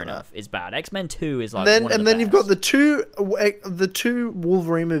don't know fair about enough, is bad. X-Men 2 is, like, then one of and the then you've got best. the two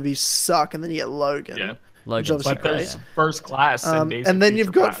Wolverine movies suck, and then you get Logan. Yeah. Logan's obviously But great, there's yeah. First Class and Days of and then Future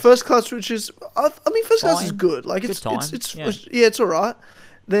you've got Past. First Class, which is I mean First Class is Fine. good. Like Good it's time, it's yeah. yeah, it's all right.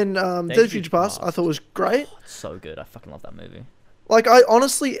 Then Days of Future Past I thought was great. It's so good. I fucking love that movie. Like I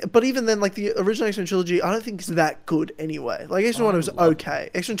honestly, but even then, like the original X-Men trilogy, I don't think it's that good anyway. Like X-Men 1 was I love okay.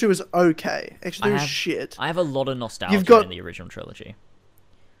 X-Men 2 was okay. X-Men 3 was shit. I have a lot of nostalgia You've got- in the original trilogy.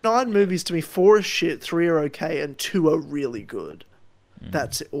 9 movies to me, 4 are shit, 3 are okay, and 2 are really good.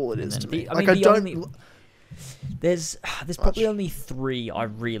 That's all it is And to then me. the- I Like mean, I the don't. only- There's probably only 3 I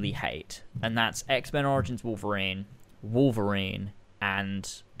really hate, and that's X-Men Origins Wolverine,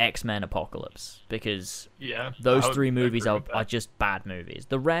 and X-Men Apocalypse, because Yeah. those I would 3 movies agree are, with that. are just bad movies.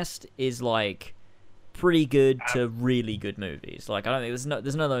 The rest is like pretty good to really good movies. Like I don't think there's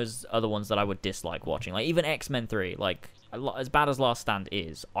none of those other ones that I would dislike watching. Like even X-Men 3, like as bad as Last Stand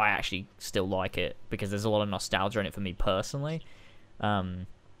is, I actually still like it because there's a lot of nostalgia in it for me personally.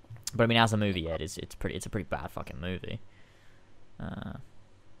 But I mean, as a movie, yeah, it's a pretty bad fucking movie.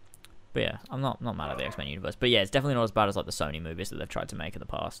 But yeah, I'm not mad at the X-Men universe. But yeah, it's definitely not as bad as like the Sony movies that they've tried to make in the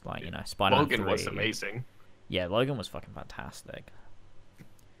past. Like Spider-Man Logan 3. was amazing. Yeah, Logan was fucking fantastic.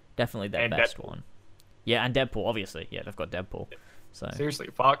 Definitely their And best Deadpool. one. Yeah, and Deadpool, obviously. Yeah, they've got Deadpool. So Seriously,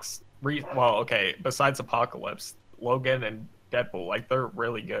 Fox. Well, okay. Besides Apocalypse, Logan and Deadpool, like they're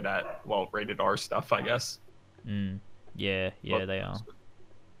really good at rated R stuff, I guess. yeah, they are.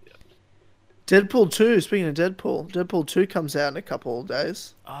 Deadpool 2. Speaking of Deadpool 2 comes out in a couple of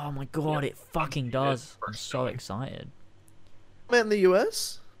days. Oh my god, it fucking does. I'm first so showing. excited. Come out in the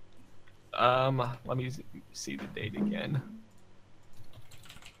US. Let me see the date again.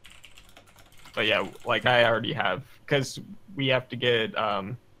 But yeah, like I already have, because we have to get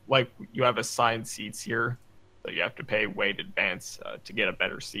like you have assigned seats here, so you have to pay way in advance to get a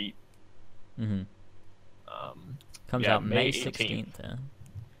better seat. Mhm. Comes Yeah, out May May 18th. 16th. Yeah.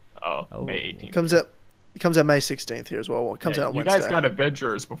 Oh, May 18th. Comes out May 16th here as well. Well, it comes Yeah, out on you Wednesday. guys got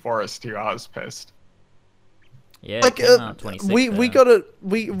Avengers before us too. I was pissed. Yeah, Like it came out 26th, we got it.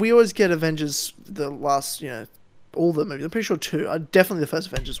 We always get Avengers the last all the movies. I'm pretty sure 2. Definitely the first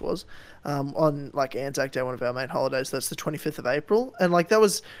Avengers was on like Anzac Day, one of our main holidays. That's the 25th of April, and like that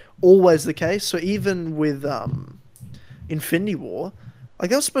was always the case. So even with Infinity War, like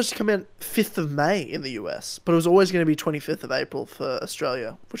that was supposed to come out 5th of May in the US, but it was always going to be 25th of April for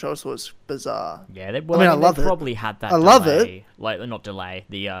Australia, which I always thought was bizarre. Yeah, they I love they it. probably had that I love it. delay. Like not delay,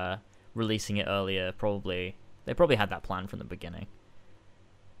 the releasing it earlier probably. They probably had that plan from the beginning.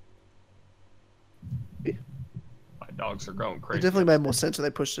 My dogs are going It crazy. definitely made more sense when they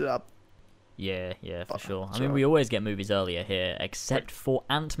pushed it up. Yeah, for sure. I sorry. mean, we always get movies earlier here, except for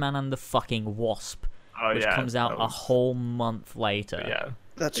Ant-Man and the fucking Wasp, Oh, which yeah, comes out that a was- whole month later. Yeah.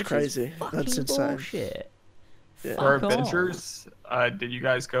 That's Which is crazy. fucking That's insane. bullshit. Yeah. For Fuck off. Avengers, did you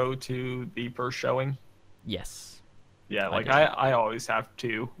guys go to the first showing? Yes. Yeah, like did. I always have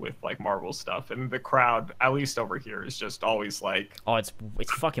to with like Marvel stuff, and the crowd, at least over here, is just always like, Oh, it's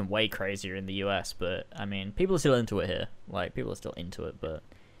fucking way crazier in the US, but I mean, people are still into it here. Like, people are still into it, but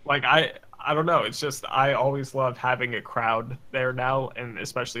I don't know. It's just I always love having a crowd there now, and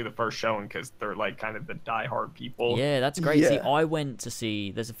especially the first showing because they're like kind of the diehard people. yeah, that's great. See, Yeah. I went to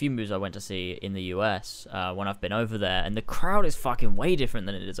see. There's a few movies I went to see in the US when I've been over there, and the crowd is fucking way different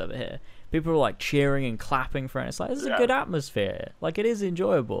than it is over here. People are like cheering and clapping for it. It's like this is a Yeah. good atmosphere. Like it is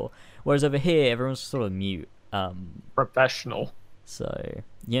enjoyable. Whereas over here, everyone's sort of mute. Professional. So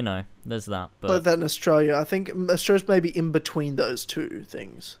there's that. Like But that in Australia. I think Australia's maybe in between those two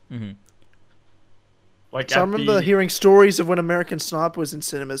things. mhm. Like So I at remember the- hearing stories of when American Sniper was in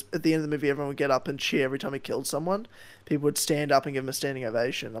cinemas. At the end of the movie, everyone would get up and cheer every time he killed someone. People would stand up and give him a standing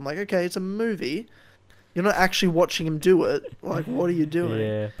ovation. I'm like, okay, it's a movie. You're not actually watching him do it. Like, what are you doing?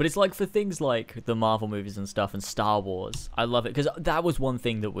 Yeah, but it's like for things like the Marvel movies and stuff and Star Wars, I love it because that was one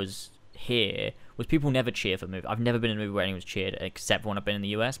thing that was here was people never cheer for movies. I've never been in a movie where anyone's cheered except when I've been in the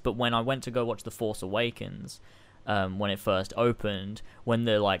US. But when I went to go watch The Force Awakens, when it first opened, when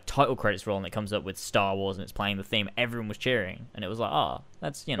the like title credits roll and it comes up with Star Wars and it's playing the theme, everyone was cheering, and it was like,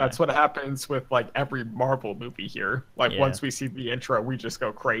 that's That's what happens with like every Marvel movie here. Like Yeah. once we see the intro, we just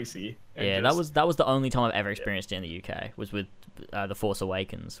go crazy. and Yeah, just- that was the only time I've ever experienced it in the UK was with The Force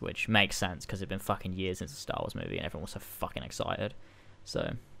Awakens, which makes sense because it'd been fucking years since a Star Wars movie and everyone was so fucking excited.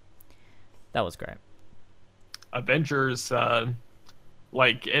 So that was great. Avengers.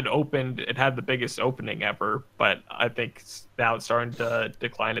 Like it opened, it had the biggest opening ever, but I think now it's starting to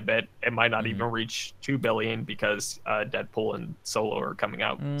decline a bit. It might not even reach 2 billion because Deadpool and Solo are coming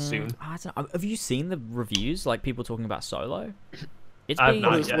out soon. I don't know. Have you seen the reviews? Like people talking about Solo? It's I've being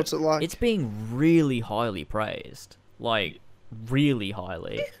not yet. What's it like? it's being really highly praised, like really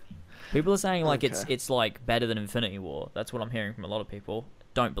highly. People are saying like Okay. it's like better than Infinity War. That's what I'm hearing from a lot of people.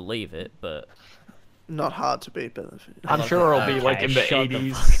 Don't believe it, but Not hard to beat benefit. I'm sure it'll be like Okay, in the shut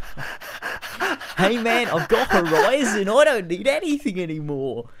the 80s. hey man, I've got Horizon. I don't need anything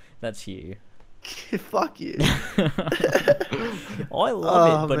anymore. That's you. Fuck you. I love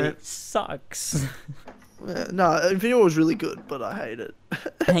Oh, it, but man. it sucks. Yeah, no, Infinity War was really good, but I hate it.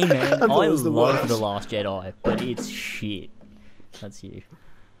 Hey man, thought I it was the love worst. The Last Jedi, but it's shit. That's you.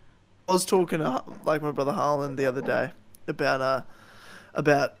 I was talking to like my brother Harlan the other day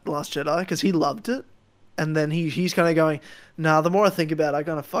about Last Jedi because he loved it, and then he's kind of going, nah. The more I think about it, I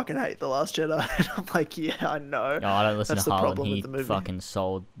kind of fucking hate the Last Jedi. And I'm like, yeah, I know. No, I don't listen That's to the Harlan. problem He with the movie. fucking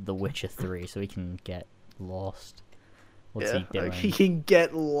sold The Witcher 3 so he can get lost. What's Yeah, he doing? like, he can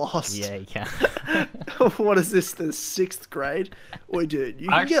get lost. Yeah, he can. What is this? The 6th grade? Oi, dude, you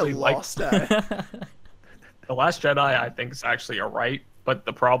I can get actually like- lost, eh? The Last Jedi, I think, is actually alright, but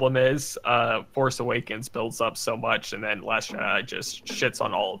the problem is, Force Awakens builds up so much, and then Last Jedi just shits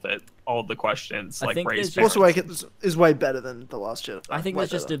on all of it, all of the questions, I like think Rey's there's Force just- parents. Awakens is way better than The Last Jedi. I think Way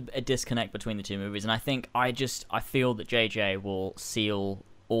there's just better. a disconnect between the two movies, and I think I feel that JJ will seal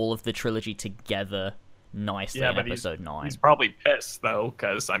all of the trilogy together nicely Yeah, in but episode 9. He's probably pissed though,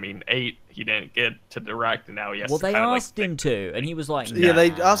 because I mean, 8 he didn't get to direct, and now he has Well, to they kind of asked him to, and he was like, Yeah,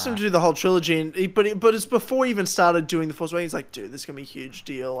 they "Nah." asked him to do the whole trilogy, and but it's before he even started doing the Force Awakens. He's like, dude, this is gonna be a huge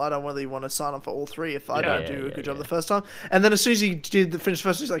deal. I don't really want to sign up for all 3 if I don't do a good job the first time. And then as soon as he did the finished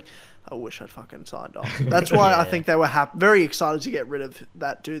first, he's like, I wish I'd fucking signed off. That's why I think they were very excited to get rid of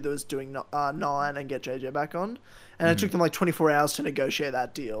that dude that was doing 9 and get JJ back on. And it took them like 24 hours to negotiate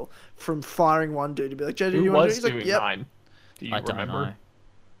that deal from firing one dude to be like, JJ, do Who you want to was do it? He's doing like, yep. 9? Do you I don't remember? know.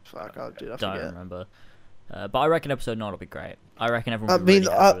 Fuck, oh, dude, I Don't forget. remember. But I reckon episode 9 will be great. I reckon everyone I will be mean,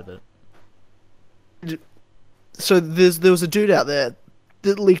 really happy with it. So there was a dude out there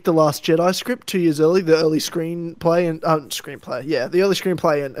that leaked the Last Jedi script 2 years early, the early screenplay and the early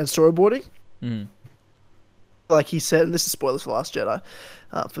screenplay and storyboarding. Mm. Like he said, and this is spoilers for Last Jedi,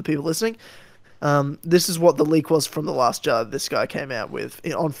 for people listening. This is what the leak was from the Last Jedi. This guy came out with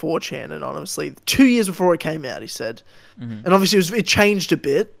on 4chan anonymously 2 years before it came out. He said, and obviously it changed a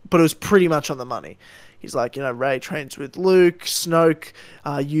bit, but it was pretty much on the money. He's like, Rey trains with Luke, Snoke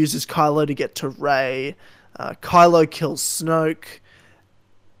uses Kylo to get to Rey, Kylo kills Snoke,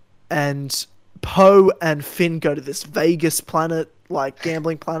 and Poe and Finn go to this Vegas planet, like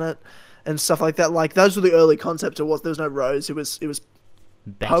gambling planet, and stuff like that. Like those were the early concepts. There was no Rose. It was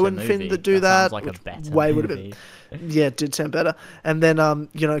Better Poe and movie. Finn that do that. Sounds like a which better way would movie. have been. Yeah, it did sound better. And then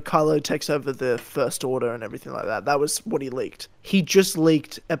Kylo takes over the First Order and everything like that. That was what he leaked. He just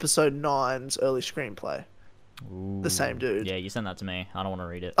leaked Episode 9's early screenplay. The same dude. Yeah, you send that to me. I don't want to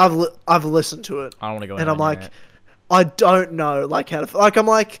read it. I've listened to it. I don't want to go in And I'm there near like, it. I don't know, like how to. Like I'm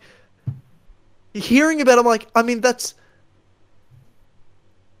like, hearing about. It, I'm like, I mean that's.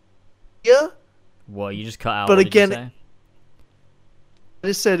 Yeah. Well, you just cut out. But what did you again, say? I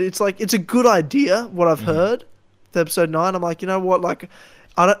just said it's like it's a good idea. What I've Mm-hmm. heard, the episode 9. I'm like, you know what? Like,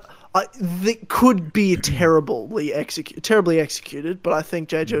 it could be terribly executed, but I think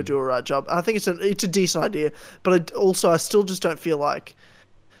JJ will do a right job. I think it's a decent idea, but I still just don't feel like.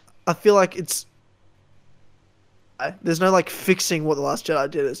 I feel like it's. There's no like fixing what the Last Jedi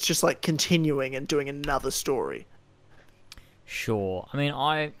did. It's just like continuing and doing another story. Sure. I mean,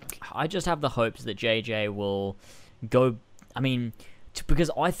 I just have the hopes that JJ will go. I mean,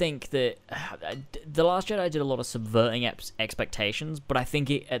 because I think that The Last Jedi did a lot of subverting expectations, but I think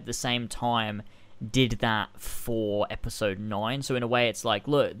it at the same time did that for Episode 9. So in a way, it's like,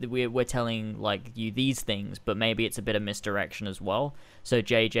 look, we're telling like you these things, but maybe it's a bit of misdirection as well. So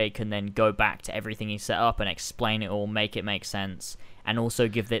JJ can then go back to everything he set up and explain it all, make it make sense, and also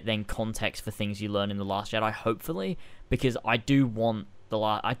give it then context for things you learn in The Last Jedi, hopefully, because I do want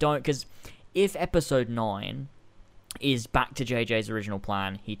because if Episode 9 is back to JJ's original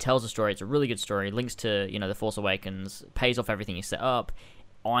plan, he tells a story, it's a really good story, links to, The Force Awakens, pays off everything he set up,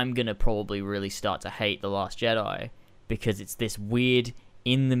 I'm gonna probably really start to hate The Last Jedi, because it's this weird,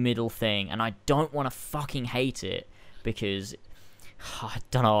 in-the-middle thing, and I don't want to fucking hate it, because, I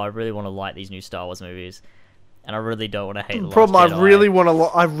don't know, I really want to like these new Star Wars movies, and I really don't want to hate The Last Problem, Jedi. I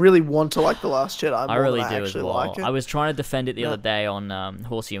really want to like the Last Jedi. I More really than do as actually well. like it. I was trying to defend it the other day on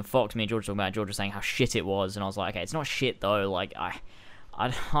Horsey and Fox. Me and George were talking about it. George was saying how shit it was, and I was like, okay, it's not shit though. Like I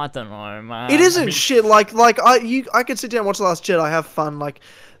don't know, man. It isn't shit. Like I could sit down and watch the Last Jedi, have fun. Like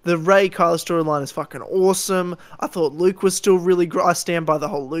the Rey Kylo storyline is fucking awesome. I thought Luke was still really great. I stand by the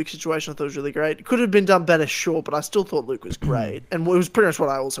whole Luke situation. I thought it was really great. It could have been done better, sure, but I still thought Luke was great, and it was pretty much what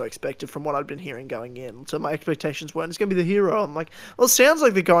I also expected from what I'd been hearing going in. So my expectations weren't, it's gonna be the hero. I'm like, well, it sounds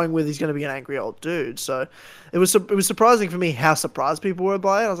like they're going with he's gonna be an angry old dude. So it was surprising for me how surprised people were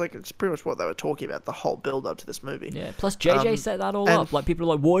by it. I was like, it's pretty much what they were talking about the whole build up to this movie. Yeah. Plus, JJ set that all up. Like people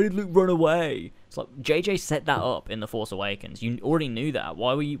are like, why did Luke run away? It's like JJ set that up in The Force Awakens. You already knew that.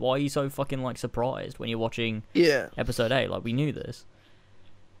 Why are you so fucking like surprised when you're watching Episode 8? Like we knew this.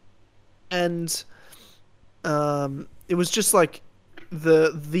 And it was just like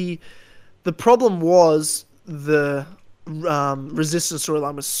the problem was the Resistance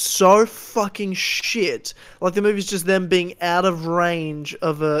storyline was so fucking shit. Like the movie's just them being out of range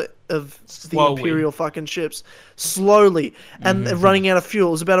of the Imperial fucking ships slowly and running out of fuel.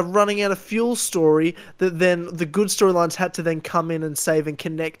 It was about a running out of fuel story that then the good storylines had to then come in and save and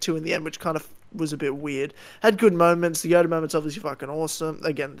connect to in the end, which kind of was a bit weird. Had good moments. The Yoda moment's obviously fucking awesome.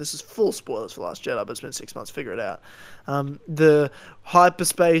 Again, this is full spoilers for Last Jedi, but it's been 6 months. Figure it out. The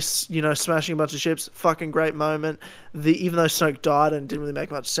hyperspace, smashing a bunch of ships, fucking great moment. Even though Snoke died and didn't really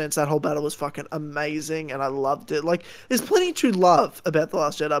make much sense, that whole battle was fucking amazing, and I loved it. Like, there's plenty to love about The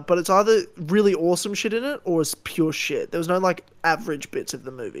Last Jedi, but it's either really awesome shit in it or it's pure shit. There was no, like, average bits of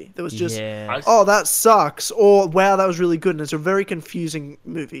the movie. There was just, oh, that sucks, or wow, that was really good, and it's a very confusing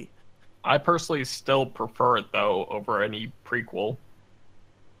movie. I personally still prefer it, though, over any prequel.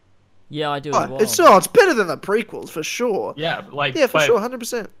 Yeah, I do as well. It's better than the prequels, for sure. Yeah, for sure,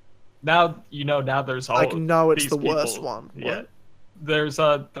 100%. Now, now there's all it's the people, worst one. Yeah. There's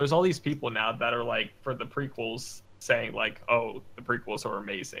all these people now that are, like, for the prequels, saying, like, oh, the prequels are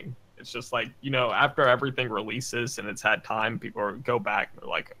amazing. It's just like, after everything releases and it's had time, people go back and they're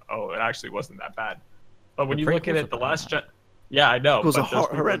like, oh, it actually wasn't that bad. But when you look at it, The Last Jedi... Yeah, I know. It was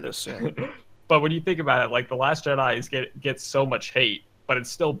horrendous. Yeah. But when you think about it, like, The Last Jedi gets so much hate, but it's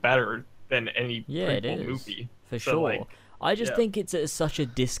still better than any prequel movie. For sure. I just think it's such a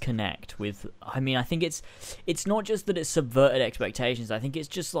disconnect with... I mean, I think it's not just that it's subverted expectations. I think it's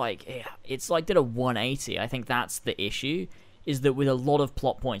just like... It's like did a 180. I think that's the issue, is that with a lot of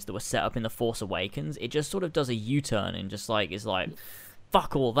plot points that were set up in The Force Awakens, it just sort of does a U-turn and just like is like,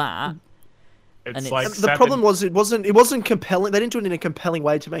 fuck all that. The problem was it wasn't compelling. They didn't do it in a compelling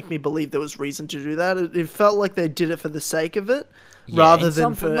way to make me believe there was reason to do that. It felt like they did it for the sake of it, rather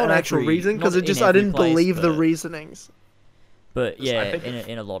than for an actual reason. Because I didn't believe the reasonings. But yeah,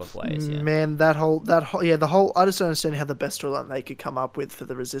 in a lot of ways. Yeah. Man, the whole. I just don't understand how the best storyline they could come up with for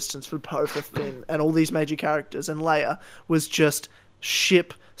the Resistance, for Poe, for Finn, and all these major characters, and Leia was just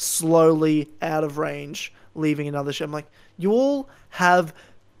ship slowly out of range, leaving another ship. I'm like, you all have.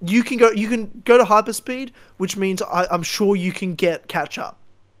 You can go to hyperspeed, which means I'm sure you can catch up.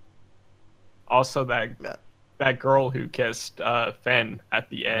 Also, that girl who kissed Finn at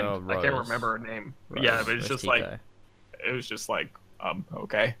the end, I can't remember her name. Rose, yeah, but it's just Tico.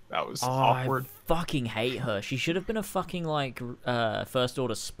 Okay, that was awkward. I fucking hate her. She should have been a fucking First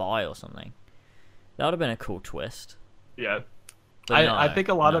Order spy or something. That would have been a cool twist. Yeah, I think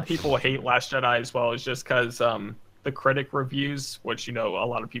a lot of people hate Last Jedi as well. It's just because the critic reviews, which a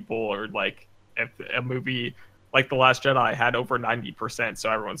lot of people are like, if a movie like The Last Jedi had over 90%, so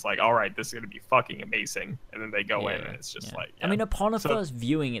everyone's like, all right, this is gonna be fucking amazing, and then they go in and it's just like, I mean, upon a first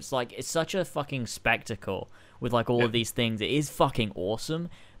viewing, it's like it's such a fucking spectacle with like all of these things. It is fucking awesome,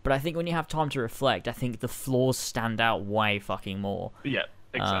 but I think when you have time to reflect, I think the flaws stand out way fucking more. Yeah,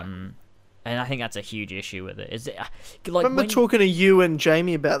 exactly. And I think that's a huge issue with it. Is it like I remember talking to you and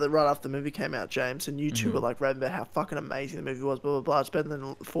Jamie about that right after the movie came out, James, and you two were like raving about how fucking amazing the movie was, blah blah blah. It's better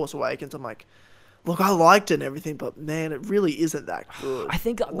than Force Awakens. I'm like, look, I liked it and everything, but man, it really isn't that good. I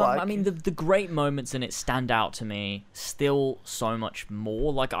think, I mean, the great moments in it stand out to me still so much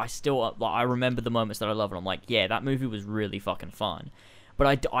more. Like, I remember the moments that I love, and I'm like, yeah, that movie was really fucking fun.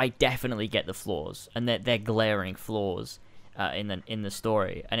 But I definitely get the flaws, and they're glaring flaws in the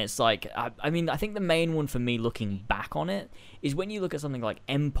story. And it's like, I mean, I think the main one for me looking back on it is when you look at something like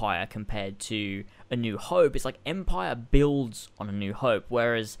Empire compared to A New Hope, it's like Empire builds on A New Hope,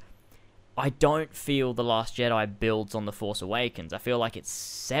 whereas I don't feel The Last Jedi builds on The Force Awakens. I feel like it's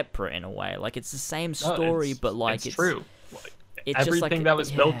separate in a way. Like, it's the same story, but like it's true. It's everything just like, that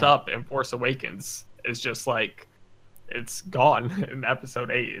was built up in Force Awakens is just like, it's gone in Episode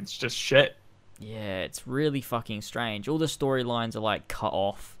 8. It's just shit. Yeah, it's really fucking strange. All the storylines are like cut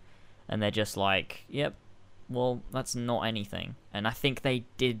off, and they're just like, yep, well, that's not anything. And I think they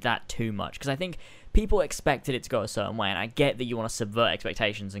did that too much, because I think people expected it to go a certain way, and I get that you want to subvert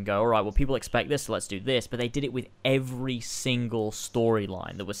expectations and go, all right, well, people expect this, so let's do this. But they did it with every single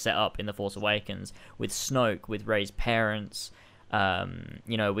storyline that was set up in The Force Awakens, with Snoke, with Rey's parents,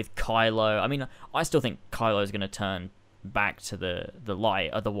 with Kylo. I mean, I still think Kylo is going to turn back to the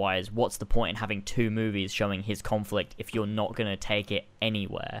light. Otherwise, what's the point in having 2 movies showing his conflict if you're not going to take it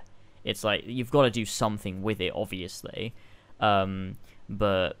anywhere? It's like, you've got to do something with it, obviously.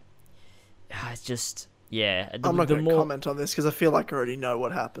 But it's just, yeah. I'm not going to comment on this because I feel like I already know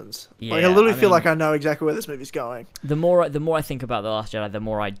what happens. Yeah, I literally feel like I know exactly where this movie's going. The more I think about The Last Jedi, the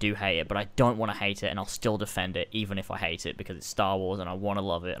more I do hate it, but I don't want to hate it, and I'll still defend it even if I hate it, because it's Star Wars and I want to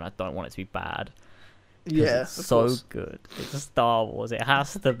love it, and I don't want it to be bad. Yeah, it's so good. It's Star Wars. It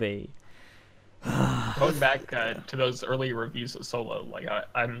has to be. Going back to those early reviews of Solo, like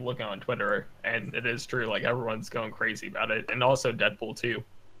I'm looking on Twitter, and it is true. Like everyone's going crazy about it, and also Deadpool 2.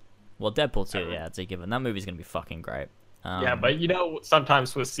 Well, Deadpool 2, yeah, it's a given. That movie's gonna be fucking great. Yeah, but you know,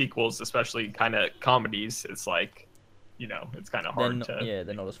 sometimes with sequels, especially kind of comedies, it's like, you know, it's kind of hard to. Yeah,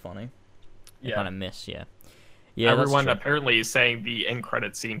 they're not as funny. They Yeah. kind of miss, yeah. Yeah, Everyone that's apparently is saying the end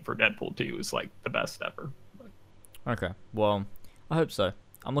credit scene for Deadpool 2 is like the best ever. true. Okay, well, I hope so.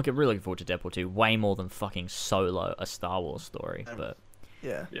 I'm really looking forward to Deadpool 2, way more than fucking Solo, a Star Wars story. But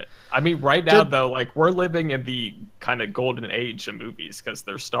Yeah. Yeah, I mean, right now though, like we're living in the kind of golden age of movies because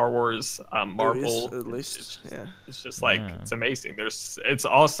there's Star Wars, Marvel. At least, yeah. It's just like Yeah. it's amazing. It's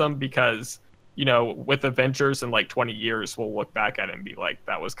awesome because you know with Avengers in like 20 years we'll look back at it and be like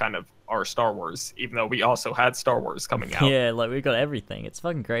that was kind of our Star Wars, even though we also had Star Wars coming out. yeah, like we've got everything. It's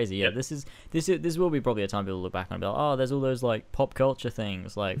fucking crazy. Yeah, Yeah. this will be probably a time people look back and be like, oh, there's all those like pop culture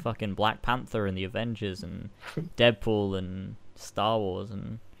things like fucking Black Panther and the Avengers and Deadpool and Star Wars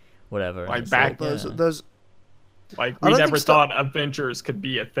and whatever. Like And it's back- Those Like I we don't never think Star- thought Avengers could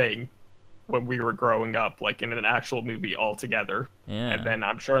be a thing when we were growing up, like in an actual movie altogether. yeah. And then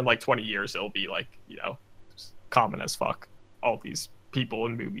I'm sure in like 20 years it'll be like, you know, just common as fuck. All these people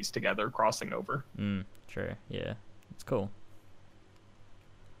in movies together crossing over. True. Yeah, it's cool.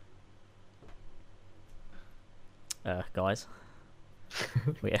 Guys.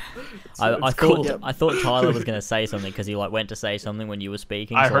 Yeah, I cool. thought I thought Tyler was gonna say something because he like went to say something when you were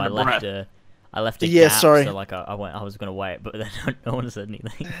speaking, I so heard I a left breath. I left a Yeah, gap, sorry. so like I was gonna wait, but then no one said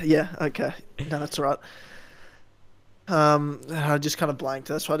anything. Yeah, okay. No, that's all right. I just kind of blanked.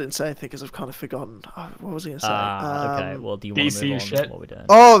 That's why I didn't say anything because I've kind of forgotten. What was I going to say? Okay, well, do you want to DC move on shit. to what we're doing?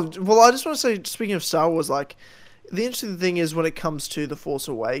 Oh, well, I just want to say, speaking of Star Wars, like, the interesting thing is when it comes to The Force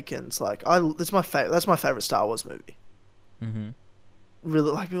Awakens, like, that's my favorite Star Wars movie. Mm-hmm.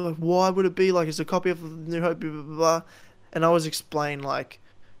 Really, like, people are like, why would it be? Like, it's a copy of New Hope, blah, blah, blah. And I always explain, like,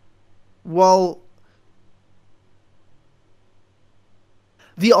 well,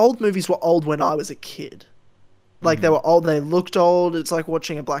 the old movies were old when I was a kid. Like, they were old, they looked old. It's like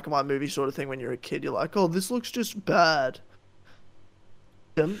watching a black and white movie sort of thing when you're a kid. You're like, oh, this looks just bad.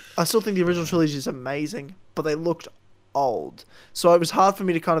 I still think the original trilogy is amazing, but they looked old. So it was hard for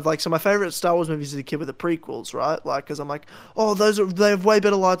me to kind of like, so my favorite Star Wars movies as a kid were the prequels, right? Like, because I'm like, oh, they have way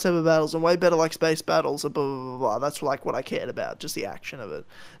better lightsaber battles and way better like space battles and blah, blah, blah, blah. That's like what I cared about, just the action of it,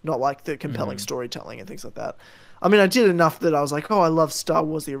 not like the compelling storytelling and things like that. I mean, I did enough that I was like, oh, I love Star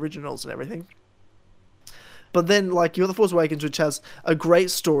Wars, the originals and everything. But then, like, you got The Force Awakens, which has a great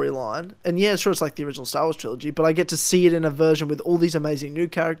storyline. And yeah, sure, it's like the original Star Wars trilogy, but I get to see it in a version with all these amazing new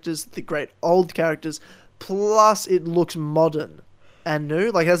characters, the great old characters, plus it looks modern and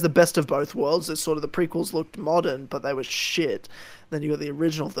new. Like, it has the best of both worlds. It's sort of the prequels looked modern, but they were shit. Then you got the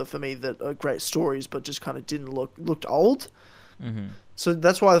original, that for me, that are great stories, but just kind of looked old. Mm-hmm. So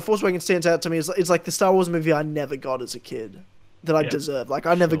that's why The Force Awakens stands out to me. It's like the Star Wars movie I never got as a kid that I Yeah. deserved. Like,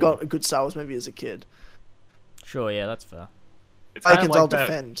 I never Sure. got a good Star Wars movie as a kid. Sure, yeah, that's fair. It's kind of Awakens I'll like that,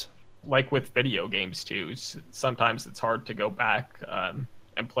 defend. like with video games too. Sometimes it's hard to go back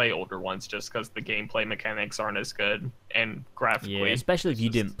and play older ones just because the gameplay mechanics aren't as good and graphically. Yeah, especially if you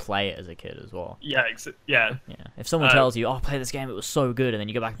it's just- didn't play it as a kid as well. Yeah, yeah. Yeah, if someone Uh, tells you, "Oh, play this game, it was so good," and then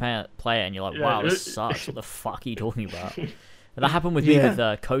you go back and play it, and you're like, Yeah, "Wow, this it- sucks. What the fuck are you talking about?" But that happened with me Yeah. with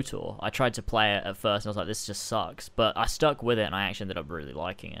KOTOR. I tried to play it at first, and I was like, "This just sucks," but I stuck with it, and I actually ended up really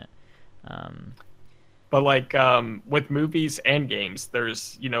liking it. But like with movies and games,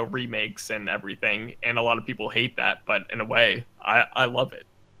 there's remakes and everything, and a lot of people hate that. But in a way, I love it.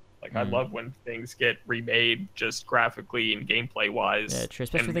 Like I love when things get remade, just graphically and gameplay wise. Yeah, true.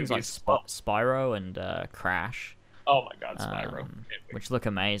 Especially and things like movies as well. Spyro and Crash, Oh my God, Spyro! which look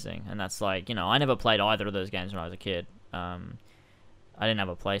amazing. And that's like, I never played either of those games when I was a kid. I didn't have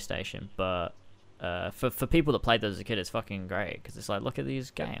a PlayStation, but for people that played those as a kid, it's fucking great because it's like, look at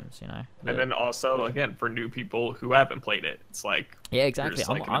these games, And then also again for new people who haven't played it, it's like Yeah, exactly. just,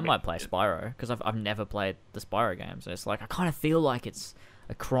 like, I an might play amazing- Spyro because I've never played the Spyro games. It's like I kind of feel like it's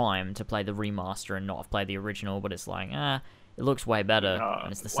a crime to play the remaster and not have played the original, but it's like, it looks way better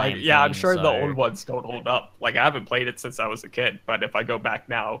and it's the same. Yeah, I'm thing, sure the so- old ones don't hold up. Like I haven't played it since I was a kid, but if I go back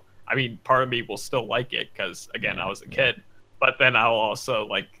now, I mean, part of me will still like it because again, I was a kid. But then I'll also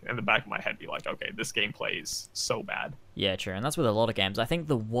like in the back of my head be like, okay, this gameplay is so bad. Yeah, true, and that's with a lot of games. I think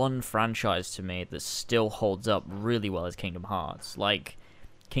the one franchise to me that still holds up really well is Kingdom Hearts. Like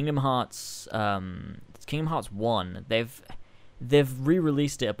Kingdom Hearts 1, they've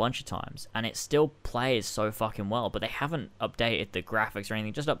re-released it a bunch of times, and it still plays so fucking well. But they haven't updated the graphics or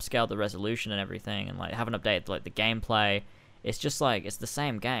anything, just upscaled the resolution and everything, and like haven't updated like the gameplay. it's just like it's the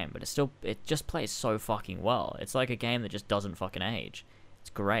same game, but it just plays so fucking well. It's like a game that just doesn't fucking age. It's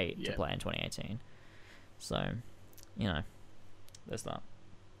great to play in 2018. So, you know, there's that.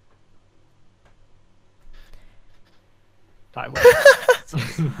 Tyler.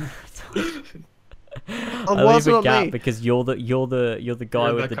 I leave a gap because you're the guy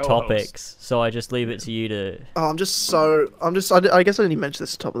You're with the the co-host. topics, so I just leave it to you to. Oh, I guess I didn't even mention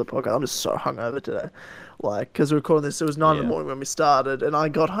this at the top of the podcast. I'm just so hungover today. Like, because we're recording this, it was 9 in the Yeah. morning when we started, and I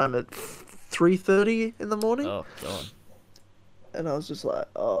got home at 3:30 in the morning. Oh god. And I was just like,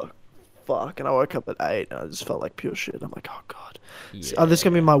 oh, fuck. And I woke up at 8, and I just felt like pure shit. I'm like, oh, God. Yeah. This is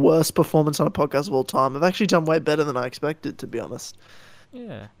going to be my worst performance on a podcast of all time. I've actually done way better than I expected, to be honest.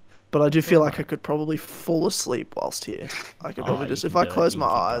 Yeah. But I do feel like I could probably fall asleep whilst here. I could probably Oh, just, you if can I do it. close You my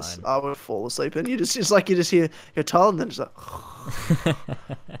keep eyes, going. I would fall asleep. And you just hear your Tyler, and then just like,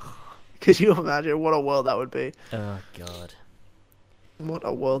 could you imagine what a world that would be? Oh god. What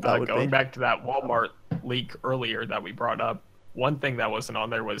a world that would Going be. back to that Walmart leak earlier that we brought up, one thing that wasn't on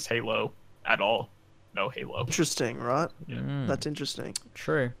there was Halo at all. No Halo. Interesting, right? Mm, That's interesting.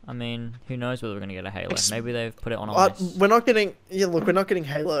 true. I mean, who knows whether we're gonna get a Halo? Maybe they've put it on Look, ice. we're not getting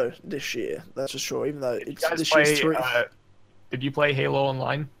Halo this year. That's for sure. Even though Did you it's guys this year's play, 3. did you play Halo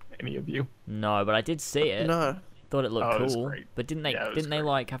Online? Any of you? No, but I did see it. No. Thought it looked Oh, it was cool. great. But didn't they? Yeah, it was didn't they great.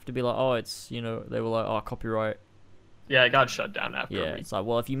 like have to be like, oh, it's they were like, oh, copyright. Yeah, it got shut down after Yeah, a week. it's like,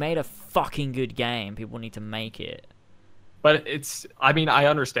 well, if you made a fucking good game, people need to make it. But I mean, I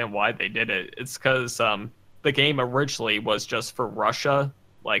understand why they did it. It's because the game originally was just for Russia.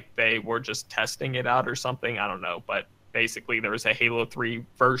 Like, they were just testing it out or something. I don't know. But basically, there was a Halo 3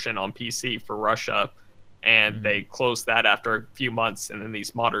 version on PC for Russia, and they closed that after a few months. And then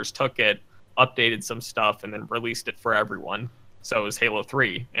these modders took it, updated some stuff, and then released it for everyone. So it was Halo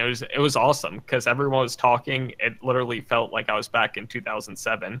 3. It was awesome because everyone was talking. It literally felt like I was back in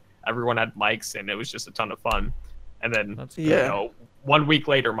 2007. Everyone had mics, and it was just a ton of fun. And then, That's you know, 1 week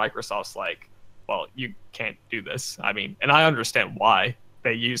later, Microsoft's like, well, you can't do this. I mean, and I understand why.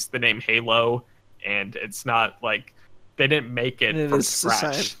 They used the name Halo, and it's not like they didn't make it It from is the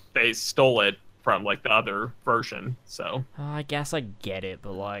scratch. same. They stole it from like the other version. So I guess I get it,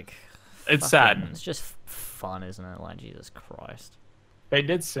 but like, it's fucking- sad. It's just fun, isn't it? Like, Jesus Christ. They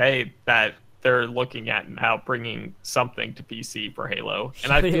did say that they're looking at now bringing something to PC for Halo,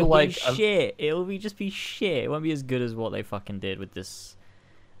 and I But feel it'll like be shit. It'll be just be shit. It won't be as good as what they fucking did with this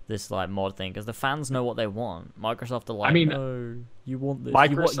like mod thing, because the fans know what they want. Microsoft are like, mean, no, you want this.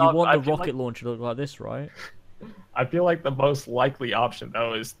 Microsoft- you I want the feel rocket like- launcher to look like this, right? I feel like the most likely option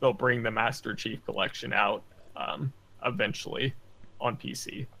though is they'll bring the Master Chief Collection out eventually on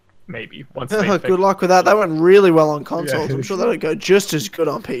PC. Maybe once they fix Good luck with that. That went really well on consoles. I'm sure that'll go just as good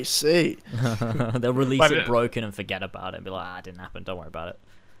on PC. They'll release But it broken and forget about it and be like, it didn't happen, don't worry about it.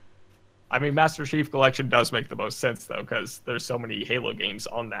 I mean, Master Chief Collection does make the most sense though, because there's so many Halo games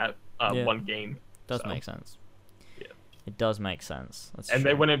on that Yeah. one game. Does So, make sense. Yeah. It does make sense. That's And true.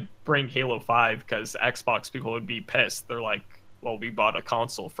 they wouldn't bring Halo 5 because Xbox people would be pissed. They're like, well, we bought a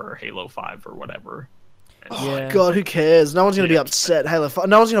console for Halo 5 or whatever. And Oh Yeah. God, who cares? No one's gonna be Yeah. upset. Halo 5.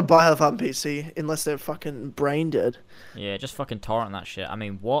 No one's gonna buy Halo 5 on PC unless they're fucking brain dead. Yeah, just fucking torrent that shit. I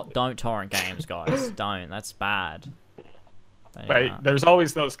mean, what? Don't torrent games, guys. Don't. That's bad. Don't do But that. there's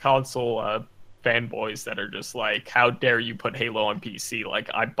always those console fanboys that are just like, how dare you put Halo on PC? Like,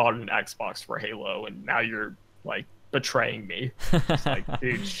 I bought an Xbox for Halo, and now you're like betraying me. It's like,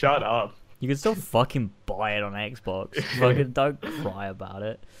 dude, shut up. You can still fucking buy it on Xbox. Fucking don't cry about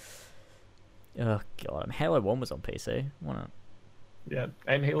it. Oh god, Halo 1 was on PC, wasn't it? Yeah,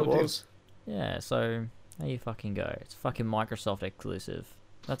 and Halo It 2. was. Yeah, so there you fucking go. It's fucking Microsoft exclusive.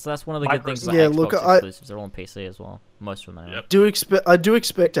 That's one of the good things about Yeah, Xbox look, exclusives. They're all on PC as well. Most of them anyway. Yep. I do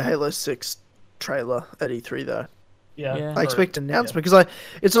expect a Halo 6 trailer at E3 though. Yeah, Yeah. I expect an announcement because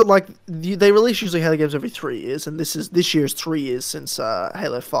it's not like they release usually Halo games every 3 years, and this year is 3 years since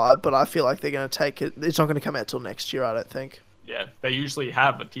Halo 5. But I feel like they're going to take it. It's not going to come out till next year. I don't think. Yeah, they usually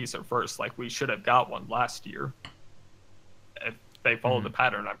have a teaser first. Like, we should have got one last year. If they follow the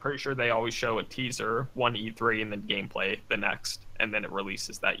pattern, I'm pretty sure they always show a teaser one E3 and then gameplay the next, and then it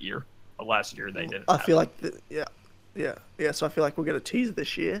releases that year. But last year they didn't. I have feel it. like yeah. So I feel like we'll get a teaser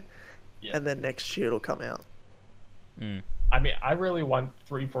this year, Yeah. and then next year it'll come out. Mm. I mean, I really want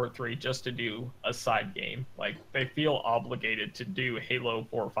 343 just to do a side game. Like, they feel obligated to do Halo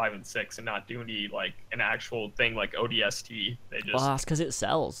 4, 5, and 6 and not do any, like, an actual thing like ODST. They just... Well, that's because it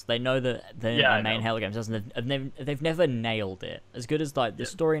sells. They know that the Yeah, I main know. Halo games doesn't. They've never nailed it. As good as like the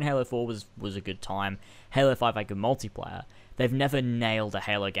story in Halo 4 was a good time. Halo 5 had good multiplayer. They've never nailed a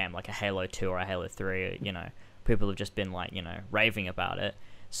Halo game like a Halo 2 or a Halo 3. You know, people have just been like, raving about it.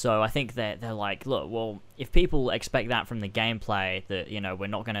 So I think that they're like, look, well, if people expect that from the gameplay, that, we're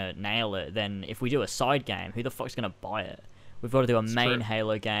not going to nail it, then if we do a side game, who the fuck's going to buy it? We've got to do a main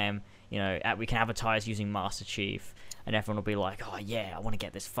Halo game, we can advertise using Master Chief, and everyone will be like, oh yeah, I want to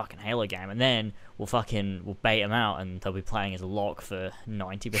get this fucking Halo game, and then we'll bait them out, and they'll be playing as Locke for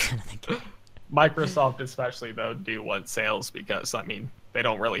 90% of the game. Microsoft especially, though, do want sales because, I mean, they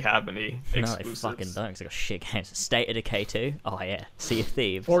don't really have any exclusives. No, they fucking don't, because they got shit games. State of Decay 2? Oh, yeah. Sea of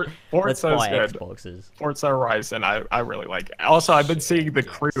Thieves. Forza's Let's buy good. Xboxes. Forza Horizon, I really like it. Also, I've been seeing the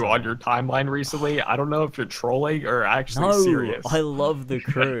crew on your timeline recently. I don't know if you're trolling or actually serious. I love the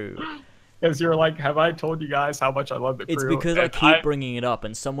crew. Because you're like, have I told you guys how much I love the crew? It's because I keep bringing it up,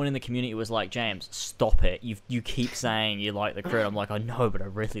 and someone in the community was like, James, stop it. You keep saying you like the crew. And I'm like, I know, but I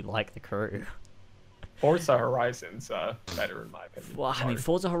really like the crew. Forza Horizon's better in my opinion. Well, I mean,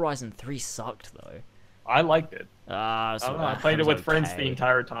 Forza Horizon 3 sucked, though. I liked it. I played it with friends the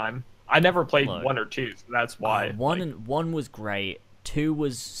entire time. I never played 1 or 2, so that's why. 1 was great. 2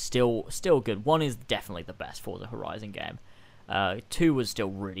 was still good. 1 is definitely the best Forza Horizon game. 2 was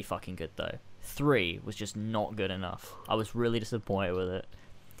still really fucking good, though. 3 was just not good enough. I was really disappointed with it.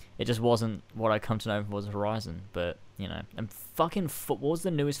 It just wasn't what I come to know from Forza Horizon, but, and fucking, what was the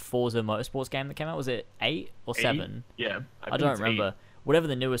newest Forza Motorsports game that came out? Was it 8 or 7? Yeah. I don't remember. 8. Whatever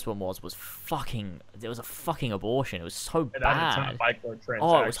the newest one was fucking, it was a fucking abortion. It was so bad.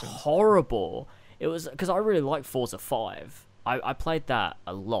 Oh, it was horrible. It was, because I really liked Forza 5. I played that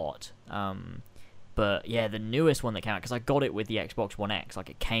a lot. But yeah, the newest one that came out, because I got it with the Xbox One X, like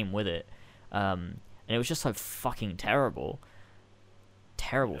it came with it. And it was just so fucking terrible.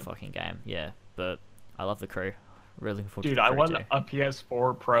 Terrible fucking game, yeah. But I love the crew. Really looking forward to the crew. Dude, I want a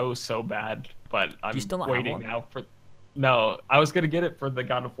PS4 Pro so bad, but I'm waiting now for... No, I was going to get it for the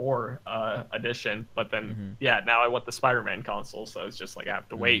God of War edition, but then, now I want the Spider-Man console, so it's just like I have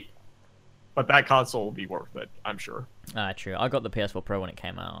to wait. But that console will be worth it, I'm sure. True. I got the PS4 Pro when it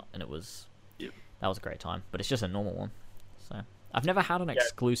came out, and it was... That was a great time, but it's just a normal one. So I've never had an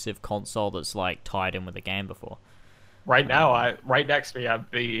exclusive console that's like tied in with the game before. Right now, right next to me, I have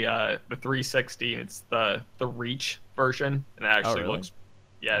the 360. It's the Reach version, and it actually looks,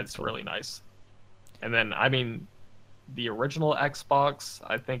 it's cool. Really nice. And then, I mean, the original Xbox,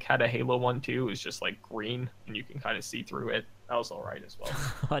 I think, had a Halo one too. It was just like green, and you can kind of see through it. That was alright as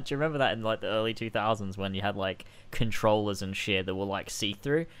well. Do you remember that in like the early 2000s when you had like controllers and shit that were like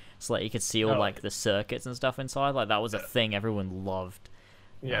see-through, so like you could see all like the circuits and stuff inside? Like that was a thing everyone loved.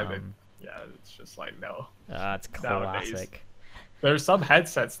 Yeah, it's just like no. It's classic. Nowadays. There's some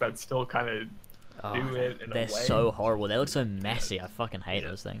headsets that still kind of do it in a way. They're so horrible. They look so messy. I fucking hate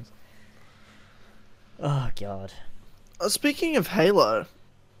those things. Oh god. Speaking of Halo,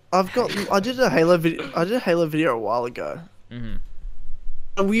 I did a Halo video a while ago.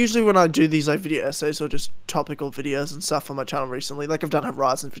 And usually when I do these like video essays or just topical videos and stuff on my channel recently, like I've done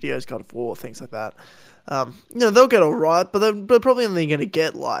Horizon videos, God of War, things like that. They'll get alright, but they're probably only going to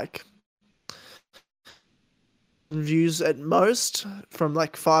get like views at most, from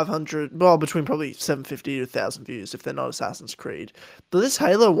like 500, well, between probably 750 to 1,000 views if they're not Assassin's Creed. But this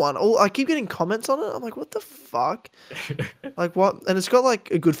Halo one, I keep getting comments on it. I'm like, what the fuck? Like what? And it's got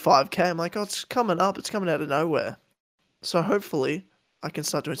like a good 5K. I'm like, oh, it's coming up. It's coming out of nowhere. So hopefully I can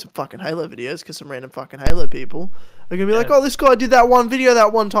start doing some fucking Halo videos, because some random fucking Halo people are gonna be like, oh, this guy did that one video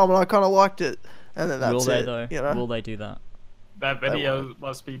that one time and I kind of liked it. And then that's Will they though? You know? Will they do that? That video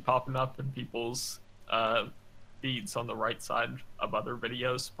must be popping up in people's feeds on the right side of other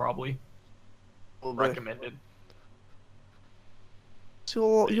videos, probably. Recommended.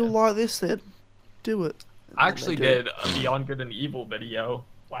 So you'll like this then? Do it. I actually did a Beyond Good and Evil video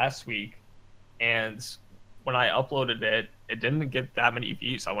last week, and when I uploaded it, it didn't get that many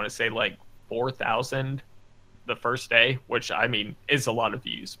views. I want to say like 4,000 the first day, which I mean is a lot of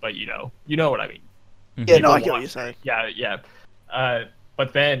views, but you know what I mean. Yeah, no, I get what you're saying. Yeah.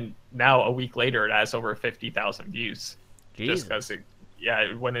 But then now a week later, it has over 50,000 views. Jesus. Just because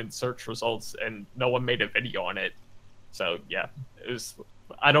it went in search results and no one made a video on it. So yeah, it was.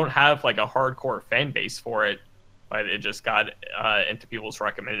 I don't have like a hardcore fan base for it, but it just got into people's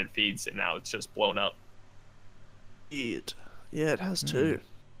recommended feeds, and now it's just blown up. Yeah, it has too.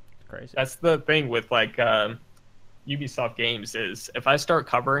 Crazy. That's the thing with like Ubisoft games, is if I start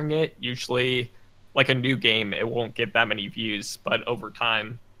covering it, usually like a new game, it won't get that many views, but over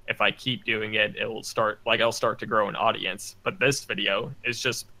time, if I keep doing it, I'll start to grow an audience. But this video is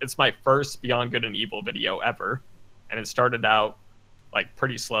it's my first Beyond Good and Evil video ever, and it started out like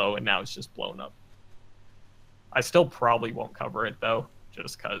pretty slow, and now it's just blown up. I still probably won't cover it though,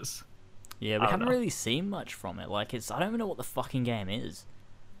 just because Yeah, we I don't haven't know. really seen much from it. Like, I don't even know what the fucking game is.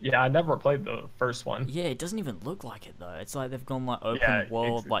 Yeah, I never played the first one. Yeah, it doesn't even look like it though. It's like they've gone like open Yeah,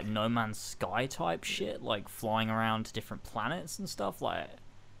 world, like No Man's Sky type shit, like flying around to different planets and stuff. Like,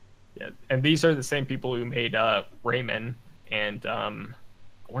 Yeah, and these are the same people who made Rayman and I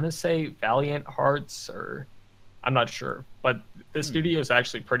want to say Valiant Hearts, or I'm not sure, but the studio is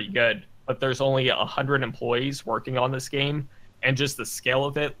actually pretty good. But there's only 100 employees working on this game, and just the scale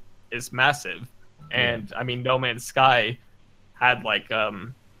of it is massive. And I mean, No Man's Sky had like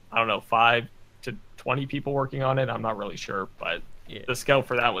I don't know, 5 to 20 people working on it. I'm not really sure, but yeah. the scale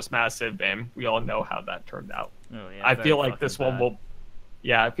for that was massive, and we all know how that turned out. Oh, yeah, I very feel like fucking this one bad. will,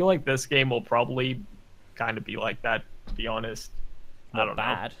 yeah, I feel like this game will probably kind of be like that, to be honest. I Not don't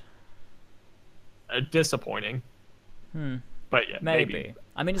bad. know. Disappointing. Hmm. But yeah, Maybe.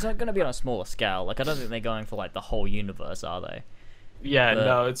 I mean, it's not going to be on a smaller scale. Like, I don't think they're going for like the whole universe, are they? Yeah, But-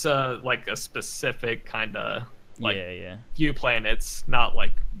 no, it's like a specific kind of like yeah. few planets, not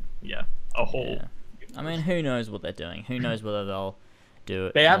like a whole. Yeah. I mean, who knows what they're doing? Who knows whether they'll do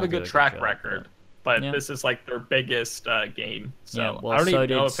it? They have they'll a do good track job, record, but Yeah. this is like their biggest game. So yeah, well, I don't so even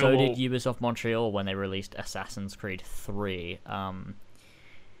know did if it will. Ubisoft Montreal when they released Assassin's Creed 3.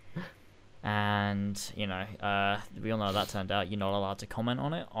 And you know, we all know how that turned out. You're not allowed to comment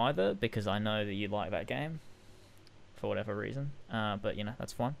on it either because I know that you like that game for whatever reason. But you know,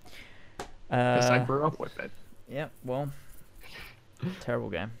 that's fine. Because I grew up with it. Yeah, well, terrible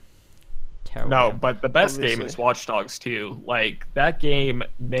game. Terrible. No, game. but the best game Obviously. is Watch Dogs 2. Like that game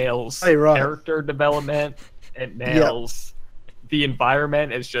nails Hey, right. character development. It nails the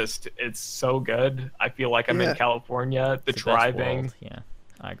environment. Is just it's so good. I feel like I'm Yeah. in California. The It's the best driving, world. Yeah,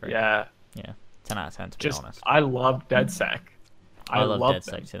 I agree. yeah. 10 out of 10 to be Just honest. I love DedSec. I love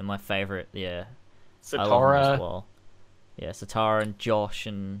them. DedSec too. They're my favorite. Yeah, I love them as Satara. well. Yeah, Satara and Josh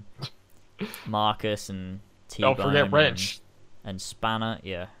and Marcus and T-Bone Don't forget Rich. and Spanner.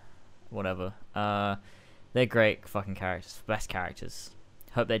 Yeah, whatever. They're great fucking characters. Best characters.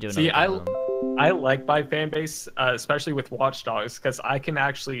 Hope they do another See, game of them. I like my fan base, especially with Watch Dogs, because I can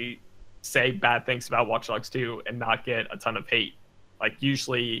actually say bad things about Watch Dogs 2 and not get a ton of hate. Like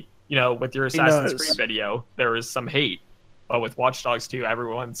usually, you know, with your Assassin's knows. Creed video, there is some hate, but with Watch Dogs 2,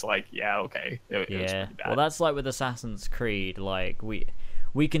 everyone's like, yeah, okay, it was Yeah, pretty bad. well, that's like with Assassin's Creed. Like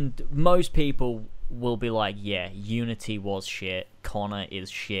we can. Most people will be like, yeah, Unity was shit. Connor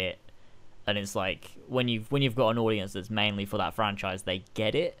is shit. And it's like when you've got an audience that's mainly for that franchise, they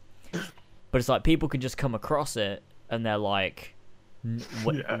get it. But it's like people can just come across it and they're like,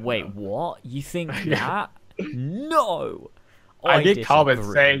 Yeah, wait, no. what? You think that? No. I get comments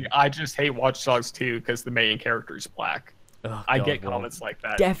disagree. saying I just hate Watch Dogs 2 because the main character is black. Oh, I God, get well, comments like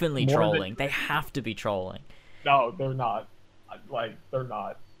that. Definitely More than- trolling. They have to be trolling. No, they're not. Like they're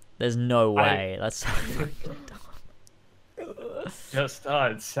not. There's no way. That's so Just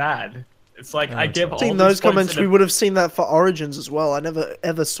it's sad. It's like Oh, I it's give sad. all Seeing these those points comments, in we a- would have seen that for Origins as well. I never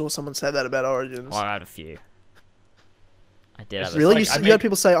ever saw someone say that about Origins. I had a few. I did It's have a Really, like, you, I you make- had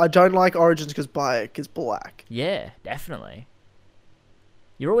people say, "I don't like Origins because Bayek is black." Yeah, definitely.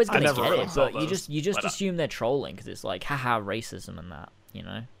 You're always I gonna never get really it, saw but you those, just but, assume they're trolling because it's like haha racism and that, you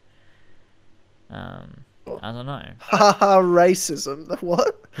know. I don't know. Haha, racism.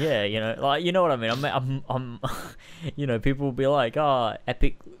 What? Yeah, you know, like you know what I mean. I'm you know, people will be like, "Ah,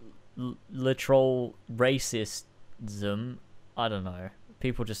 epic, literal racism." I don't know.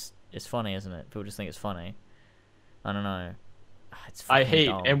 People just, it's funny, isn't it? People just think it's funny. I don't know. It's I fucking hate,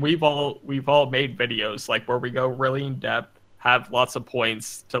 dumb. and we've all made videos like where we go really in depth, have lots of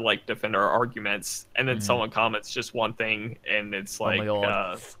points to like defend our arguments, and then someone comments just one thing, and it's like, oh my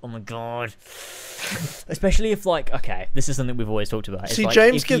god! Oh my god! Especially if like, okay, this is something we've always talked about. It's See, like,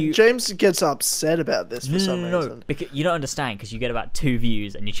 James if you... James gets upset about this for some no, reason. because you don't understand because you get about 2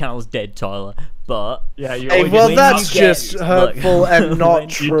 views and your channel's dead, Tyler. But yeah, you Hey, only well, get that's some just views. hurtful Look, and not when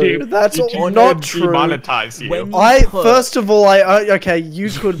true. YouTube- That's YouTube all can not true. Demonetize you. When you I put- first of all, okay, you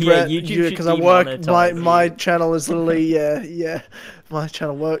could, Yeah, Brett, YouTube should because I work. My demonetize you. channel is literally yeah. My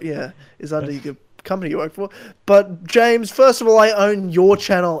channel work is under the company you work for. But James, first of all, I own your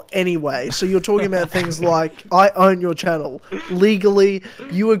channel anyway. So you're talking about things like I own your channel legally.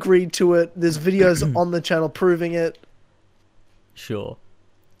 You agreed to it. There's videos on the channel proving it. sure.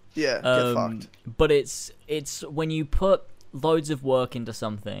 Yeah, get fucked. But it's when you put loads of work into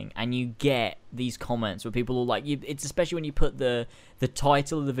something and you get these comments where people are like, it's especially when you put the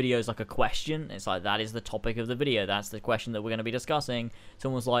title of the video is like a question. It's like, that is the topic of the video. That's the question that we're going to be discussing.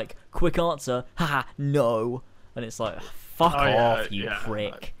 Someone's like, quick answer, haha, no. And it's like, fuck Oh, yeah, off, you yeah.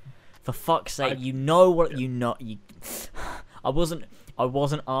 prick. For fuck's sake, you know what you know. I I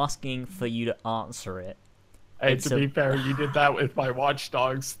wasn't asking for you to answer it. Hey, It's to a- be fair, you did that with my Watch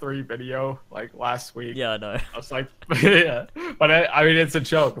Dogs 3 video like last week. Yeah, I know. I was like, yeah, but I mean, it's a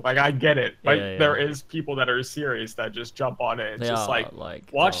joke. Like, I get it, but Yeah, yeah. there is people that are serious that just jump on it and They just are,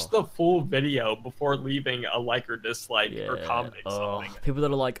 like watch oh. the full video before leaving a like or dislike or Yeah. commenting Oh, something. people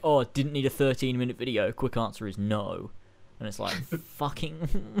that are like, oh, didn't need a 13-minute video. Quick answer is no. And it's like,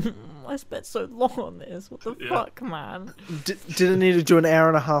 fucking, I spent so long on this. What the Yeah. fuck, man? Didn't need to do an hour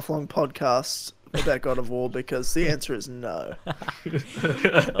and a half long podcast about God of War because the answer is no.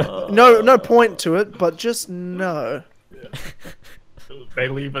 No point to it, but just no. They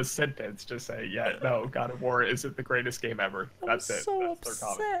leave a sentence to say, yeah, no, God of War isn't the greatest game ever. That's I'm it. so That's their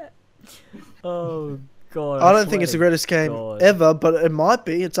comment. upset. Oh, God. I don't think it's the greatest game God. ever, but it might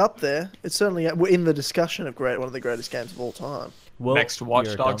be. It's up there. It's certainly in the discussion of one of the greatest games of all time. Well, Next to Watch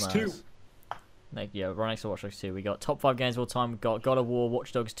you're a Dogs dumbass. 2. Yeah, right next to Watch Dogs 2. We got top 5 games of all time. We got God of War,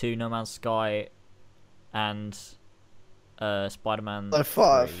 Watch Dogs 2, No Man's Sky, and Spider-Man Halo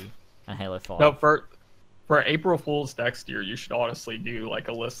 5. 3, and Halo 5. No, for April Fool's next year, you should honestly do like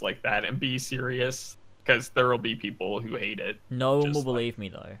a list like that and be serious, because there will be people who hate it. No one just will like- believe me,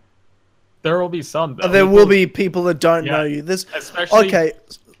 though. There will be some. Though. There People- will be people that don't Yeah. know you. There's especially. okay.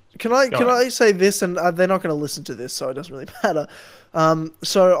 Can I Go ahead. say this, and they're not going to listen to this, so it doesn't really matter.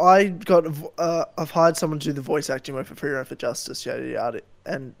 So I got I've hired someone to do the voice acting work for Free Run for Justice, yada yada,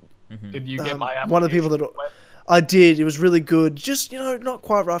 and Did you get my one of the people that application? I did. It was really good. Just not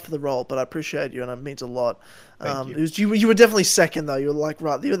quite right for the role, but I appreciate you, and it means a lot. Thank you. It was you were definitely second though. You were like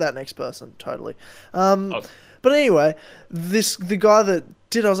right. You were that next person, totally. Oh. But anyway, the guy that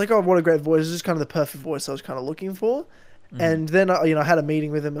did, I was like, oh, what a great voice! This is kind of the perfect voice I was kind of looking for. And then I had a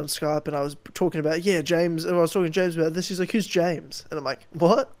meeting with him on Skype, and I was talking about James. And I was talking to James about this. He's like, who's James? And I'm like,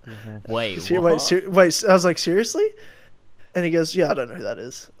 what? Wait, Wait, what? wait. I was like, seriously? And he goes, yeah, I don't know who that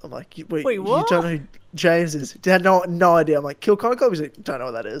is. I'm like, wait, Wait, you what? don't know who James is? He had no idea. I'm like, Kill Connor. He's like, don't know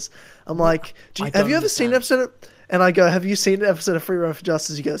what that is. I'm like, I have don't you ever seen an understand. episode of, and I go, have you seen an episode of Free Run for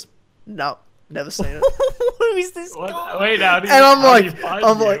Justice? He goes, no, never seen it. Who is this What? guy? Wait, how do you, And I'm how do you like, find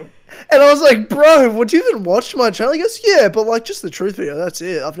I'm you? like, and I was like, bro, would you even watch my channel? He goes, yeah, but like just the truth video. That's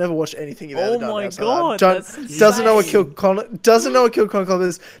it. I've never watched anything you've ever Oh done. my outside God, that. Don't, that's doesn't know what insane. Kill Connor doesn't know what Kill Connor Club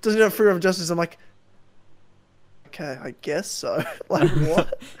is. Doesn't know Free Run for Justice. I'm like, okay, I guess so. Like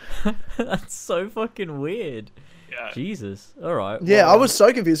what? That's so fucking weird. Yeah. Jesus. All right. Yeah, well, I was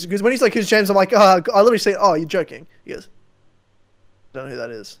so confused because when he's like, who's James? I'm like, I literally said, oh, you're joking. He goes, don't know who that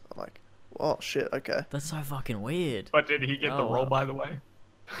is. I'm like, oh shit, okay. That's so fucking weird. But did he get the Oh, role, wow. by the way?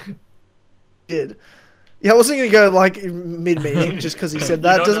 Did. Yeah, I wasn't gonna go like mid-meeting just because he said You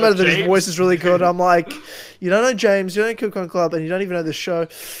that. don't Doesn't know matter that his James? voice is really good. I'm like, you don't know James, you don't know Kill Con Club, and you don't even know the show.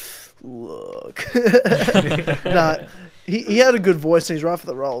 Look, nah, he had a good voice and he's right for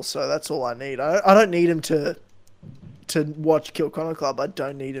the role, so that's all I need. I don't need him to watch Kill Connor Club. I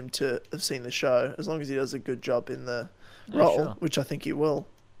don't need him to have seen the show as long as he does a good job in the Yeah, role, sure. which I think he will.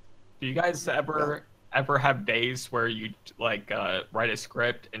 Do you guys ever have days where you like write a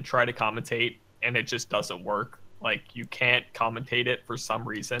script and try to commentate and it just doesn't work? Like you can't commentate it for some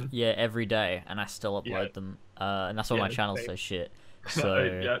reason. Yeah, every day, and I still upload Yeah. them. And that's why Yeah, my channel's same. so shit. So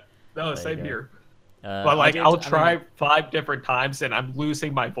yeah. No, there same you go. here. but But like I'll try 5 different times and I'm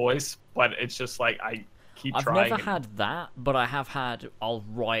losing my voice, but it's just like I keep I've trying. never and- had that, but I have had. I'll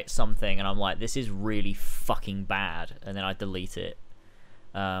write something and I'm like, this is really fucking bad, and then I delete it.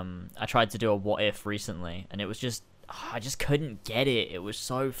 I tried to do a what if recently, and it was just I just couldn't get it. It was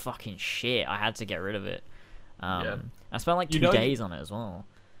so fucking shit. I had to get rid of it. Yeah. I spent like You 2 know- days on it as well.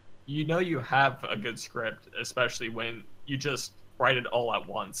 You know you have a good script, especially when you just write it all at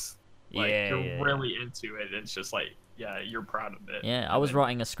once. Like Yeah, you're yeah, yeah. really into it. It's just like, yeah, you're proud of it. Yeah, I And was then-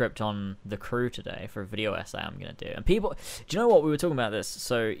 writing a script on The Crew today for a video essay I'm gonna do, and people, do you know what we were talking about this?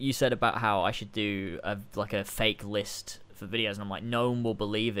 So you said about how I should do a fake list for videos, and I'm like, no one will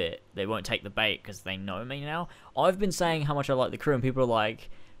believe it. They won't take the bait because they know me now. I've been saying how much I like The Crew, and people are like,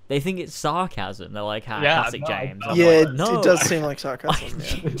 they think it's sarcasm. They're like, Yeah, classic no, James. no. I'm Yeah, like, it no. does seem like I sarcasm.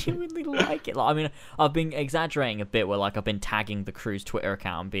 Yeah. genuinely like it. Like, I mean, I've been exaggerating a bit where like I've been tagging the crew's Twitter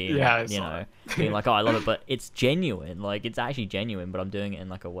account and being, Yeah, I you saw know, being like, oh, I love it, but it's genuine. Like, it's actually genuine, but I'm doing it in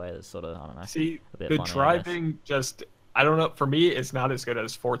like a way that's sort of, I don't know. See, a bit the funny, I guess. driving just, I don't know, for me, it's not as good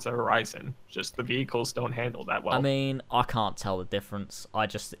as Forza Horizon. Just the vehicles don't handle that well. I mean, I can't tell the difference. I'm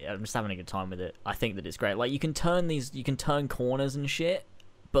just having a good time with it. I think that it's great. Like, you can turn corners and shit,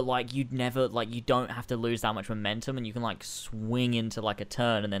 but like you don't have to lose that much momentum, and you can like swing into like a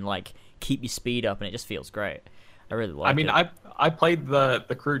turn and then like keep your speed up, and it just feels great. I really like it. I mean, I played the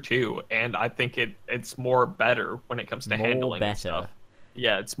Crew too, and I think it's more better when it comes to More handling and better. stuff.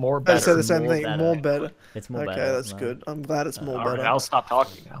 Yeah, it's more I better. said the same More thing. better. More better. It's more Okay, better. that's isn't it? good. I'm glad it's more All right, better. I'll stop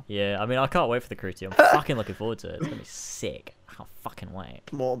talking now. Yeah, I mean, I can't wait for the Crew 2. I'm fucking looking forward to it. It's gonna be sick. I can't fucking wait.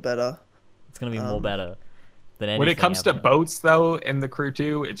 More better. It's gonna be more better than anything When it comes to ever. boats, though, in the Crew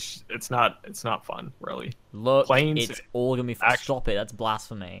 2, it's not fun, really. Look, planes, it's all gonna be. Stop it. That's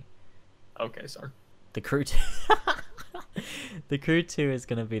blasphemy. Okay, sorry. The Crew 2. The Crew 2 is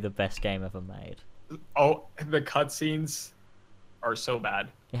gonna be the best game ever made. Oh, the cutscenes are so bad.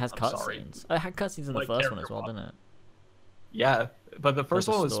 It has I'm sorry. cutscenes. Oh, it had cutscenes in the Like first one character as well, model. didn't it? Yeah, but the first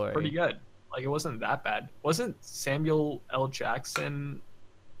Like the one was story. pretty good. Like, it wasn't that bad. Wasn't Samuel L. Jackson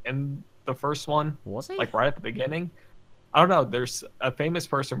in the first one? Was he? Like, right at the beginning? I don't know. There's a famous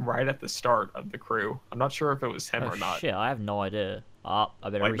person right at the start of the Crew. I'm not sure if it was him Oh or not. shit! I have no idea. I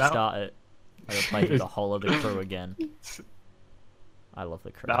better Like that- restart it. I gotta play through the whole of the Crew again. I love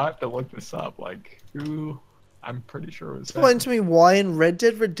the Crew. Now I have to look this up. Like, who? I'm pretty sure it was him. Explain to me why in Red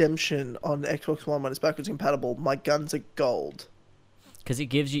Dead Redemption on Xbox One when it's backwards compatible, my guns are gold. Because it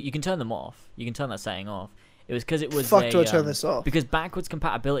gives you can turn them off. You can turn that setting off. It was because it was Fuck, do I turn this off? Because backwards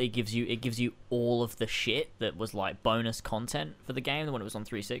compatibility gives you all of the shit that was like bonus content for the game when it was on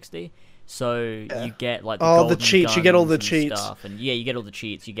 360. So you get like the Oh, the golden cheats, you get all the guns and cheats. stuff, and yeah, you get all the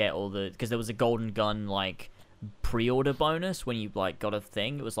cheats. You get all the because there was a golden gun like pre-order bonus when you like got a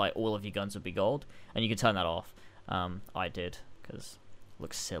thing. It was like all of your guns would be gold, and you could turn that off. I did because it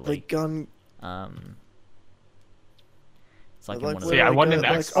looks The silly. gun. It's like, Like, in one of where See, I do want go? an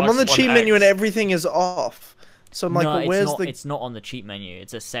Like, Xbox I'm on the One cheat menu and X. everything is off. So I'm like, no, but where's it's not, the? it's not on the cheat menu.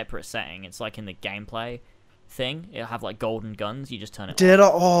 It's a separate setting. It's like in the gameplay thing. It'll have like golden guns. You just turn it Dead on.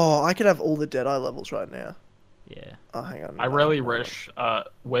 Eye. Oh, I could have all the Dead Eye levels right now. Yeah. Oh, hang on. I really wish that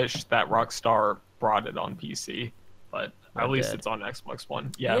Rockstar brought it on PC, but Red at least Dead. it's on Xbox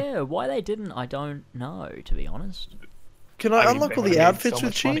One. yeah. Yeah. Why they didn't, I don't know, to be honest. Can I I mean, unlock they all would've the made outfits so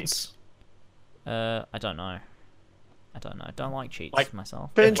with much money. cheats? I don't know. I don't like cheats Like-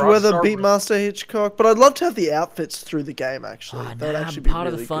 myself. If Change weather, Rockstar- Beatmaster, Hitchcock. But I'd love to have the outfits through the game. Actually, Oh, that would nah, actually be part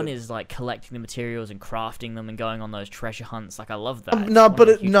really of the fun good. is like collecting the materials and crafting them and going on those treasure hunts. Like I love that. It's No, one but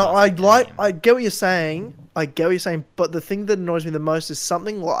of the few no, parts I of the like. game. I get what you're saying. I get what you're saying. But the thing that annoys me the most is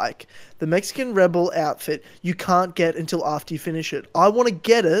something like the Mexican Rebel outfit. You can't get until after you finish it. I want to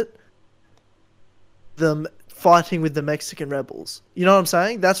get it. Them fighting with the Mexican rebels. You know what I'm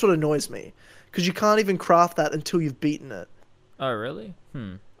saying? That's what annoys me, because you can't even craft that until you've beaten it. Oh really?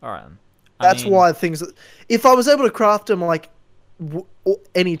 Alright. That's why things. If I was able to craft them like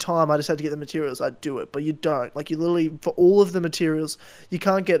any time, I just had to get the materials. I'd do it, but you don't. Like you literally for all of the materials, you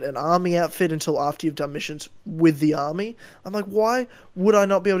can't get an army outfit until after you've done missions with the army. I'm like, why would I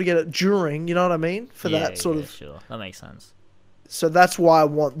not be able to get it during? You know what I mean? For that sort of. Sure, that makes sense. So that's why I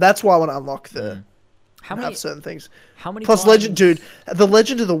want. That's why I want to unlock the. How Have many? certain things. How many? Plus, times, Legend, dude, the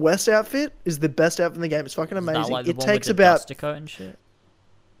Legend of the West outfit is the best outfit in the game. It's fucking is that amazing. like the It one takes with the about duster coat and shit.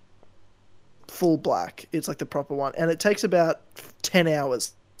 full black. It's like the proper one, and it takes about 10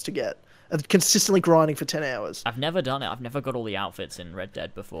 hours to get. And consistently grinding for 10 hours. I've never done it. I've never got all the outfits in Red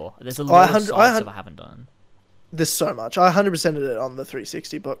Dead before. There's a I lot of hun- sites I hun- that I haven't done. There's so much. I 100%ed it on the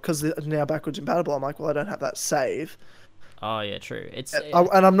 360, but because they're now backwards compatible, I'm like, well, I don't have that save. Oh yeah, true. It's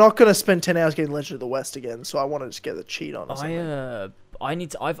And I'm not going to spend 10 hours getting Legend of the West again, so I want to just get the cheat on or something. I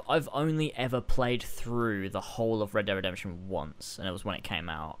need to. I've only ever played through the whole of Red Dead Redemption once, and it was when it came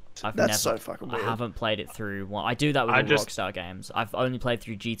out. That's so fucking I weird. haven't played it through. Well, I do that with I all just- Rockstar games. I've only played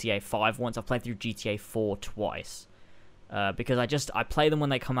through GTA 5 once. I've played through GTA 4 twice. Because I play them when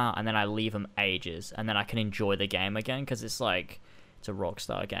they come out, and then I leave them ages, and then I can enjoy the game again because it's like it's a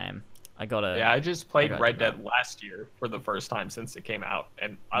Rockstar game. I gotta. Yeah, I just played gotta Red do that. Dead last year for the first time since it came out,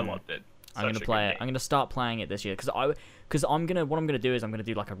 and I loved it. I'm gonna Such a play good it. game. I'm gonna start playing it this year because what I'm gonna do is I'm gonna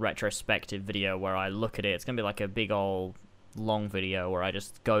do like a retrospective video where I look at it. It's gonna be like a big old long video where I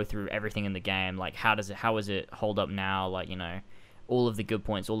just go through everything in the game, like how does it hold up now, like all of the good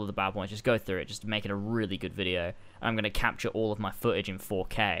points, all of the bad points. Just go through it, just to make it a really good video. And I'm gonna capture all of my footage in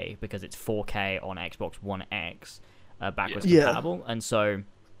 4K because it's 4K on Xbox One X, backwards Yeah. compatible, and so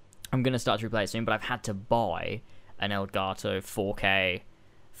I'm gonna start to replay it soon. But I've had to buy an Elgato 4K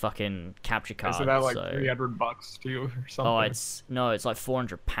fucking capture card. Isn't that like so... $300 too or something? Oh, it's like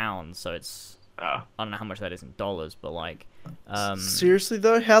 £400. So it's Ah. I don't know how much that is in dollars, but like Seriously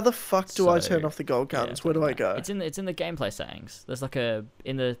though, how the fuck do I so- turn off the gold guns? yeah, Where do I go? It's in the gameplay settings. There's like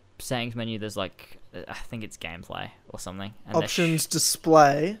in the settings menu. There's like I think it's gameplay or something. And there Options,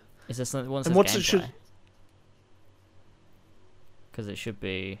 display. is there something one that And says what's it gameplay? should? Because it should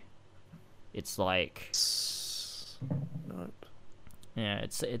be. It's like Nope. yeah.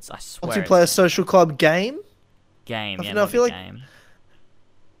 It's I swear. Multiplayer social club game. Game. I Yeah, f- no, I might be feel like- game.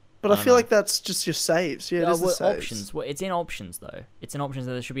 But I don't feel know. like that's just your saves. Yeah, it is the Well, saves. options. Well, it's in options though. It's in options.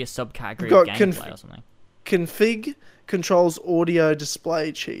 There should be a subcategory got of gameplay or something. Config controls audio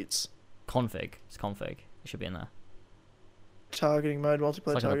display cheats. Config. It's config. It should be in there. Targeting mode,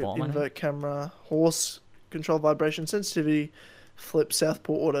 multiplayer It's like on the target, bottom, I think. invert camera, horse control vibration sensitivity, flip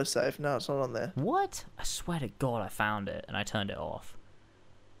southpaw autosave. No, it's not on there. What? I swear to God, I found it and I turned it off.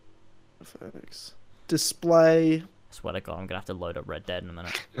 Fix. Display. I swear to God, I'm gonna have to load up Red Dead in a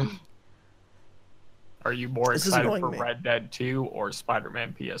minute. Are you more This is excited annoying for me. Red Dead 2 or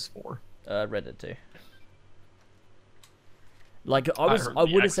Spider-Man PS4? Red Dead 2. Like I I was, heard I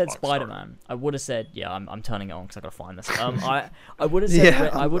the would have said Xbox Spider-Man. I would have said, yeah, I'm turning it on because I gotta find this. I would have said, Yeah,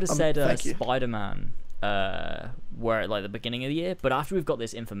 I would have said thank you. Spider-Man, where at like the beginning of the year. But after we've got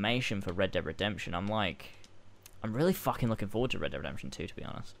this information for Red Dead Redemption, I'm really fucking looking forward to Red Dead Redemption 2, to be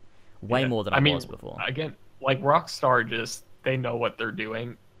honest. Way Yeah, more than I was before. Again, like Rockstar, just they know what they're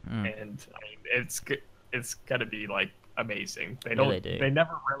doing, Mm. and I mean, it's gonna be like amazing. They Yeah, don't, they do. they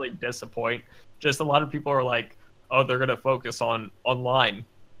never really disappoint. Just a lot of people are like, oh, they're gonna focus on online,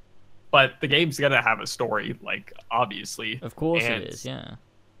 but the game's gonna have a story, like obviously. Of course and, it is, yeah.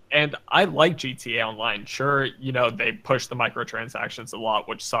 And I like GTA Online. Sure, you know they push the microtransactions a lot,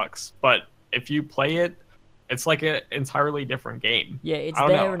 which sucks. But if you play it, it's like an entirely different game. Yeah, it's I don't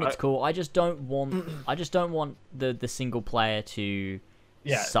there know, and it's cool. I just don't want the single player to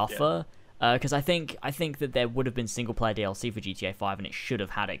Yeah, suffer. Because I think that there would have been single player DLC for GTA 5 and it should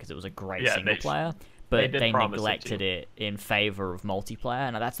have had it because it was a great Yeah, single they player. they But did they promise it neglected too. it in favor of multiplayer,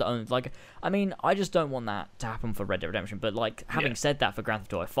 and that's the only I mean, I just don't want that to happen for Red Dead Redemption. But like having Yeah. said that, for Grand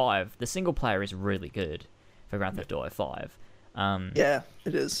Theft Auto 5, the single player is really good for Grand Theft Auto 5. Yeah,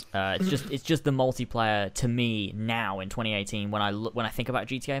 it is. It's just the multiplayer to me now in 2018. When I think about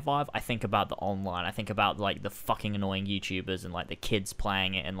GTA 5, I think about the online. I think about like the fucking annoying YouTubers and like the kids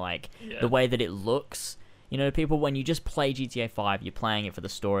playing it and like Yeah. the way that it looks. You know, people, when you just play GTA 5, you're playing it for the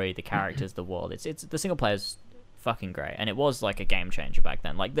story, the characters, the world. It's the single player's fucking great, and it was like a game changer back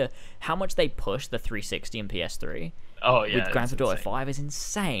then. Like how much they pushed the 360 and PS3 Oh yeah, with Grand it's Theft Auto insane. 5 is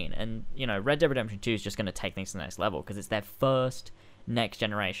insane. And you know, Red Dead Redemption 2 is just going to take things to the next level because it's their first next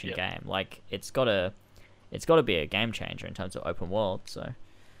generation Yep. game. Like it's got to be a game changer in terms of open world. So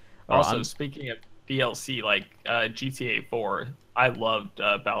Also, speaking of DLC, like GTA 4, I loved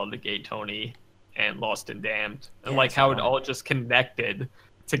Ballad of Gay Tony and Lost and Damned, and Yeah, like so how it do I. all just connected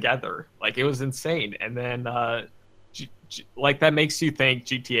together. Like it was insane. And then like that makes you think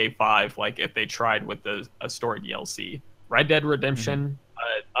GTA 5, like if they tried with a story DLC. Red Dead Redemption,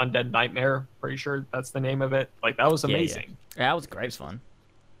 Undead Nightmare, pretty sure that's the name of it. Like that was Yeah, yeah. amazing. yeah, that was great fun.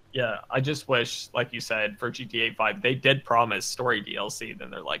 Yeah, I just wish, like you said, for GTA 5, they did promise story DLC. Then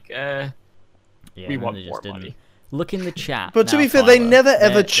they're like, Yeah, we and then want they more just didn't. money. Look in the chat. But to now, be fair, they Tyler. never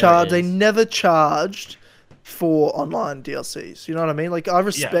ever There charged. it They is. never charged for online DLCs. You know what I mean? Like I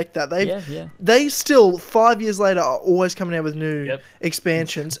respect that. Yeah. They still 5 years later are always coming out with new Yep.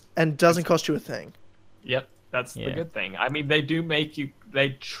 expansions and doesn't cost you a thing. Yep, that's Yeah. the good thing. I mean, they do make you,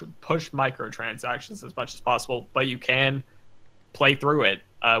 they push microtransactions as much as possible, but you can play through it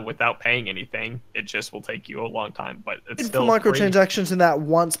without paying anything. It just will take you a long time, but it's For still free. microtransactions in that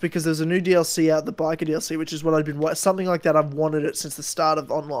once because there's a new DLC out, the biker DLC, which is what I've been something like that. I've wanted it since the start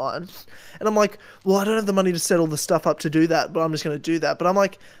of online, and I'm like, well, I don't have the money to set all the stuff up to do that, but I'm just going to do that. But I'm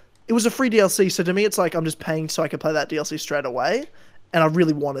like, it was a free DLC, so to me, it's like I'm just paying so I can play that DLC straight away, and I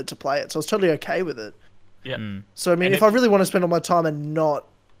really wanted to play it, so I was totally okay with it. Yeah. So I mean, And if I really want to spend all my time and not,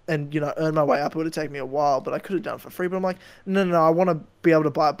 and you know, earn my way up, it would have taken me a while, but I could have done it for free. But I'm like, no, I want to be able to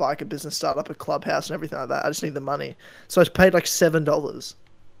buy a bike, a business, start up a clubhouse, and everything like that. I just need the money. So I paid like $7,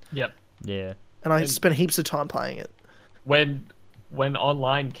 Yep. Yeah. and I spent heaps of time playing it. When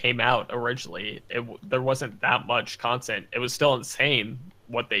online came out originally, there wasn't that much content. It was still insane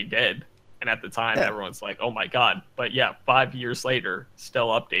what they did. And at the time, Yeah. everyone's like, "Oh my god!" But yeah, 5 years later, still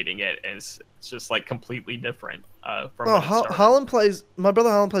updating it, and it's just like completely different from. Oh, when it started. Harlan plays. My brother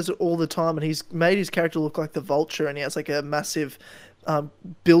Harlan plays it all the time, and he's made his character look like the Vulture, and he has like a massive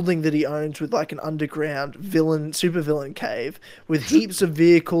building that he owns with like an underground super villain cave with heaps of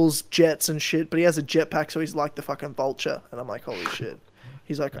vehicles, jets, and shit. But he has a jetpack, so he's like the fucking Vulture, and I'm like, holy shit.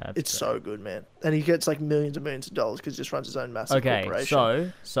 He's like, That's it's so good, man, and he gets like millions and millions of dollars because he just runs his own massive Okay,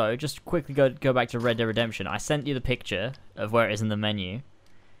 corporation. so just quickly go back to Red Dead Redemption. I sent you the picture of where it is in the menu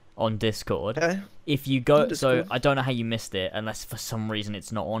on Discord. Okay. If you go, On so Discord. I don't know how you missed it, unless for some reason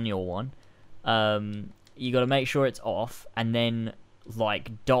it's not on your one. You got to make sure it's off, and then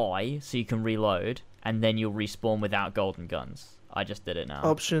like die so you can reload, and then you'll respawn without golden guns. I just did it now.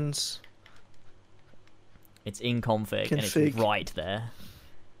 Options. It's in config, and it's Config. right there.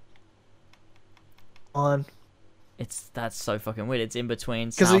 on. That's so fucking weird. It's in between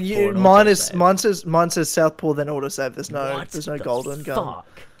Because Southpaw and mine says Southpaw, then autosave. There's no What the golden gun.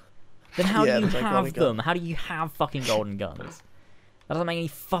 fuck? Then how do you there's no golden have gun. them? How do you have fucking golden guns? That doesn't make any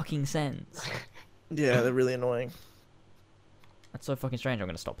fucking sense. Yeah, they're really annoying. That's so fucking strange. I'm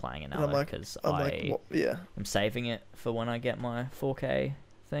gonna stop playing it And now I'm like, because yeah. I'm saving it for when I get my 4K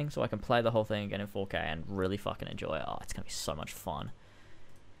thing, so I can play the whole thing again in 4K and really fucking enjoy it. Oh, it's gonna be so much fun.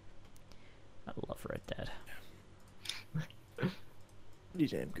 I love Red Dead. Pretty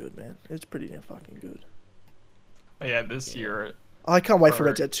damn good, man. It's pretty damn fucking good. But yeah, this year, I can't wait for For-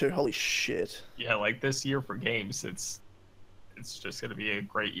 Red Dead 2. Holy shit. yeah, like this year for games, it's just gonna be a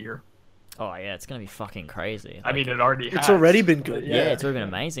great year. Oh yeah, it's gonna be fucking crazy. I mean, it already has. It's already been good. Yeah, Yeah, it's already been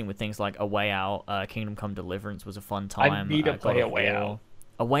amazing with things like A Way Out, Kingdom Come Deliverance was a fun time. I need to God play of A Way War. Out.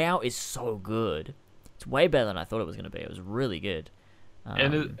 A Way Out is so good. It's way better than I thought it was gonna be. It was really good.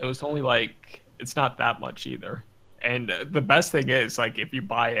 And it was only like, it's not that much either. And the best thing is, like, if you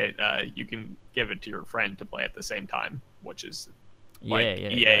buy it, you can give it to your friend to play at the same time, which is like yeah, EA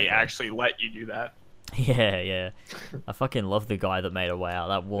exactly. actually let you do that. Yeah. I fucking love the guy that made A Way Out.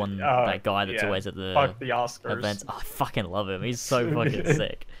 That guy that's yeah. always at the Fuck the Oscars. events. Oh, I fucking love him. He's so fucking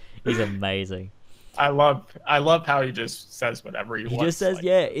sick. He's amazing. I love how he just says whatever he He wants. just says, like,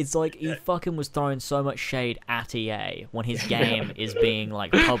 yeah, it's like he fucking was throwing so much shade at EA when his game is being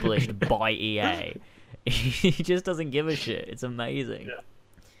like published by EA. He just doesn't give a shit. It's amazing. Yeah.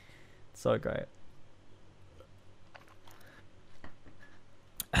 So great.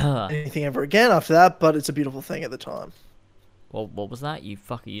 anything ever again after that, but it's a beautiful thing at the time. Well, what was that? You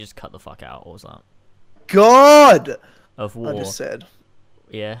just cut the fuck out. What was that? God! Of War. I just said.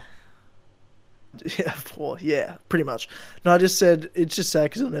 Yeah. Yeah, war. Yeah, pretty much. No, I just said it's just sad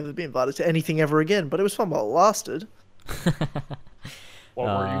because I'll never be invited to anything ever again. But it was fun while it lasted. What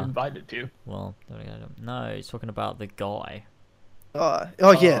were you Uh, invited to? Well, no, he's talking about the guy.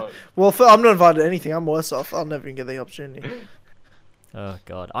 Oh yeah. Well, I'm not invited to anything. I'm worse off. I'll never even get the opportunity. Oh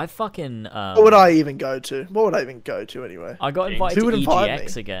god, I fucking. What would I even go to? What would I even go to anyway? I got Who invited would to invite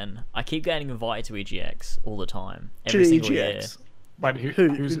EGX me? again. I keep getting invited to EGX all the time, To every single year. EGX. But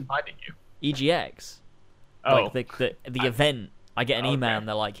who's inviting you? EGX, Oh, like the event. I get an email Okay. and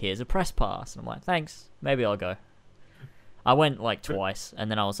they're like, "Here's a press pass," and I'm like, "Thanks, maybe I'll go." I went like twice, and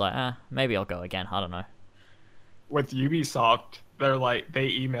then I was like, maybe I'll go again. I don't know. with Ubisoft,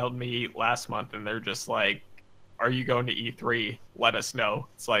 they emailed me last month and they're just like, "Are you going to E3? Let us know."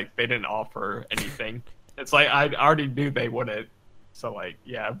 It's like they didn't offer anything. It's like I already knew they wouldn't. So like,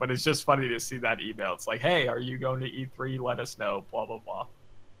 yeah, but it's just funny to see that email. It's like, "Hey, are you going to E3? Let us know." Blah blah blah.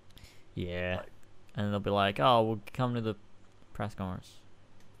 Yeah, Like- and they'll be like, "Oh, we'll come to the press conference."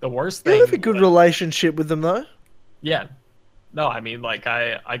 The worst You thing. have a good relationship with them though. Yeah. No, I mean, like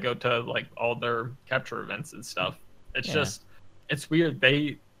I go to like all their capture events and stuff. It's Yeah. just it's weird.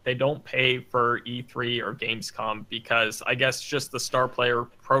 They don't pay for E3 or Gamescom because I guess just the Star Player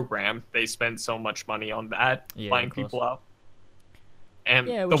program, they spend so much money on that, Yeah, flying of course. people out. And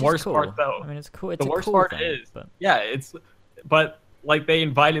Yeah, the which is worst cool. part though, I mean, it's cool. It's the a worst cool part thing, is, but yeah, but like they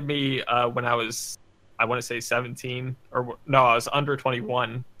invited me when I was, I want to say 17 or no, I was under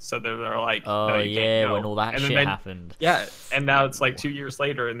 21. So they're like, oh no, you can't yeah, go. when all that And then shit they- happened. Yeah, and now it's like 2 years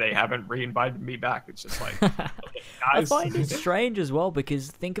later, and they haven't re-invited me back. It's just like, okay, I guys. find it strange as well because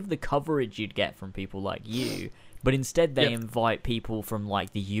think of the coverage you'd get from people like you, but instead they Yep. invite people from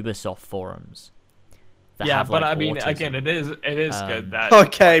like the Ubisoft forums. that Yeah, have, but like, I mean, autism. again, it is good that.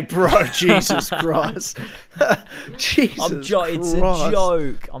 Okay, bro. Jesus Christ. Jesus It's a Christ.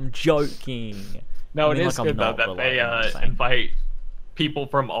 joke. I'm joking. No, I mean, it is like, I'm good though not, that but, they like, I'm just saying. invite people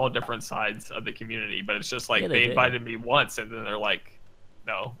from all different sides of the community. But it's just like Yeah, they they do. invited me once, and then they're like,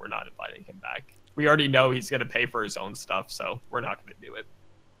 "No, we're not inviting him back. We already know he's gonna pay for his own stuff, so we're not gonna do it."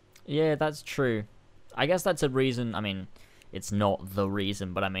 Yeah, that's true. I guess that's a reason. I mean, it's not the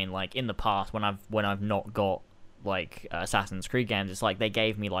reason, but I mean, like in the past when I've not got like Assassin's Creed games, it's like they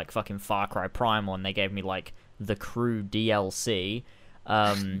gave me like fucking Far Cry Primal, and they gave me like the Crew DLC.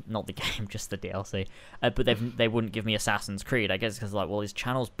 Not the game, just the DLC. But they wouldn't give me Assassin's Creed. I guess because like, well, his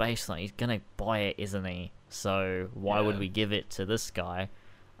channel's based on it. He's gonna buy it, isn't he? So why would Yeah. we give it to this guy?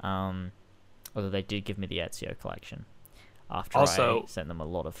 Although they did give me the Ezio collection after I Also- sent them a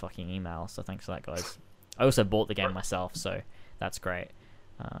lot of fucking emails. So thanks for that, guys. I also bought the game myself, so that's great.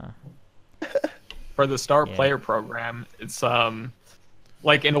 For the Star Yeah. Player program, it's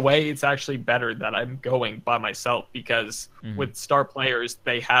like in a way it's actually better that I'm going by myself because Mhm. with Star Players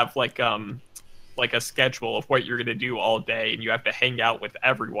they have like a schedule of what you're gonna do all day, and you have to hang out with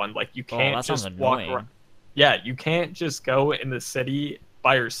everyone. Like you Oh, can't that sounds just walk annoying. around. Yeah, you can't just go in the city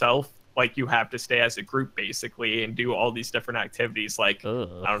by yourself like you have to stay as a group basically and do all these different activities. Like Ugh.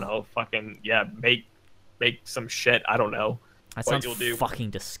 I don't know, fucking yeah, make some shit. I don't know. That what sounds you'll do. fucking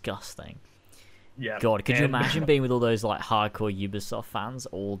disgusting. Yeah. God, could you and- imagine being with all those like hardcore Ubisoft fans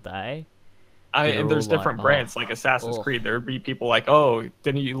all day? And there's They're all different like, brands oh, like Assassin's oh. Creed. There'd be people like, "Oh,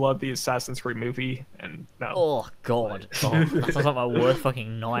 didn't you love the Assassin's Creed movie?" And no, Oh God, oh, that sounds like my worst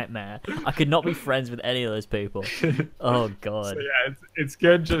fucking nightmare. I could not be friends with any of those people. Oh God. So yeah, it's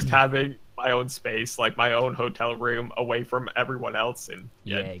good just having my own space, like my own hotel room, away from everyone else. And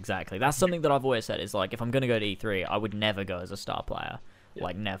Yeah, exactly. That's something that I've always said. Is like if I'm gonna go to E3, I would never go as a star player.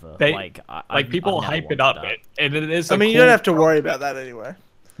 Like never. They- I've people never hype it wanted up, that. and it is. I a mean, you cool don't have to worry about that anyway.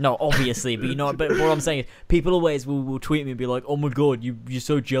 No, obviously, but you know, but what I'm saying is, people always will tweet me and be like, "Oh my God, you're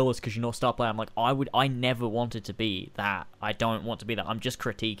so jealous because you're not a star player." I'm like, I never wanted to be that. I don't want to be that. I'm just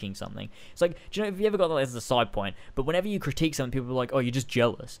critiquing something. It's like, do you know, if you ever got that as a side point, but whenever you critique something, people are like, "Oh, you're just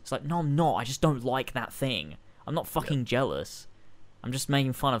jealous." It's like, no, I'm not. I just don't like that thing. I'm not fucking jealous. I'm just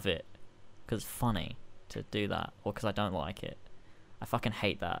making fun of it because it's funny to do that, or because I don't like it. I fucking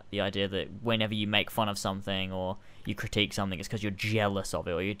hate that. The idea that whenever you make fun of something or you critique something, it's because you're jealous of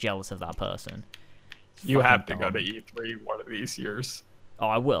it or you're jealous of that person. It's You have to fucking go to dumb. E3 one of these years. Oh,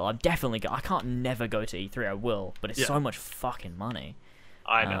 I will. I'm definitely go. I can't never go to E3. I will, but it's Yeah. so much fucking money.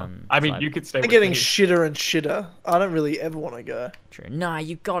 I know. Um, I mean, so- you could stay. They're with getting me. shitter and shitter. I don't really ever want to go. True. Nah,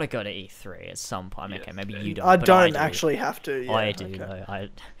 you gotta go to E3 at some point. Okay, Yes, maybe and you don't. I but don't do. actually have to. Yeah, I do okay. though.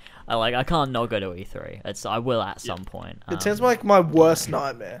 I can't not go to E3. I will at some point. It sounds like my worst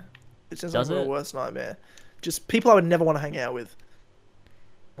nightmare. It sounds Does like my it? worst nightmare. Just people I would never want to hang out with.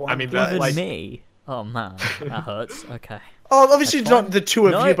 I mean, One that, place. even like- me. Oh man, that hurts. Okay. Oh, obviously That's not fine. the two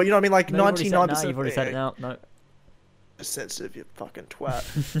of No. you, but you know what I mean. Like No, you've already said- 99%. No, you've already said it now. No. Sensitive, you fucking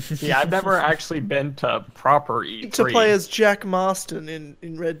twat. Yeah, I've never actually been to proper E3. To play as Jack Marston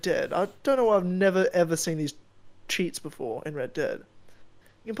in Red Dead. I don't know why I've never ever seen these cheats before in Red Dead.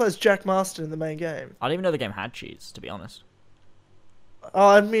 You can play as Jack Marston in the main game. I didn't even know the game had cheats, to be honest. Oh,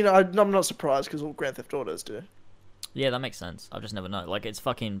 I mean, I'm not surprised because all Grand Theft Autos do. Yeah, that makes sense. I've just never known. Like, it's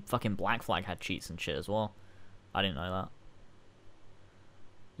fucking Black Flag had cheats and shit as well. I didn't know that.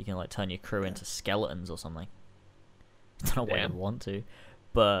 You can like turn your crew into skeletons or something. I don't know why you'd Damn. want to,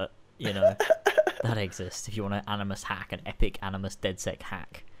 but you know that exists. If you want an Animus hack, an epic Animus DedSec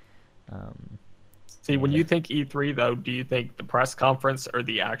hack. See, when Yeah. you think E3 though, do you think the press conference or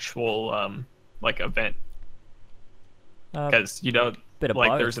the actual like event? Because you know, Bit of like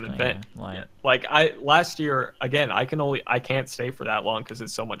both, there's an yeah, event. like- Yeah. Like last year again, I can't stay for that long because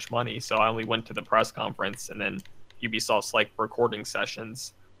it's so much money. So I only went to the press conference and then Ubisoft's like recording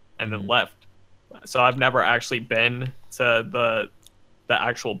sessions, and then Mhm. left. So I've never actually been to the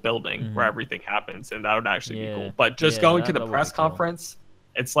actual building where Mhm. everything happens, and that would actually be Yeah. cool. But just Yeah, going to that the would be press cool. conference,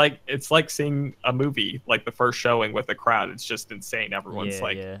 it's like seeing a movie, like the first showing with a crowd. It's just insane. Everyone's yeah,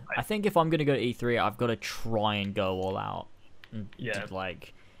 like, yeah. I think if I'm gonna go to E3, I've got to try and go all out. And Yeah.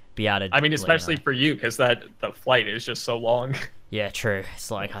 like be able to. I mean, like, you especially know. for you, because the flight is just so long. Yeah, true. It's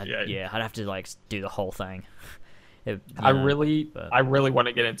like Yeah. I'd have to like do the whole thing. You I know, really but- want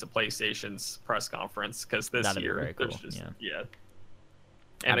to get into PlayStation's press conference because this That'd be year very there's cool, just yeah. And That'd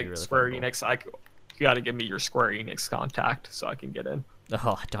be at really Square fucking Enix, you got to give me your Square Enix contact so I can get in.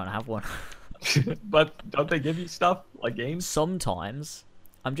 Oh, I don't have one. But don't they give you stuff like games? Sometimes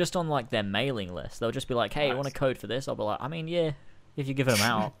I'm just on like their mailing list. They'll just be like, "Hey, you want a Nice. code for this?" I'll be like, "I mean, yeah, if you give them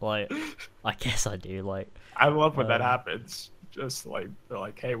out, like, I guess I do." Like, I love when that Um, happens. Just like they're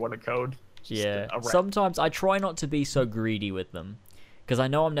like, "Hey, want a code?" Just yeah. a rec- Sometimes I try not to be so greedy with them because I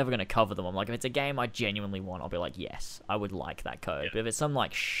know I'm never gonna cover them. I'm like, if it's a game I genuinely want, I'll be like, "Yes, I would like that code." Yeah. But if it's some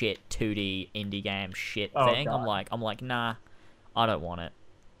like shit 2D indie game shit Oh, thing, God. I'm like, nah, I don't want it.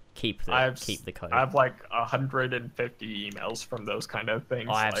 Keep I have the code. I have like 150 emails from those kind of things.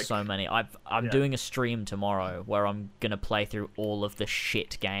 I have like, so many. I'm Yeah. doing a stream tomorrow where I'm gonna play through all of the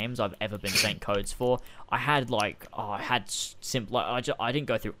shit games I've ever been sent codes for. I had like, I didn't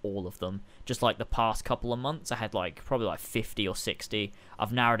go through all of them. Just like the past couple of months, I had like probably like 50 or 60.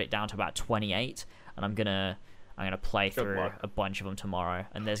 I've narrowed it down to about 28, and I'm gonna play Good through luck. a bunch of them tomorrow.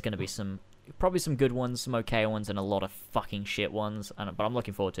 And there's gonna be probably some good ones, some okay ones, and a lot of fucking shit ones. But I'm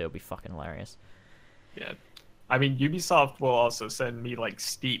looking forward to it. It'll be fucking hilarious. Yeah, I mean Ubisoft will also send me like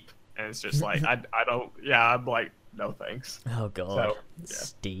Steep, and it's just like I don't. Yeah, I'm like no thanks. Oh god, So, yeah.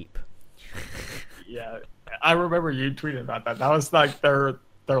 steep. Yeah, I remember you tweeting about that. That was like their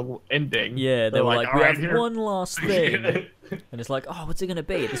ending. Yeah, they They're were like, "All we right, have here." one last thing. And it's like, oh, what's it going to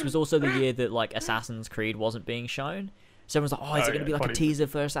be? This was also the year that, like, Assassin's Creed wasn't being shown. So everyone's like, oh, is it Oh, going to yeah, be like a 20. teaser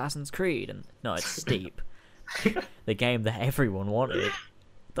for Assassin's Creed? And no, it's Steep. The game that everyone wanted.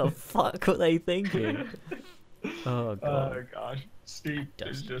 The fuck were they thinking? Oh god. Oh gosh, Steve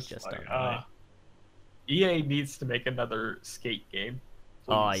is Just just don't like, know. EA needs to make another Skate game.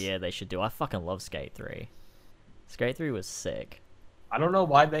 Oh please. yeah, they should do. I fucking love Skate 3. Skate 3 was sick. I don't know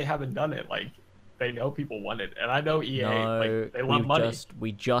why they haven't done it. Like, they know people want it, and I know EA. No, like, they love money.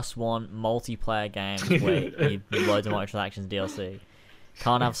 we just want multiplayer games where you need loads of microtransactions, DLC.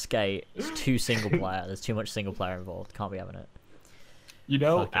 Can't have Skate. It's too single player. There's too much single player involved. Can't be having it. You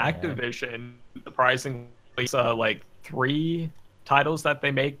know, Fucking hell. Activision, surprisingly, like 3 titles that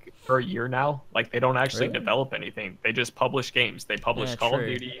they make per year now. Like, they don't actually Really? develop anything. They just publish games. They publish Yeah, Call of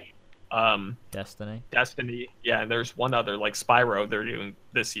true. Duty, Destiny. Destiny. Yeah, and there's one other, like Spyro, they're doing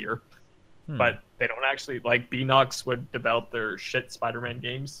this year. Hmm. But they don't actually, like, Beanox would develop their shit Spider-Man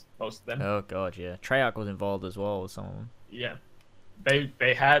games, most of them. Oh god, yeah. Treyarch was involved as well with some of them. Yeah.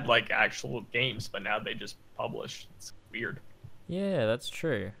 They had, like, actual games, but now they just publish. It's weird. Yeah, that's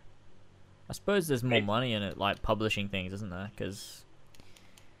true. I suppose there's more Right. money in it, like publishing things, isn't there? Because,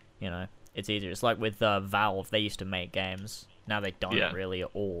 you know, it's easier. It's like with Valve, they used to make games. Now they don't Yeah. really at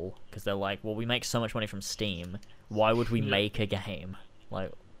all. Because they're like, well, we make so much money from Steam. Why would we Yeah. make a game?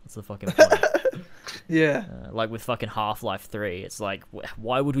 Like, what's the fucking point? Yeah. Like with fucking Half-Life 3, it's like,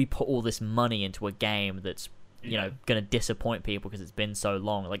 why would we put all this money into a game that's, you Yeah. know, gonna disappoint people because it's been so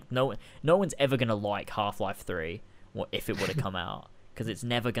long? Like, no one's ever gonna like Half-Life 3 if it were to come out, because it's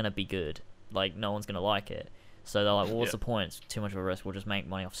never gonna be good. Like, no one's gonna like it. So they're like, well, what's Yeah. the point? It's too much of a risk. We'll just make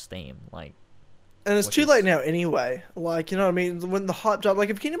money off Steam. Like, And it's Which too is- late now anyway. Like, you know what I mean? When the hype died, like,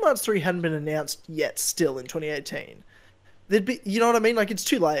 if Kingdom Hearts 3 hadn't been announced yet still in 2018, there'd be, you know what I mean? Like, it's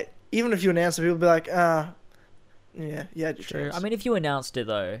too late. Even if you announce it, people would be like, yeah, your true. chance. I mean, if you announced it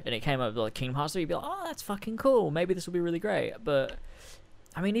though, and it came up like Kingdom Hearts 3, you'd be like, oh, that's fucking cool. Maybe this will be really great. But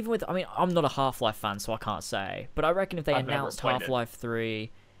I mean, I'm not a Half-Life fan, so I can't say. But I reckon if they I've never announced played it. Half-Life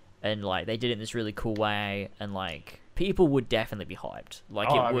 3, and like they did it in this really cool way, and like people would definitely be hyped. Like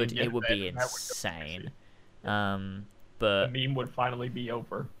Oh, I it mean, would, yeah, it would be that would go insane. The But meme would finally be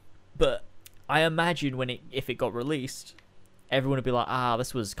over. I imagine if it got released, everyone would be like,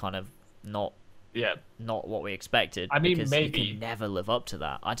 this was kind of not Yeah. what we expected. I mean, because you maybe. can never live up to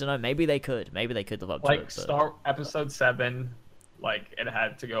that. I don't know. Maybe they could. Maybe they could live up to Like, it. But... Star Episode 7, like, it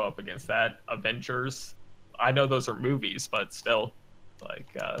had to go up against that. Avengers. I know those are movies, but still, like,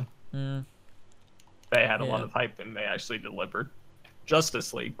 Mm, they had a lot Yeah. of hype and they actually delivered.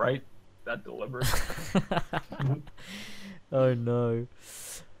 Justice League, right? That delivered. oh no.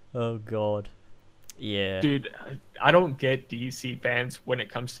 Oh god. Yeah. Dude, I don't get DC fans when it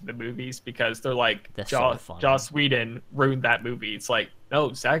comes to the movies because they're like, They're so funny. Joss Whedon ruined that movie. It's like,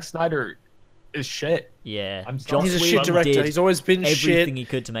 no, Zack Snyder is shit. Yeah. I'm Joss sorry. He's a Whedon shit director. did He's always been everything shit. he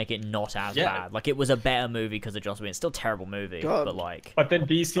could to make it not as Yeah. bad. Like, it was a better movie because of Joss Whedon. Still a terrible movie, God. but like... But then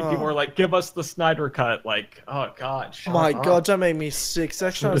DC people Oh. were like, give us the Snyder cut. Like, oh god. shut My up. God, don't make me sick.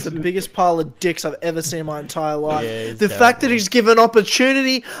 Zack Snyder's the biggest pile of dicks I've ever seen in my entire life. Yeah, he's the fact that terrible. he's given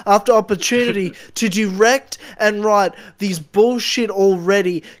opportunity after opportunity to direct and write these bullshit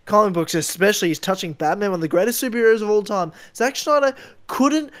already comic books, especially he's touching Batman, one of the greatest superheroes of all time. Zack Snyder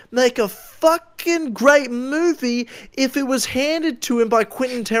couldn't make a fucking great movie if it was handed to him by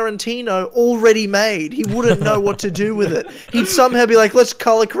Quentin Tarantino already made. He wouldn't know what to do with it. He'd somehow be like, let's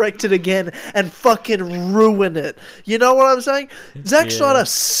color correct it again and fucking ruin it. You know what I'm saying? Zack Yeah. Snyder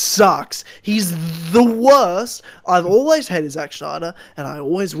sucks. He's the worst. I've always hated Zack Snyder, and I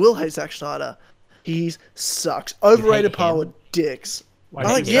always will hate Zack Snyder. He sucks. Overrated him? pile of dicks. Like,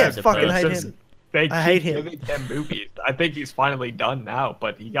 I think, he's yeah, a fucking person. hate him. They I hate keep him. giving him movies. I think he's finally done now,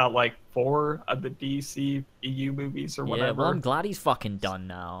 but he got like 4 of the DC EU movies or Yeah, whatever. well, I'm glad he's fucking done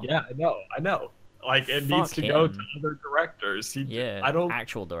now. Yeah, I know. Like, it needs Fuck to go to him. other directors. Yeah, I don't.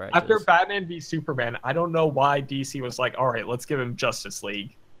 actual directors. After Batman v Superman, I don't know why DC was like, all right, let's give him Justice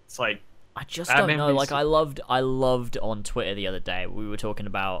League. It's like, I just Batman don't know. v Like, I loved on Twitter the other day. We were talking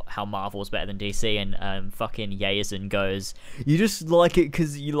about how Marvel's better than DC, and fucking Yazen goes, "You just like it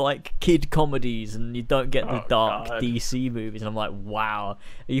because you like kid comedies and you don't get the Oh, dark God. DC movies." And I'm like, "Wow,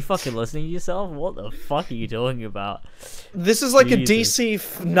 are you fucking listening to yourself? What the fuck are you talking about?" This is like a Jesus.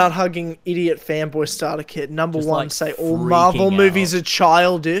 DC nut-hugging idiot fanboy starter kit. Number Just, one, like, say all freaking Marvel movies out. are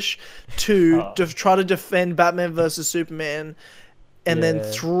childish. 2, Oh. try to defend Batman versus Superman. And then Yeah.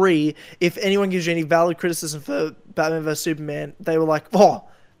 3, if anyone gives you any valid criticism for Batman vs Superman, they were like, "Oh,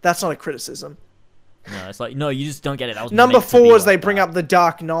 that's not a criticism." No, it's like, no, you just don't get it. That was Number meant to be 4 is they like bring that. up the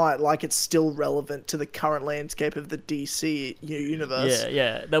Dark Knight like it's still relevant to the current landscape of the DC universe. Yeah,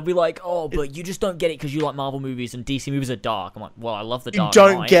 yeah. They'll be like, "Oh, but you just don't get it because you like Marvel movies and DC movies are dark." I'm like, "Well, I love the You Dark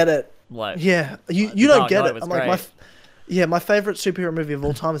don't Knight." get it. Like, Yeah, you The don't Dark get Knight it. was I'm like, great. Yeah, my favorite superhero movie of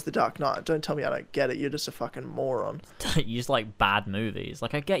all time is The Dark Knight. Don't tell me I don't get it. You're just a fucking moron. You just like bad movies.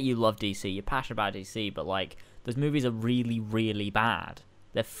 Like I get you love DC, you're passionate about DC, but like those movies are really, really bad.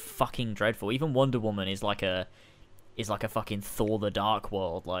 They're fucking dreadful. Even Wonder Woman is like a fucking Thor: The Dark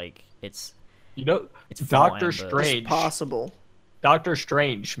World. Like it's Doctor fine, but- Strange. Passable. Doctor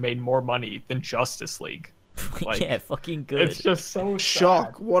Strange made more money than Justice League. Like, yeah, fucking good. It's just so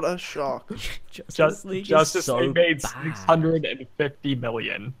Shock. sad. What a shock. Justice League Justice is so League made bad. 650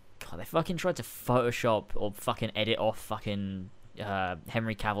 million. God, they fucking tried to Photoshop or fucking edit off fucking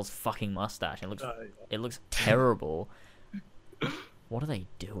Henry Cavill's fucking mustache. It looks terrible. What are they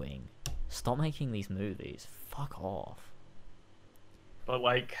doing? Stop making these movies. Fuck off. But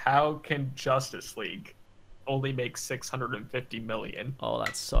like, how can Justice League only make 650 million? Oh,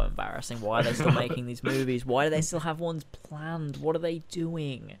 that's so embarrassing. Why are they still making these movies? Why do they still have ones planned? What are they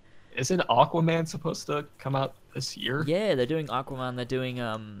doing? Isn't Aquaman supposed to come out this year? Yeah, they're doing Aquaman. They're doing they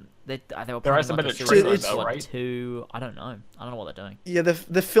were There planning hasn't like been a a series trailer of, though, like, right? 2. I don't know what they're doing. Yeah,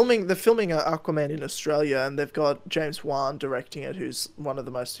 they're filming Aquaman in Australia, and they've got James Wan directing it, who's one of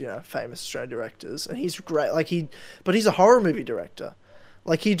the most famous Australian directors, and he's great. But he's a horror movie director.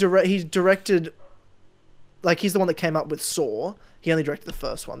 Like he directed. Like he's the one that came up with Saw. He only directed the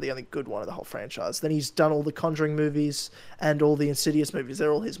first one, the only good one of the whole franchise. Then he's done all the Conjuring movies and all the Insidious movies.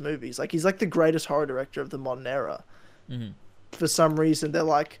 They're all his movies. Like he's like the greatest horror director of the modern era. Mm-hmm. For some reason, they're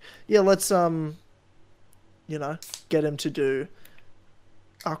like, yeah, let's get him to do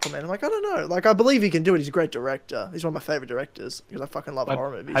Aquaman. I'm like, I don't know. Like I believe he can do it. He's a great director. He's one of my favorite directors because I fucking love But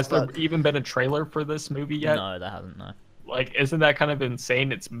horror movies. has there even been a trailer for this movie yet? No, they haven't. No. Like, isn't that kind of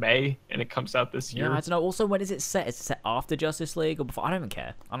insane? It's May and it comes out this year. Yeah, I don't know. Also, when is it set? Is it set after Justice League or before? I don't even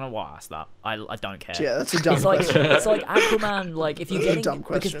care. I don't know why I asked that. I don't care. Yeah, that's a dumb It's like question. it's like Aquaman. Like if you're That's a getting dumb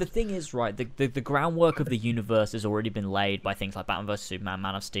because question. the thing is right, the groundwork of the universe has already been laid by things like Batman vs Superman,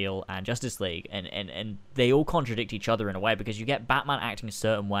 Man of Steel, and Justice League, and they all contradict each other in a way because you get Batman acting a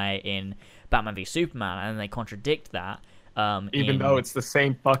certain way in Batman v Superman, and they contradict that. Even in though it's the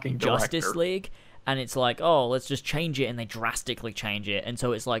same fucking director. Justice League. And it's like, oh, let's just change it, and they drastically change it, and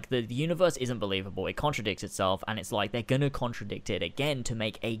so it's like the universe isn't believable. It contradicts itself, and it's like they're gonna contradict it again to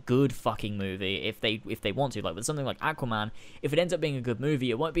make a good fucking movie if they want to. Like with something like Aquaman, if it ends up being a good movie,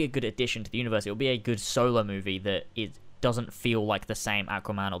 it won't be a good addition to the universe. It'll be a good solo movie that doesn't feel like the same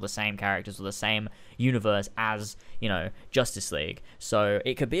Aquaman or the same characters or the same universe as, Justice League. So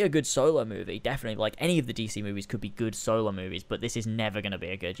it could be a good solo movie, definitely. Like any of the DC movies could be good solo movies, but this is never going to be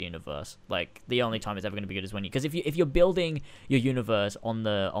a good universe. Like the only time it's ever going to be good is when because if you're building your universe on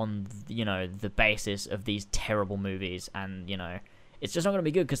the basis of these terrible movies, and it's just not going to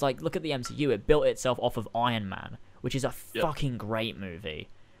be good because like look at the MCU, it built itself off of Iron Man, which is a fucking great movie.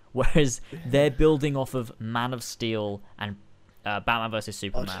 Whereas they're building off of Man of Steel and Batman vs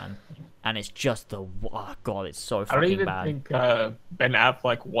Superman, and it's just oh god, it's so I fucking don't even bad. think Ben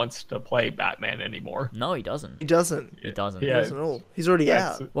Affleck wants to play Batman anymore. No, he doesn't. He doesn't. He doesn't. He Yeah. doesn't at all. He's already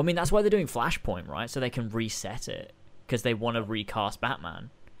Yeah, out. Well, I mean, that's why they're doing Flashpoint, right? So they can reset it because they want to recast Batman.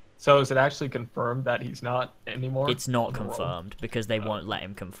 So is it actually confirmed that he's not anymore? It's not in the role? confirmed because they won't let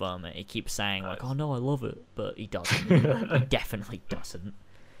him confirm it. He keeps saying like, "Oh no, I love it," but he doesn't. He definitely doesn't.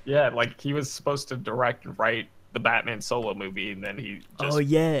 Yeah, like he was supposed to direct and write the Batman solo movie, and then he just Oh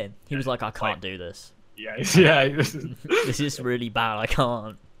yeah, he was like, "I can't like- do this. yeah. This is, This is really bad. I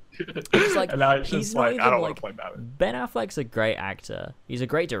can't." It's like and now it's he's just not like even I don't want like to play Batman. Ben Affleck's a great actor. He's a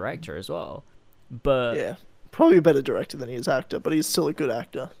great director as well. But Yeah. Probably a better director than he is actor, but he's still a good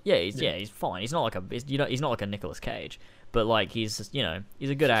actor. he's fine. He's not like he's not like a Nicolas Cage, but like he's he's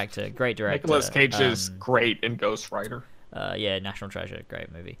a good actor, great director. Nicolas Cage is great in Ghost Rider. National Treasure,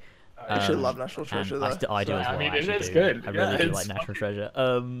 great movie. I actually love National And Treasure though. I do as well. I mean, it actually is do. good. I really Yeah, do it's like National fine. Treasure.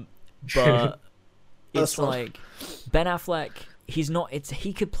 But it's First one. like Ben Affleck. He's not.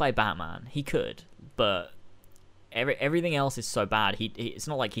 He could play Batman. He could, but everything else is so bad. It's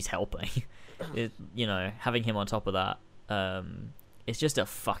not like he's helping. Having him on top of that, it's just a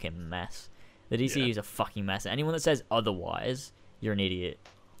fucking mess. The DCU is a fucking mess. Anyone that says otherwise, you're an idiot.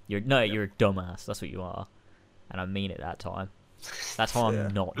 You're a dumbass. That's what you are, and I mean it that time. That's how Yeah.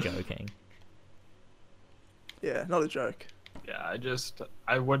 I'm not joking. Yeah, not a joke. Yeah,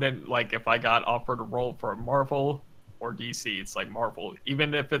 I wouldn't like if I got offered a role for Marvel or DC. It's like Marvel,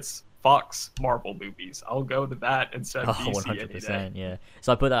 even if it's Fox Marvel movies, I'll go to that instead of Oh, DC any day. 100%, yeah.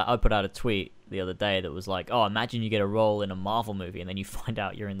 So I put out a tweet the other day that was like, oh, imagine you get a role in a Marvel movie and then you find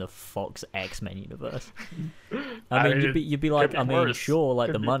out you're in the Fox X-Men universe. I mean, mean, you'd be could like, be I mean, worse. sure, like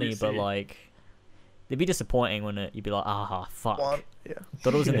Could the be money, but DC. like, It'd be disappointing, wouldn't it? You'd be like, fuck. One, yeah.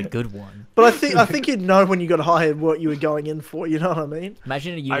 Thought it was in a good one. But I think you'd know when you got hired what you were going in for. You know what I mean?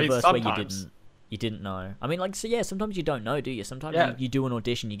 Imagine a universe where sometimes. you didn't know. I mean, like, so yeah, sometimes you don't know, do you? Sometimes Yeah. you do an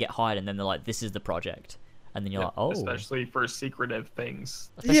audition, you get hired, and then they're like, "This is the project," and then you're like, "Oh." Especially for secretive things.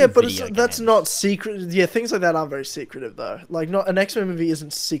 Especially Yeah, but video that's games. not secret. Yeah, things like that aren't very secretive though. Like, not an X-Men movie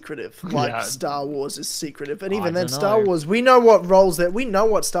isn't secretive. Like Yeah. Star Wars is secretive, and I even then, dunno. Star Wars, we know what roles that we know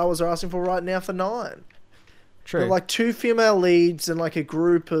what Star Wars are asking for right now for 9. True. They're like 2 female leads and like a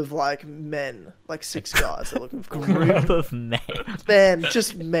group of like men, like 6 guys. They're looking for Group of men. men,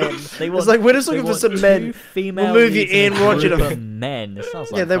 just men. They It's like we're just they looking for want some men. 2 female We'll move you leads and in, a we want you group to- of men. It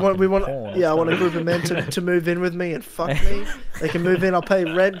sounds like Yeah, they want. We fucking want. porn. Yeah, I want a group of men to move in with me and fuck me. They can move in. I'll pay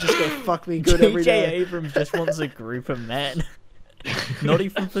rent. Just go fuck me good every J.J. day. Abrams just wants a group of men. Not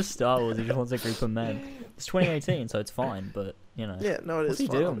even for Star Wars, he just wants a group of men. It's 2018, so it's fine, but, you know. Yeah, no, it What's is he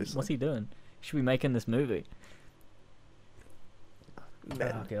fun, doing? obviously. What's he doing? He should be making this movie.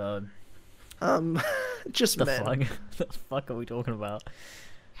 Men. Oh, God. Just The men. fuck? The fuck are we talking about?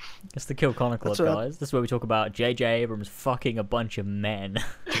 It's the Kill Connor Club, That's right. guys. This is where we talk about J.J. Abrams fucking a bunch of men.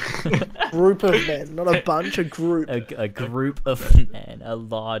 Group of men, not a bunch. A group. a group of men. A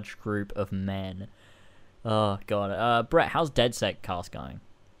large group of men. Oh, God. Brett, how's DedSec cast going?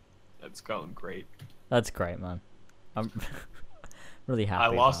 It's going great. That's great, man. I'm really happy I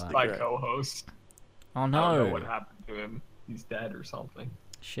about lost that. my Great. co-host. Oh, I don't know no. what happened to him. He's dead or something.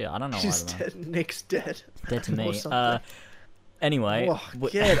 Shit, I don't know She's either, man. dead. Nick's dead. Dead to Or me. something. Anyway. Oh,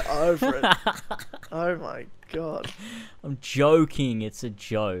 get over it. Oh my god. I'm joking. It's a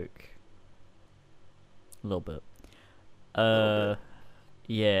joke. A little bit. Little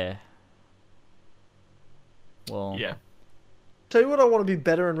Yeah. Well. Yeah. Tell you what, I want to be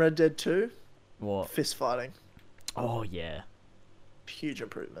better in Red Dead 2. What? Fist fighting. Oh yeah. Huge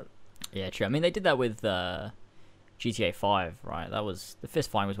improvement. Yeah, true. I mean, they did that with GTA 5, right? That was the fist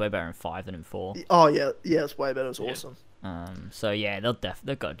fighting was way better in 5 than in 4. Oh yeah, yeah, it's way better. It's Yeah. awesome. So yeah,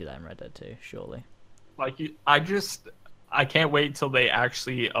 they've got to do that in Red Dead 2, surely. Like I can't wait till they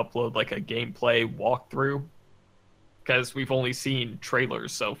actually upload like a gameplay walkthrough, because we've only seen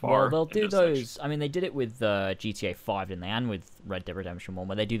trailers so far. Well, they'll and do just, like, those. I mean, they did it with GTA 5, didn't they? And with Red Dead Redemption 1,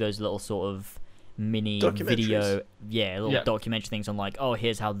 where they do those little sort of mini video, little Yeah. documentary things on like, oh,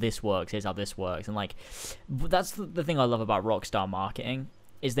 here's how this works, here's how this works, and like, that's the thing I love about Rockstar marketing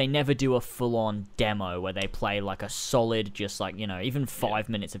is they never do a full-on demo where they play like a solid, just like, you know, even 5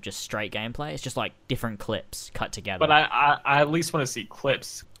 minutes of just straight gameplay. It's just like different clips cut together. But I at least want to see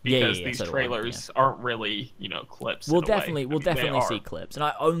clips, Yeah, because yeah, these so do I, trailers aren't really, clips. We'll in a way. definitely, I we'll mean, they definitely see are. clips, and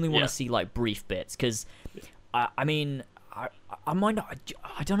I only want to Yeah. see like brief bits because, I mean, I might not.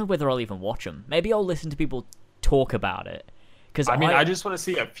 I don't know whether I'll even watch them. Maybe I'll listen to people talk about it. Because I mean, I just want to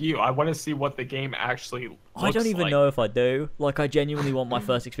see a few. I want to see what the game actually looks I don't even like. know if I do. Like, I genuinely want my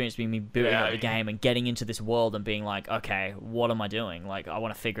first experience being me booting Yeah, up the game and getting into this world and being like, okay, what am I doing? Like, I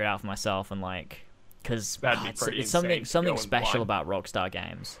want to figure it out for myself and like, because That'd be it's pretty something insane going special blind. about Rockstar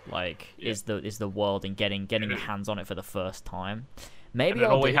games. Like, Yeah. is the world and getting your hands on it for the first time. Maybe And it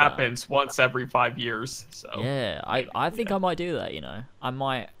I'll only do that. happens once every 5 years. So Yeah, I think I might do that, you know. I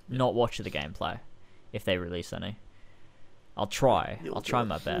might not watch the gameplay if they release any. I'll try. You'll I'll do try it.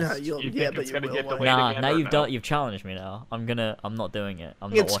 my best. No, you'll, You yeah, think but it's you gonna will. get won't delayed you? Nah, again now or you've no? you've challenged me now. I'm not doing it.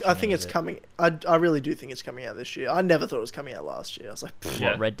 I'm not It's, watching I think any it's of it. coming. I really do think it's coming out this year. I never thought it was coming out last year. I was like, pfft, Yeah.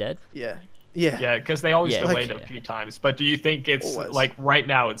 What, Red Dead? yeah. Yeah, because they always Yeah, delayed like- a few times. But do you think it's Always. like right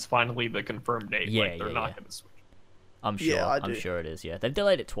now? It's finally the confirmed date. Yeah, like they're yeah, not yeah. going to switch. I'm sure. Yeah, I I'm do. sure it is. Yeah, they've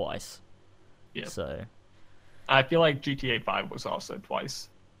delayed it twice. Yeah. So. I feel like GTA 5 was also twice.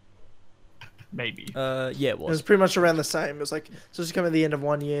 Maybe. Yeah, it It was was. pretty much around the same. It was like so it's coming at the end of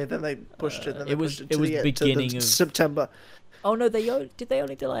one year, then they pushed it. Then they it was- pushed it to was the, beginning to the of- September. Oh no, did they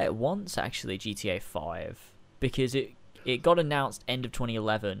only delay it once actually? GTA 5 because it got announced end of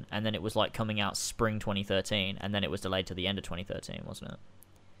 2011 and then it was like coming out spring 2013 and then it was delayed to the end of 2013, wasn't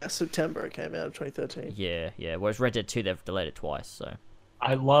it? September it came out of 2013. Yeah. Whereas Red Dead 2 they've delayed it twice. So.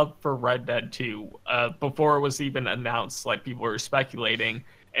 I love for Red Dead 2. Before it was even announced, like people were speculating.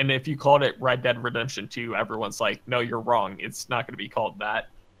 And if you called it Red Dead Redemption 2, everyone's like, "No, you're wrong. It's not going to be called that."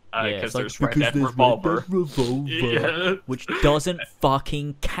 Yeah, Because it's like, there's Red Dead Revolver. Yeah. Which doesn't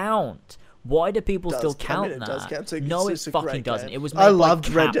fucking count. Why do people Does- still I mean, count it that? does count. No, it It's a fucking great doesn't. game. It was. I Made by loved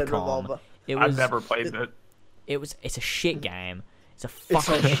Red Dead Capcom. Revolver. It was. I've never played it. It's a shit game. It's a It's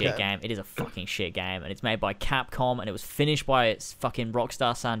fucking not a shit game. game. It is a fucking shit game, and it's made by Capcom, and it was finished by its fucking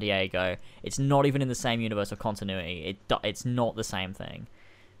Rockstar San Diego. It's not even in the same universe or continuity. It's not the same thing.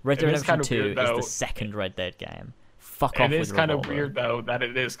 Red Dead It is Redemption kind of 2 weird, is though. the second Red Dead game. fuck off It with is kind of Revolver. weird though that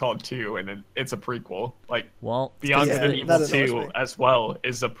it is called 2 and it's a prequel. Like Well, Beyond Yeah, Good and Evil that annoys 2 me. as well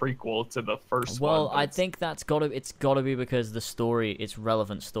is a prequel to the first one. well, but I it's- think it's gotta be because the story, it's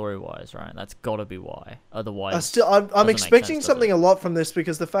relevant story-wise, right? That's gotta be why. Otherwise, I'm doesn't make expecting sense, does something it? a lot from this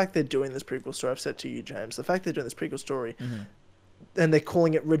because the fact they're doing this prequel story, I've said to you, James, the fact they're doing this prequel story Mhm. and they're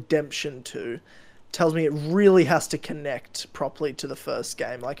calling it Redemption 2 tells me it really has to connect properly to the first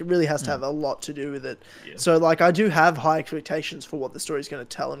game. Like, it really has to have a lot to do with it. Yeah. So, like, I do have high expectations for what the story is going to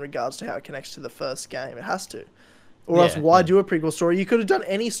tell in regards to how it connects to the first game. It has to. Or else, Yeah, why yeah. do a prequel story? You could have done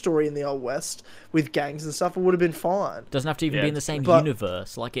any story in the Old West with gangs and stuff. It would have been fine. doesn't have to even Yeah, be in the same but-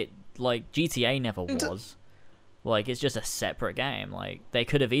 universe. Like GTA never was. Like, it's just a separate game. Like, they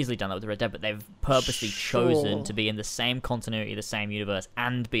could have easily done that with Red Dead, but they've purposely chosen Sure. to be in the same continuity, the same universe,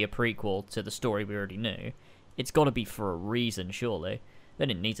 and be a prequel to the story we already knew. It's got to be for a reason, surely. They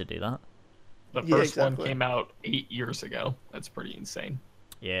didn't need to do that. the Yeah, first one exactly. came out 8 years ago. That's pretty insane.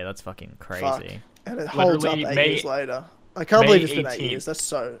 Yeah, that's fucking crazy. Fuck. And it holds up Literally 8 May- years later. I can't May believe it's been 8 18th. years. That's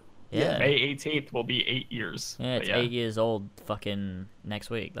so... Yeah. May 18th will be 8 years. Yeah, But it's 8 years old fucking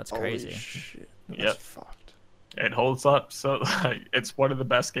next week. That's Holy crazy. shit. That's Yep. fucked. It holds up. So like, it's one of the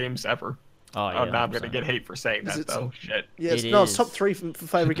best games ever. Oh, yeah, Oh, now I'm gonna 100%. get hate for saying Is that it- though. Shit. Yeah, it's, It no, it's is. top 3 for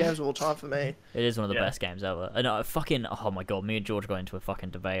favorite games of all time for me. It is one of the Yeah. best games ever. And fucking, oh my god, me and George got into a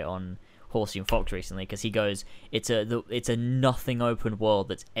fucking debate on Horsey and Fox recently because he goes, it's a nothing open world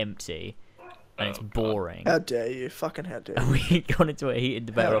that's empty and it's Oh, God. boring. How dare you? Fucking how dare you? We got into a heated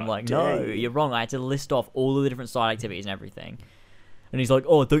debate where I'm How like, no, dare you. you're wrong. I had to list off all of the different side activities and everything. And he's like,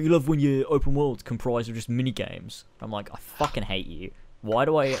 oh, don't you love when your open world's comprised of just mini games? I'm like, I fucking hate you. Why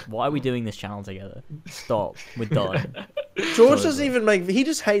are we doing this channel together? Stop. We're done. George doesn't even make... He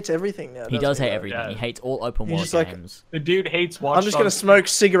just hates everything now. He doesn't does hate though? everything. Yeah. He hates all open He's world just like- games. The dude hates Watch I'm just going to Dogs. smoke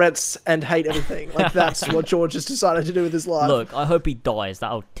cigarettes and hate everything. Like, that's what George has decided to do with his life. Look, I hope he dies.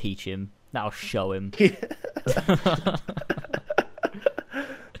 That'll teach him. That'll show him.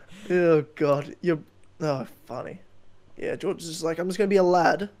 Oh, God. You're... Oh, funny. Yeah, George is just like, I'm just going to be a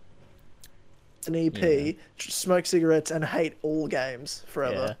lad, an EP, Yeah. smoke cigarettes, and hate all games Yeah.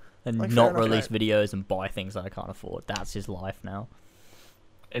 forever. And Like, fair not enough, release mate. videos and buy things that I can't afford. That's his life now.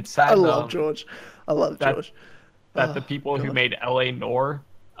 It's sad I love though, George. I love that- George. that Oh, the people who God. made LA Noir,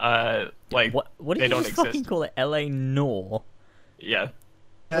 like What did they you don't just fucking exist. call it? LA Noir? Yeah,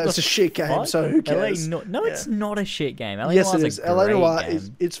 It's a shit game, Fuck? so who cares? LA Noir? No, Yeah. it's not a shit game. LA Yes, it Noir's is. a LA great Noir game.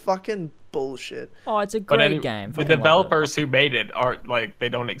 is it's fucking bullshit. Oh, it's a but great any- game. the Fucking love it. developers who made it are like they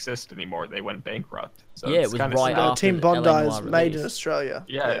don't exist anymore. They went bankrupt. So Yeah, it it's was kinda right sad. after Team the LA Bondi is Noir made in release. Australia.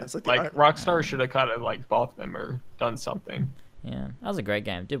 Yeah, it's like, like Rockstar should have kind of like bought them or done something. Yeah, that was a great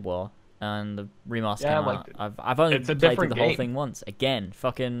game. Did well. And the remaster Yeah, I came liked out. it. I've only It's a played through different the whole game. thing once. Again,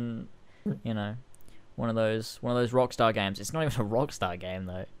 fucking, one of those Rockstar games. It's not even a Rockstar game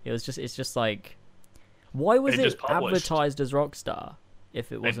though. It's just like, why was They it just published. advertised as Rockstar if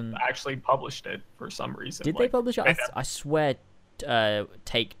it They wasn't? actually published it for some reason. Did they like, publish it? they I swear,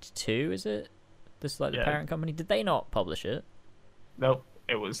 Take Two is it? This like the Yeah. parent company. Did they not publish it? Nope,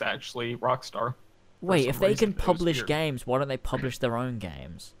 it was actually Rockstar. Wait, some if they reason, can it was publish weird. games, why don't they publish their own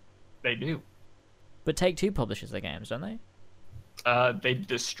games? They do. But Take Two publishes their games, don't they? They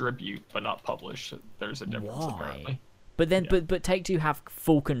distribute but not publish. There's a difference Why? apparently. But then, Yeah. but Take Two have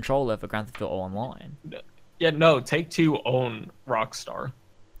full control over Grand Theft Auto Online. Yeah, no, Take Two own Rockstar.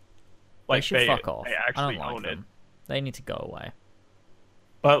 They should fuck off. They I actually don't like own it. them. They need to go away.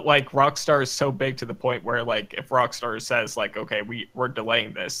 But like Rockstar is so big to the point where like if Rockstar says like okay we're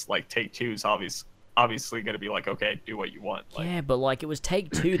delaying this, like Take Two's obviously gonna be like okay, do what you want. Like, Yeah, but like it was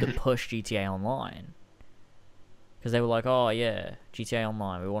Take Two that pushed GTA Online. Because they were like, oh yeah, GTA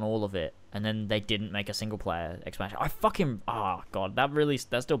Online, we want all of it. And then they didn't make a single player expansion. God,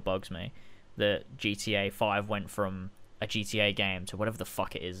 that still bugs me. That GTA 5 went from a GTA game to whatever the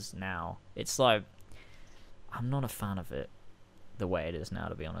fuck it is now. It's like, I'm not a fan of it the way it is now,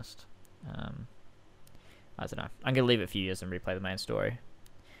 to be honest. I don't know. I'm going to leave it a few years and replay the main story.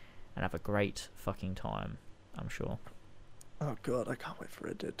 And have a great fucking time, I'm sure. Oh god, I can't wait for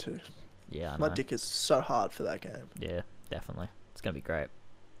Red Dead 2. Yeah, I My know. dick is so hard for that game. Yeah, definitely. It's going to be great.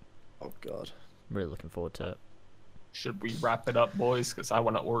 Oh god. I'm really looking forward to it. should we wrap it up, boys? Because I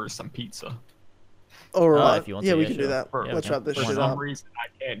want to order some pizza. All right. if you want yeah, to, we yeah, can sure. do that. For, Yeah, Let's okay. wrap this for shit some up. reason,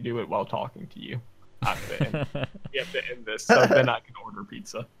 I can't do it while talking to you. I have to end, we have to end this, so then I can order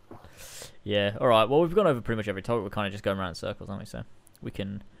pizza. Yeah, alright. Well, we've gone over pretty much every topic. We're kind of just going around in circles, aren't we? So we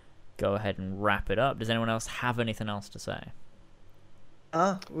can go ahead and wrap it up. Does anyone else have anything else to say?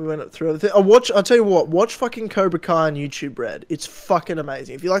 We went up through everything. I'll tell you what, watch fucking Cobra Kai on YouTube Red. It's fucking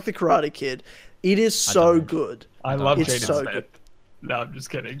amazing. If you like the Karate Kid, It is so good. I love It's Jaden so Smith. good. No, I'm just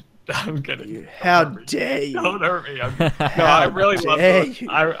kidding. I'm kidding. How Don't hurt me. dare you? Don't hurt me. No, I really love dare the, you.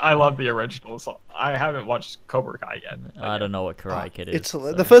 I love the originals. I haven't watched Cobra Kai yet. I don't know what Karate Kid is. It's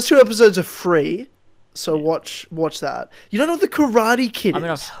hilarious. so- The first 2 episodes are free, so watch that. You don't know what the Karate Kid I mean,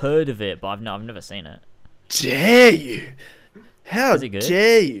 I've is? heard of it, but I've never seen it. Dare you? How Is it good?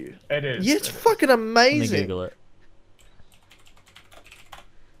 dare you? It is. Yeah, it's It is. fucking Let me amazing. Google it.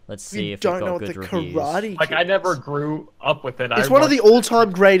 Let's You see if don't it's know got what good the reviews. Karate Like Kid I never is. grew up with it. It's I one of the watched-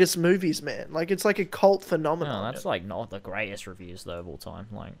 all-time greatest movies, man. Like it's like a cult No, phenomenon. that's like not the greatest reviews though of all time.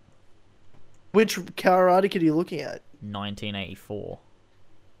 Like Which Karate Kid are you looking at? 1984.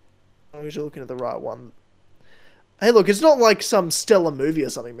 As long as you're looking at the right one. Hey, look, it's not like some stellar movie or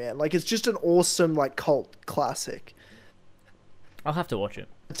something, man. Like it's just an awesome like cult classic. I'll have to watch it.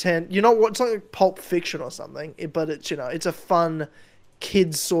 You know what? It's like Pulp Fiction or something, but it's it's a fun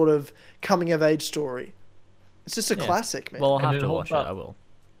kids sort of coming of age story. It's just a Yeah. classic, man. Well, I'll And have it to holds watch it. up. I will.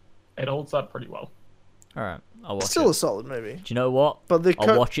 It holds up pretty well. All right, I'll watch Still it. a solid movie. Do you know what? But the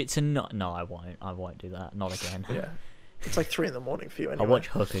I'll watch it tonight. No, I won't. I won't do that. Not again. Yeah, it's like 3 a.m. for you. Anyway. I'll watch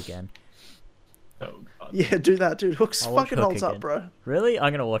Hook again. Oh god. Yeah, do that, dude. Hook's I'll watch fucking Hook holds up, again. bro. Really?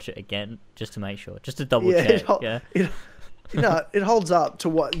 I'm gonna watch it again just to make sure, just to double Yeah, check. Yeah. it holds up to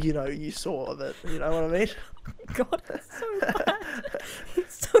what you saw of it. You know what I mean? God, it's so bad.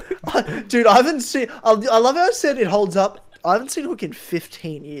 It's so Dude, I haven't seen. I love how I said it holds up. I haven't seen Hook in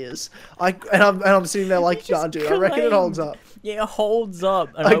 15 years. I'm sitting there like, You nah, just dude, I reckon it holds claimed. up. Yeah, it holds up.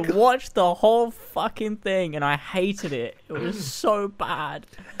 And I I got- watched the whole fucking thing and I hated it. It was so bad.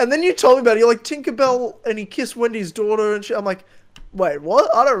 And then you told me about it. You're like Tinkerbell, and he kissed Wendy's daughter, and shit. I'm like, wait,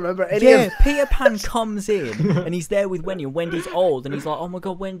 what? I don't remember any Yeah, of. Peter Pan comes in and he's there with Wendy, and Wendy's old, and he's like, "Oh my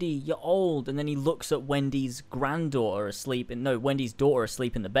god, Wendy, you're old." And then he looks at Wendy's granddaughter asleep, Wendy's daughter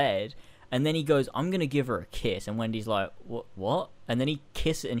asleep in the bed, and then he goes, "I'm gonna give her a kiss," and Wendy's like, "What?" And then he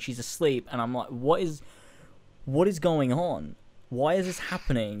kisses it, and she's asleep, and I'm like, "What is going on? Why is this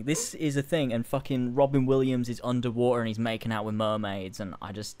happening? This is a thing." And fucking Robin Williams is underwater and he's making out with mermaids, and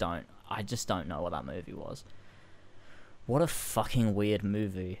I just don't know what that movie was. What a fucking weird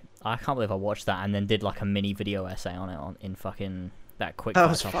movie. I can't believe I watched that and then did like a mini video essay on it in fucking that quick. That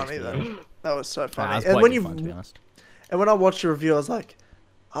was Fire funny Topics though. video. That was so Nah, funny. that was And quite when good fun, to be honest. and when I watched the review, I was like,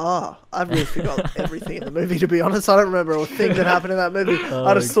 I really forgot everything in the movie. To be honest, I don't remember a thing that happened in that movie.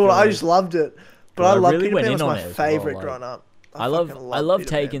 I just thought I God. just loved it. But Well, I I love really Peter went Pan in was on my it as well, favorite like- growing up. I love fucking love Peter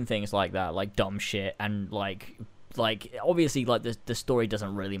Pan. taking things like that, like dumb shit, and like obviously like the story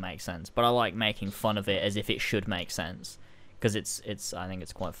doesn't really make sense, but I like making fun of it as if it should make sense, because it's I think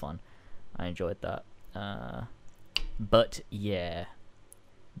it's quite fun. I enjoyed that. But yeah,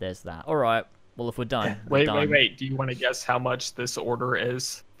 there's that. All right. Well, if we're done, we're done. Wait. Do you want to guess how much this order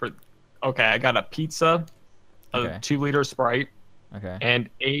is for? Okay, I got a pizza, a Okay. 2-liter Sprite, Okay. and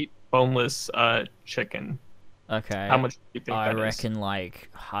 8 boneless chicken. Okay. How much do you think I that is? reckon like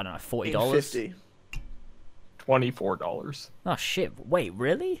I don't know, $40. $50. $24. Oh shit! Wait,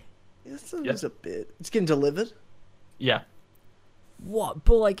 really? It's Yes. a bit. It's getting delivered. Yeah, What?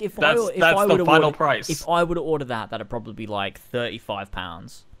 But like, if that's I the would have final ordered, price. if I would have ordered that, that'd probably be like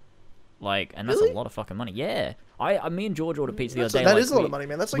 £35. Like, and that's Really? a lot of fucking money. Yeah. Me and George ordered pizza the That's other day. that like, is a lot we- of money,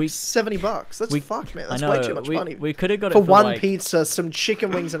 man. That's like we- $70. That's fucked, man. That's I know, way too much money. We could have got For it for one like, pizza, some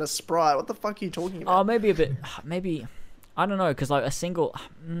chicken wings, and a Sprite. What the fuck are you talking about? maybe a bit. Maybe I don't know, because like a single.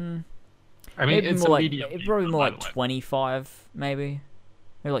 I mean, Maybe it's more a like medium. it'd probably pizza, more by like the way. 25, maybe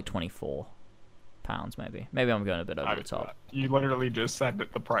like £24, maybe. Maybe I'm going a bit over I- the top. You literally just said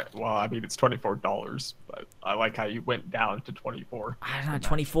that the price. Well, I mean, it's $24, but I like how you went down to 24. I don't know.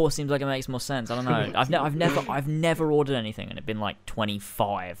 24 seems like it makes more sense. I don't know. I've never ordered anything and it been like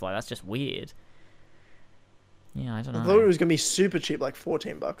 25. Like that's just weird. Yeah, I don't I thought it know. was gonna be super cheap, like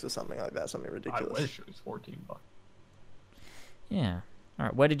 $14 or something like that, something I ridiculous. wish it was $14. Yeah. All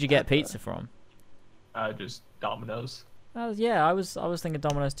right. Where did you get pizza from? Just Domino's. Yeah, I was thinking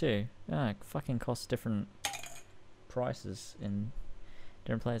Domino's too. Yeah, it fucking costs different prices in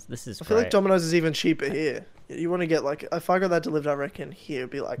different places. This is I feel great. like Domino's is even cheaper here. You want to get like, if I got that delivered, I reckon here it'd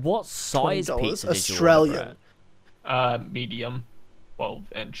be like What size $20 pizza did Australian. you order, Brett? Medium,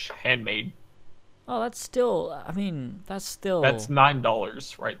 12-inch, handmade. Oh, that's still. I mean, that's still. That's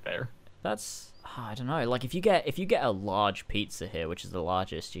 $9 right there. That's. I don't know. Like if you get a large pizza here, which is the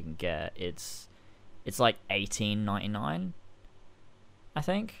largest you can get, it's like $18.99. I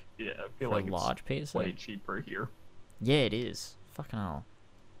think Yeah, I feel for like a large pizza. it's way cheaper here. Yeah, it is. Fucking hell.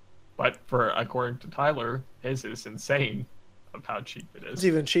 But according to Tyler, his is insane of how cheap it it's is.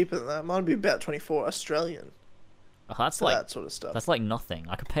 even cheaper than that. Mine'd be about 24 Australian Oh, that's for like that sort of stuff. that's like nothing.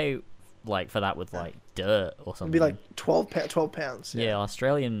 I could pay like for that with like dirt or It'd something. be like 12 pounds. yeah,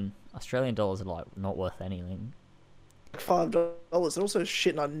 Australian dollars are like not worth anything. $5. And also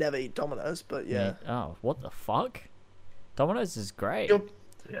shit, and I never eat Domino's, but yeah. Oh, what the fuck? Domino's is great. You're-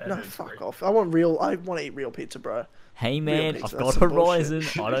 Yeah, No, it is fuck great. off. I want to eat real pizza, bro. Hey man, pizza, I've that's got some bullshit.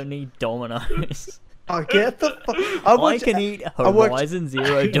 Horizon. I don't need Domino's. I get the fuck. I can eat worked- Horizon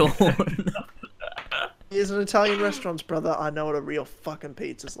Zero Dawn. Here's an Italian restaurants, brother. I know what a real fucking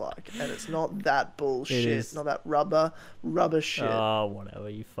pizza's like, and it's not that bullshit. is. Not that rubber shit. Oh, whatever,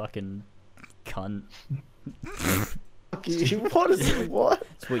 you fucking cunt. Fuck you. What is it? What?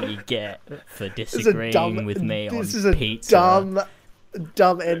 That's what you get for This is a disagreeing dumb. with me This on is a pizza.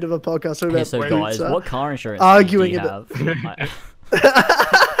 dumb end of a podcast. Talking Okay, about so guys, pizza. what car insurance Arguing do you about- have?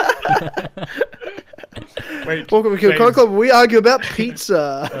 Wait, Welcome to Kill James, Club. We argue about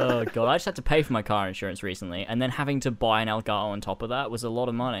pizza. Oh god, I just had to pay for my car insurance recently, and then having to buy an Elgato on top of that was a lot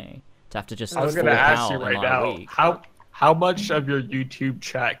of money. To have to just I was fork gonna ask out you in right like a now, week. how much of your YouTube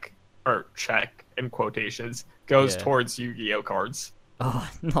check in quotations goes Yeah. towards Yu-Gi-Oh cards? Oh,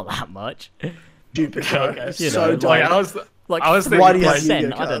 not that much. Stupid. Bro. Okay. It's You so know, dumb. Like I was Like I was thinking, Why do you have like, Yu-Gi-Oh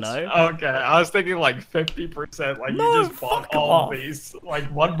percent, I don't cards? know. okay, I was thinking like 50%. Like No, you just bought fuck all off. of these like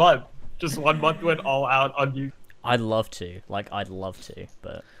 1 month. Just 1 month went all out on you. I'd love to,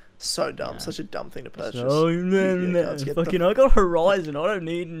 but So dumb. Yeah. Such a dumb thing to purchase. oh Yu-Gi-Oh cards, get the fucking, I got Horizon. I don't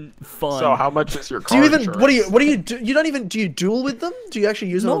need fun. So how much is your Do car you even? insurance? What do you do? You don't even. Do you duel with them? Do you actually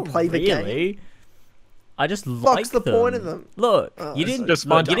use them Not and play the game? really. I just like the them. point of them? Look, Oh, you it's didn't. just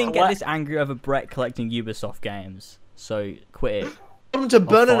Look, fun you to didn't get collect. this angry over Brett collecting Ubisoft games. So quit it. Want him to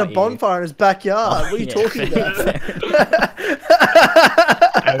burn in a fight you. bonfire in his backyard. Oh, what are you yeah, talking fair, about? fair.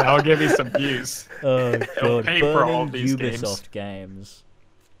 And I'll give you some views. Oh god, pay for all burning these Ubisoft games.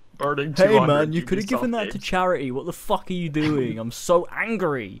 Burning Hey 200 man, you could have Ubisoft given that to games. charity. What the fuck are you doing? I'm so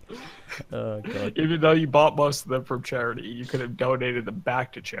angry. Oh god. Even though you bought most of them from charity, you could have donated them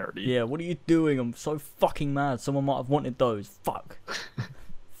back to charity. Yeah, what are you doing? I'm so fucking mad. Someone might have wanted those. Fuck.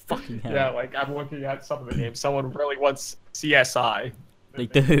 Fucking hell. Yeah, like I'm looking at some of the games. Someone really wants CSI. They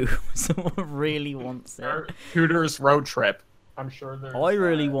do. Someone really wants Or it. Hooters Road Trip. I'm sure there's. I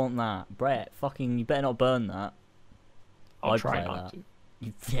really want that. Brett, fucking, you better not burn that. I'll I'd try play not that.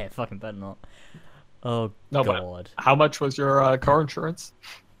 to. Yeah, fucking better not. Oh No, but- god. How much was your car insurance?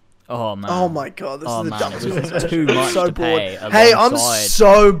 Oh man. Oh my god, this Oh, is the man, dumbest it was conversation. too I'm much so to bored. pay Hey, I'm alongside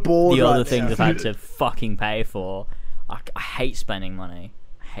so bored. The right other things now. I've had to fucking pay for. I hate spending money.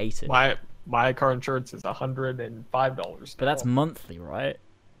 I hate it. My car insurance is $105. But that's now. monthly, right?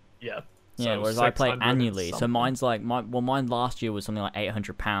 Yeah. Yeah, So whereas I play 600 and annually, so something. mine's like mine last year was something like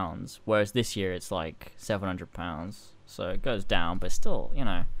 £800, whereas this year it's like £700. So it goes down, but still, you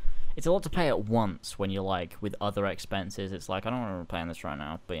know, it's a lot to pay at once when you're like with other expenses. It's like I don't want to pay on this right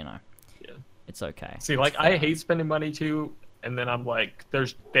now, but you know, Yeah. it's okay. See, like I hate spending money too, and then I'm like,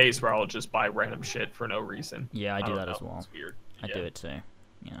 there's days where I'll just buy random shit for no reason. Yeah, I do don't that know, as well. It's weird. I Yeah. do it too.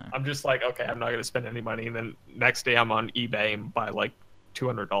 You know. I'm just like, okay, I'm not gonna spend any money, and then next day I'm on eBay and buy like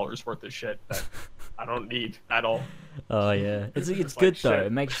 $200 worth of shit that I don't need at all. Oh yeah, it's It's good like though. shit.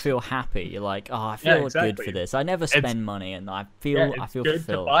 It makes you feel happy. You're like, oh, I feel good exactly. for this. I never It's- spend money, and I Yeah, feel it's good good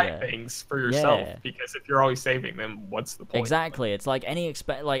fulfilled. to buy yeah. things for yourself Yeah. because if you're always saving them, what's the point? Exactly. It's like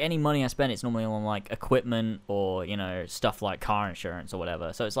any money I spend, it's normally on like equipment or you know stuff like car insurance or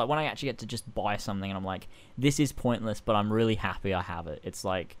whatever. So it's like when I actually get to just buy something and I'm like, this is pointless, but I'm really happy I have it. It's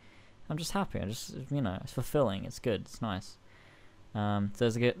like I'm just happy. I just it's fulfilling. It's good. It's nice. So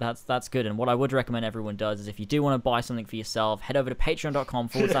that's good. And what I would recommend everyone does is if you do want to buy something for yourself, head over to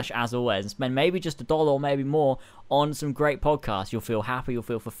patreon.com/as always and spend maybe just $1 or maybe more on some great podcasts. You'll feel happy, you'll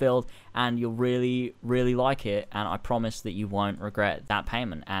feel fulfilled, and you'll really, really like it. And I promise that you won't regret that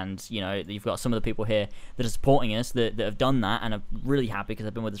payment. And you know, you've got some of the people here that are supporting us that have done that and are really happy because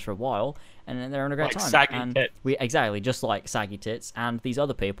they've been with us for a while and they're having a great Like time. Saggy And Tits. we exactly just like Saggy Tits and these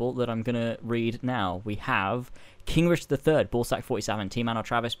other people that I'm gonna read now. We have King Richard III, Ballsack 47, Team Anno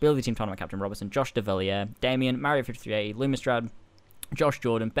Travis, Billy Team Tournament Captain Robertson, Josh DeVilliers, Damien, Mario 5380, Lumistrad, Josh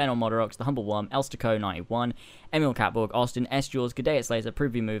Jordan, Ben Modorox, The Humble Worm, Elstico 91, Emil Catborg, Austin, S. Jaws, G'day It's Laser,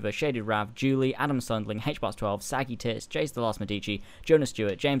 Preview Mover, Shaded Rav, Julie, Adam Sundling, HBoss 12, Saggy Tits, Jace the Last Medici, Jonas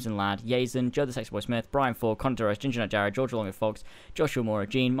Stewart, James and Ladd, Yazen, Joe the Sex Boy Smith, Brian Ford, Connor Torres, Ginger Nut Jared, George Longer Fox, Joshua Mora,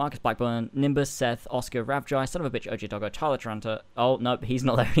 Gene, Marcus Blackburn, Nimbus, Seth, Oscar, Ravjai, Son of a Bitch, OJ Doggo, Tyler Tranta, oh nope, he's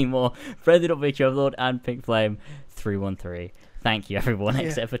not there anymore, Freddy.Vichy Overlord, and Pink Flame 313. Thank you everyone, Yeah.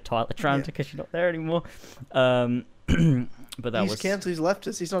 except for Tyler Tranta because you're not there anymore. But that He's was cancelled. He's left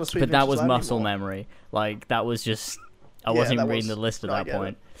us. He's not a sweet. but that vintage was lad muscle anymore. memory. Like that was just I Yeah, wasn't even that reading was- the list at I that get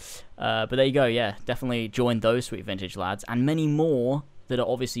point. But there you go. Yeah, definitely join those sweet vintage lads and many more that are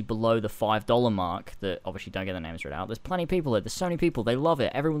obviously below the $5 mark that obviously don't get their names read out. There's plenty of people there. There's so many people. They love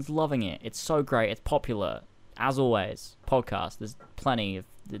it. Everyone's loving it. It's so great. It's popular. As always, podcast. There's plenty of...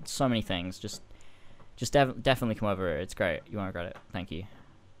 There's so many things. Just definitely come over. It's great. You won't regret it. Thank you.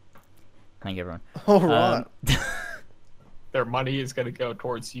 Thank you, everyone. All right. Their money is going to go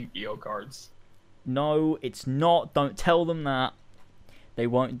towards Yu-Gi-Oh cards. No, it's not. Don't tell them that. They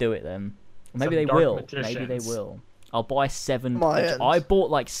won't do it then. Maybe Some they dark will. magicians. Maybe they will. I'll buy 7. My end. I bought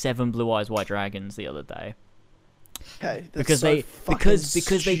like 7 Blue Eyes White Dragons the other day Okay, that's because so they fucking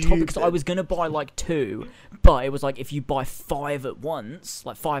they told because I stupid. was gonna buy like 2, but it was like if you buy 5 at once,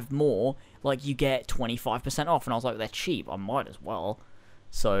 like 5 more, like you get 25% off, and I was like, they're cheap. I might as well.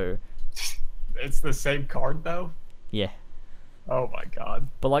 So It's the same card though. yeah, Oh my god.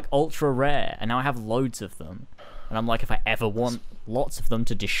 but like ultra rare, and now I have loads of them, and I'm like, if I ever want lots of them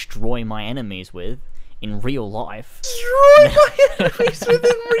to destroy my enemies with in real life. Destroy my enemies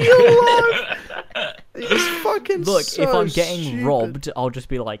within real life. It's fucking Look, so if I'm getting stupid. robbed, I'll just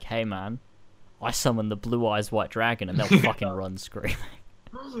be like, hey man, I summoned the Blue Eyes White Dragon, and they'll fucking run screaming.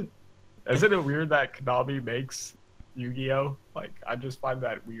 Isn't it weird that Konami makes Yu-Gi-Oh? Like, I just find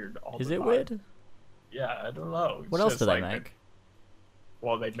that weird all Is the it time. weird? Yeah, I don't know. It's What else just do they like make?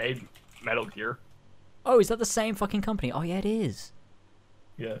 Well, they made Metal Gear. Oh, is that the same fucking company? Oh yeah, it is.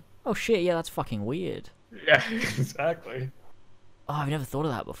 Yeah. Oh shit, yeah, that's fucking weird. Yeah, exactly. Oh, I've never thought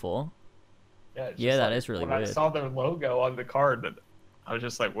of that before. Yeah, it's Yeah, just that like, is really when weird. I saw their logo on the card, and I was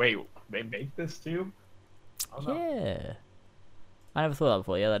just like, wait, they make this too? I don't know. Yeah. I never thought of that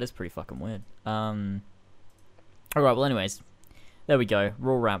before. Yeah, that is pretty fucking weird. Alright, well anyways. There we go.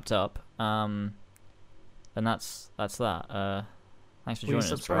 We're all wrapped up. And that's that. Thanks for joining us,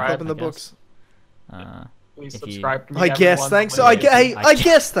 bro. subscribe. Up in the I guess. books. Please If you- subscribe to me. I guess. everyone. Thanks. The I, link is I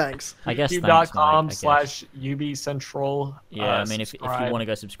guess. Thanks. I guess thanks, Mike, I YouTube.com guess. /UB Central. Yeah, I mean, if you subscribe. want to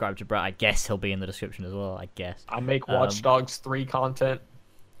go subscribe to Brett, I guess he'll be in the description as well, I guess. I make Watch Dogs 3 content.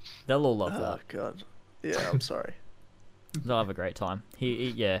 They'll all love Oh that. god. Yeah, I'm sorry. They'll have a great time.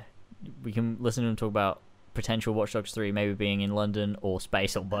 Yeah, we can listen to him talk about potential Watch Dogs 3 maybe being in London or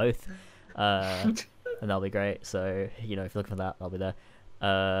space or both. And that'll be great. So, you know, if you're looking for that, I'll be there.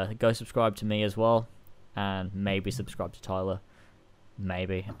 Go subscribe to me as well. And maybe subscribe to Tyler.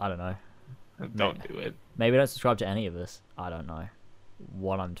 Maybe. I don't know. Don't do it. Maybe don't subscribe to any of us. I don't know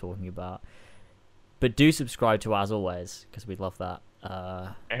what I'm talking about. But do subscribe to As Always, because we'd love that.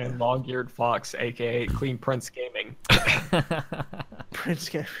 And Long-Eared Fox, aka Clean Prince Gaming. Prince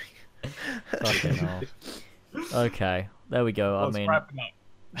Gaming. Fucking hell. Okay, there we go. Let's I mean, wrap it up.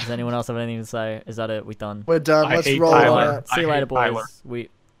 does anyone else have anything to say? Is that it? We done? We're done. I Let's hate roll Tyler. it out. See you I later, hate boys. Tyler.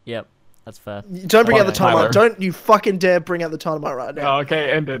 Yep, that's fair. Don't bring out the Tyler. timer. Don't you fucking dare bring out the timer right now. Oh,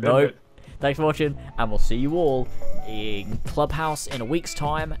 okay, end it. End Nope. it. Thanks for watching, and we'll see you all in Clubhouse in a week's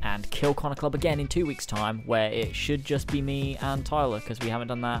time, and Kill Connor Club again in 2 weeks' time, where it should just be me and Tyler, because we haven't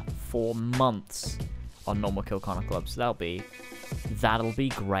done that for months on normal Kill Connor Club. So that'll be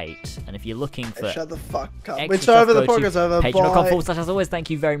great. And if you're looking for Shut the fuck up. extra It's stuff, over. The go to podcast's over. patreon.com/. Bye. As always, thank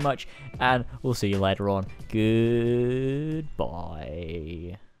you very much, and we'll see you later on.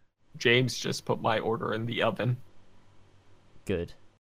 Goodbye. James just put my order in the oven. Good.